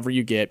Line wherever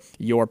you get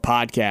your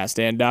podcast.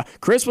 And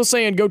Chris was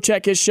saying go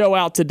check his show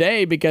out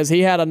today because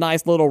he had a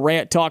nice little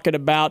rant talking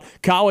about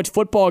college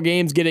football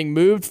games getting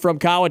moved from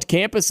college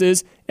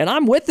campuses. And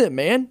I'm with it,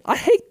 man. I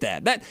hate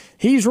that.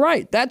 He's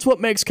right. That's what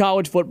makes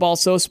college football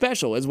so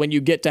special, is when you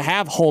get to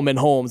have home and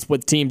homes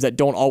with teams that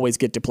don't always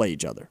get to play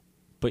each other.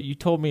 But you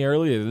told me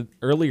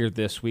earlier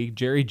this week,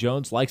 Jerry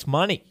Jones likes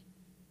money.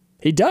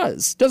 He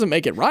does. Doesn't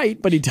make it right,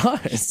 but he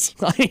does.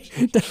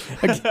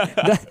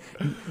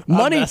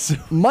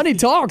 Money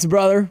talks,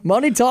 brother.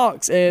 Money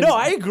talks. And no,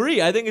 I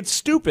agree. I think it's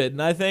stupid,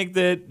 and I think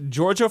that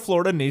Georgia,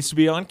 Florida needs to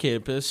be on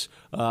campus.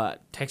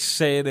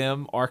 Texas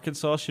A&M,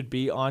 Arkansas should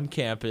be on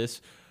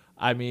campus.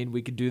 I mean,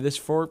 we could do this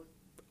for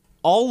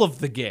all of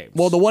the games.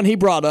 Well, the one he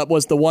brought up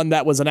was the one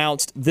that was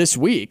announced this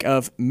week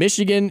of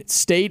Michigan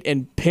State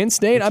and Penn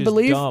State, I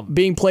believe,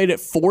 being played at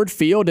Ford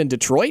Field in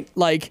Detroit.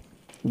 Like,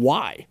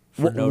 why?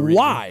 For no reason.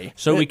 Why?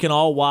 So we can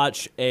all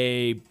watch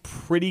a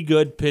pretty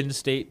good Penn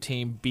State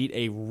team beat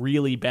a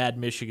really bad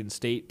Michigan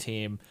State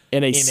team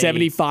in a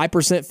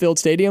 75% filled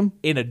stadium?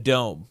 In a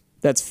dome.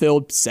 That's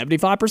filled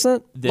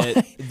 75%?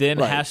 That then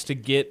has to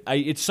get...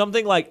 it's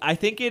something like... I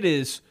think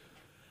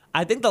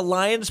the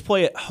Lions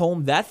play at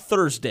home that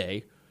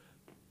Thursday.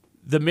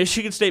 The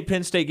Michigan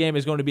State-Penn State game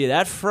is going to be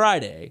that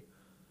Friday.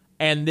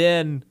 And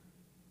then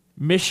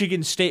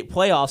Michigan State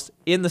playoffs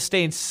in the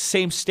same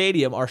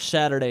stadium are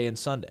Saturday and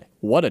Sunday.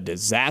 What a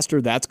disaster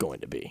that's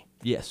going to be.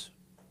 Yes.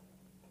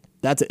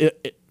 That's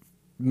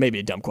maybe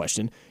a dumb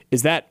question.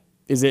 Is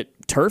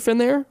it turf in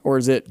there, or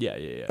is it? Yeah.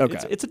 Okay.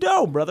 It's a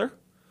dome, brother.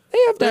 They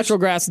have natural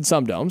grass in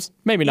some domes.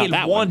 Maybe not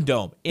that one.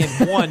 In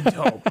one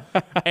dome.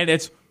 And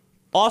it's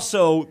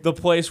also the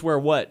place where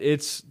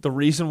it's the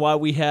reason why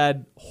we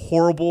had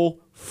horrible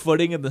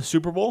footing in the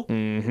Super Bowl.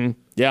 Mm-hmm.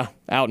 Yeah,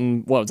 out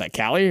in, what was that,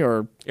 Cali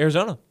or?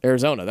 Arizona.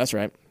 That's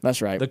right.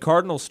 The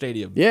Cardinals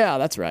Stadium. Yeah,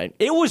 that's right.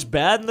 It was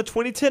bad in the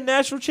 2010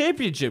 National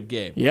Championship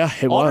game. Yeah,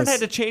 it Auburn was. had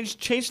to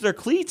change their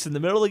cleats in the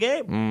middle of the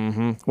game.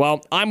 Mm-hmm.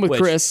 Well, I'm with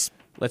Chris.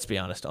 Let's be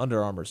honest,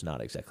 Under Armour's not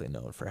exactly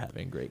known for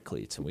having great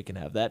cleats, and we can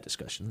have that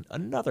discussion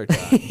another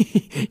time.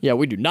 Yeah,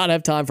 we do not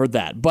have time for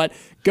that. But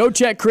go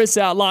check Chris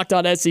out, Locked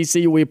On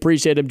SEC. We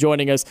appreciate him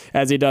joining us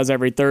as he does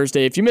every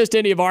Thursday. If you missed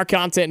any of our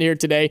content here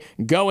today,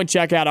 go and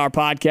check out our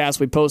podcast.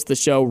 We post the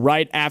show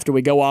right after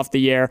we go off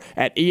the air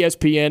at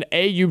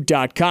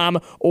espnau.com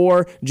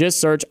or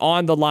just search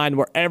On the Line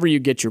wherever you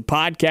get your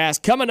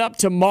podcast. Coming up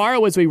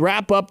tomorrow as we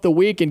wrap up the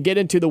week and get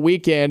into the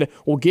weekend,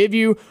 we'll give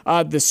you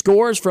the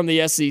scores from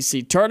the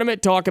SEC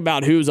tournament, talk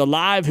about who's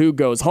alive, who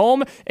goes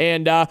home,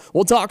 and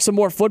we'll talk some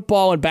more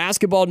football and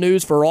basketball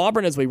news for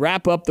Auburn as we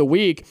wrap up the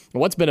week.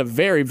 What's been a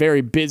very,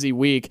 very busy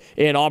week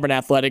in Auburn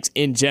athletics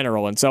in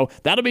general. And so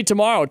that'll be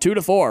tomorrow, 2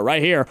 to 4,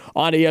 right here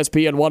on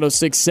ESPN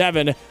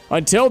 106.7.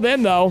 Until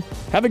then, though,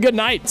 have a good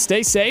night.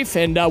 Stay safe,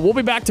 and we'll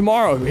be back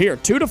tomorrow here,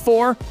 2 to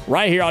 4,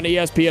 right here on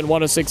ESPN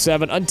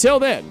 106.7. Until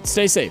then,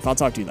 stay safe. I'll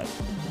talk to you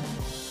later.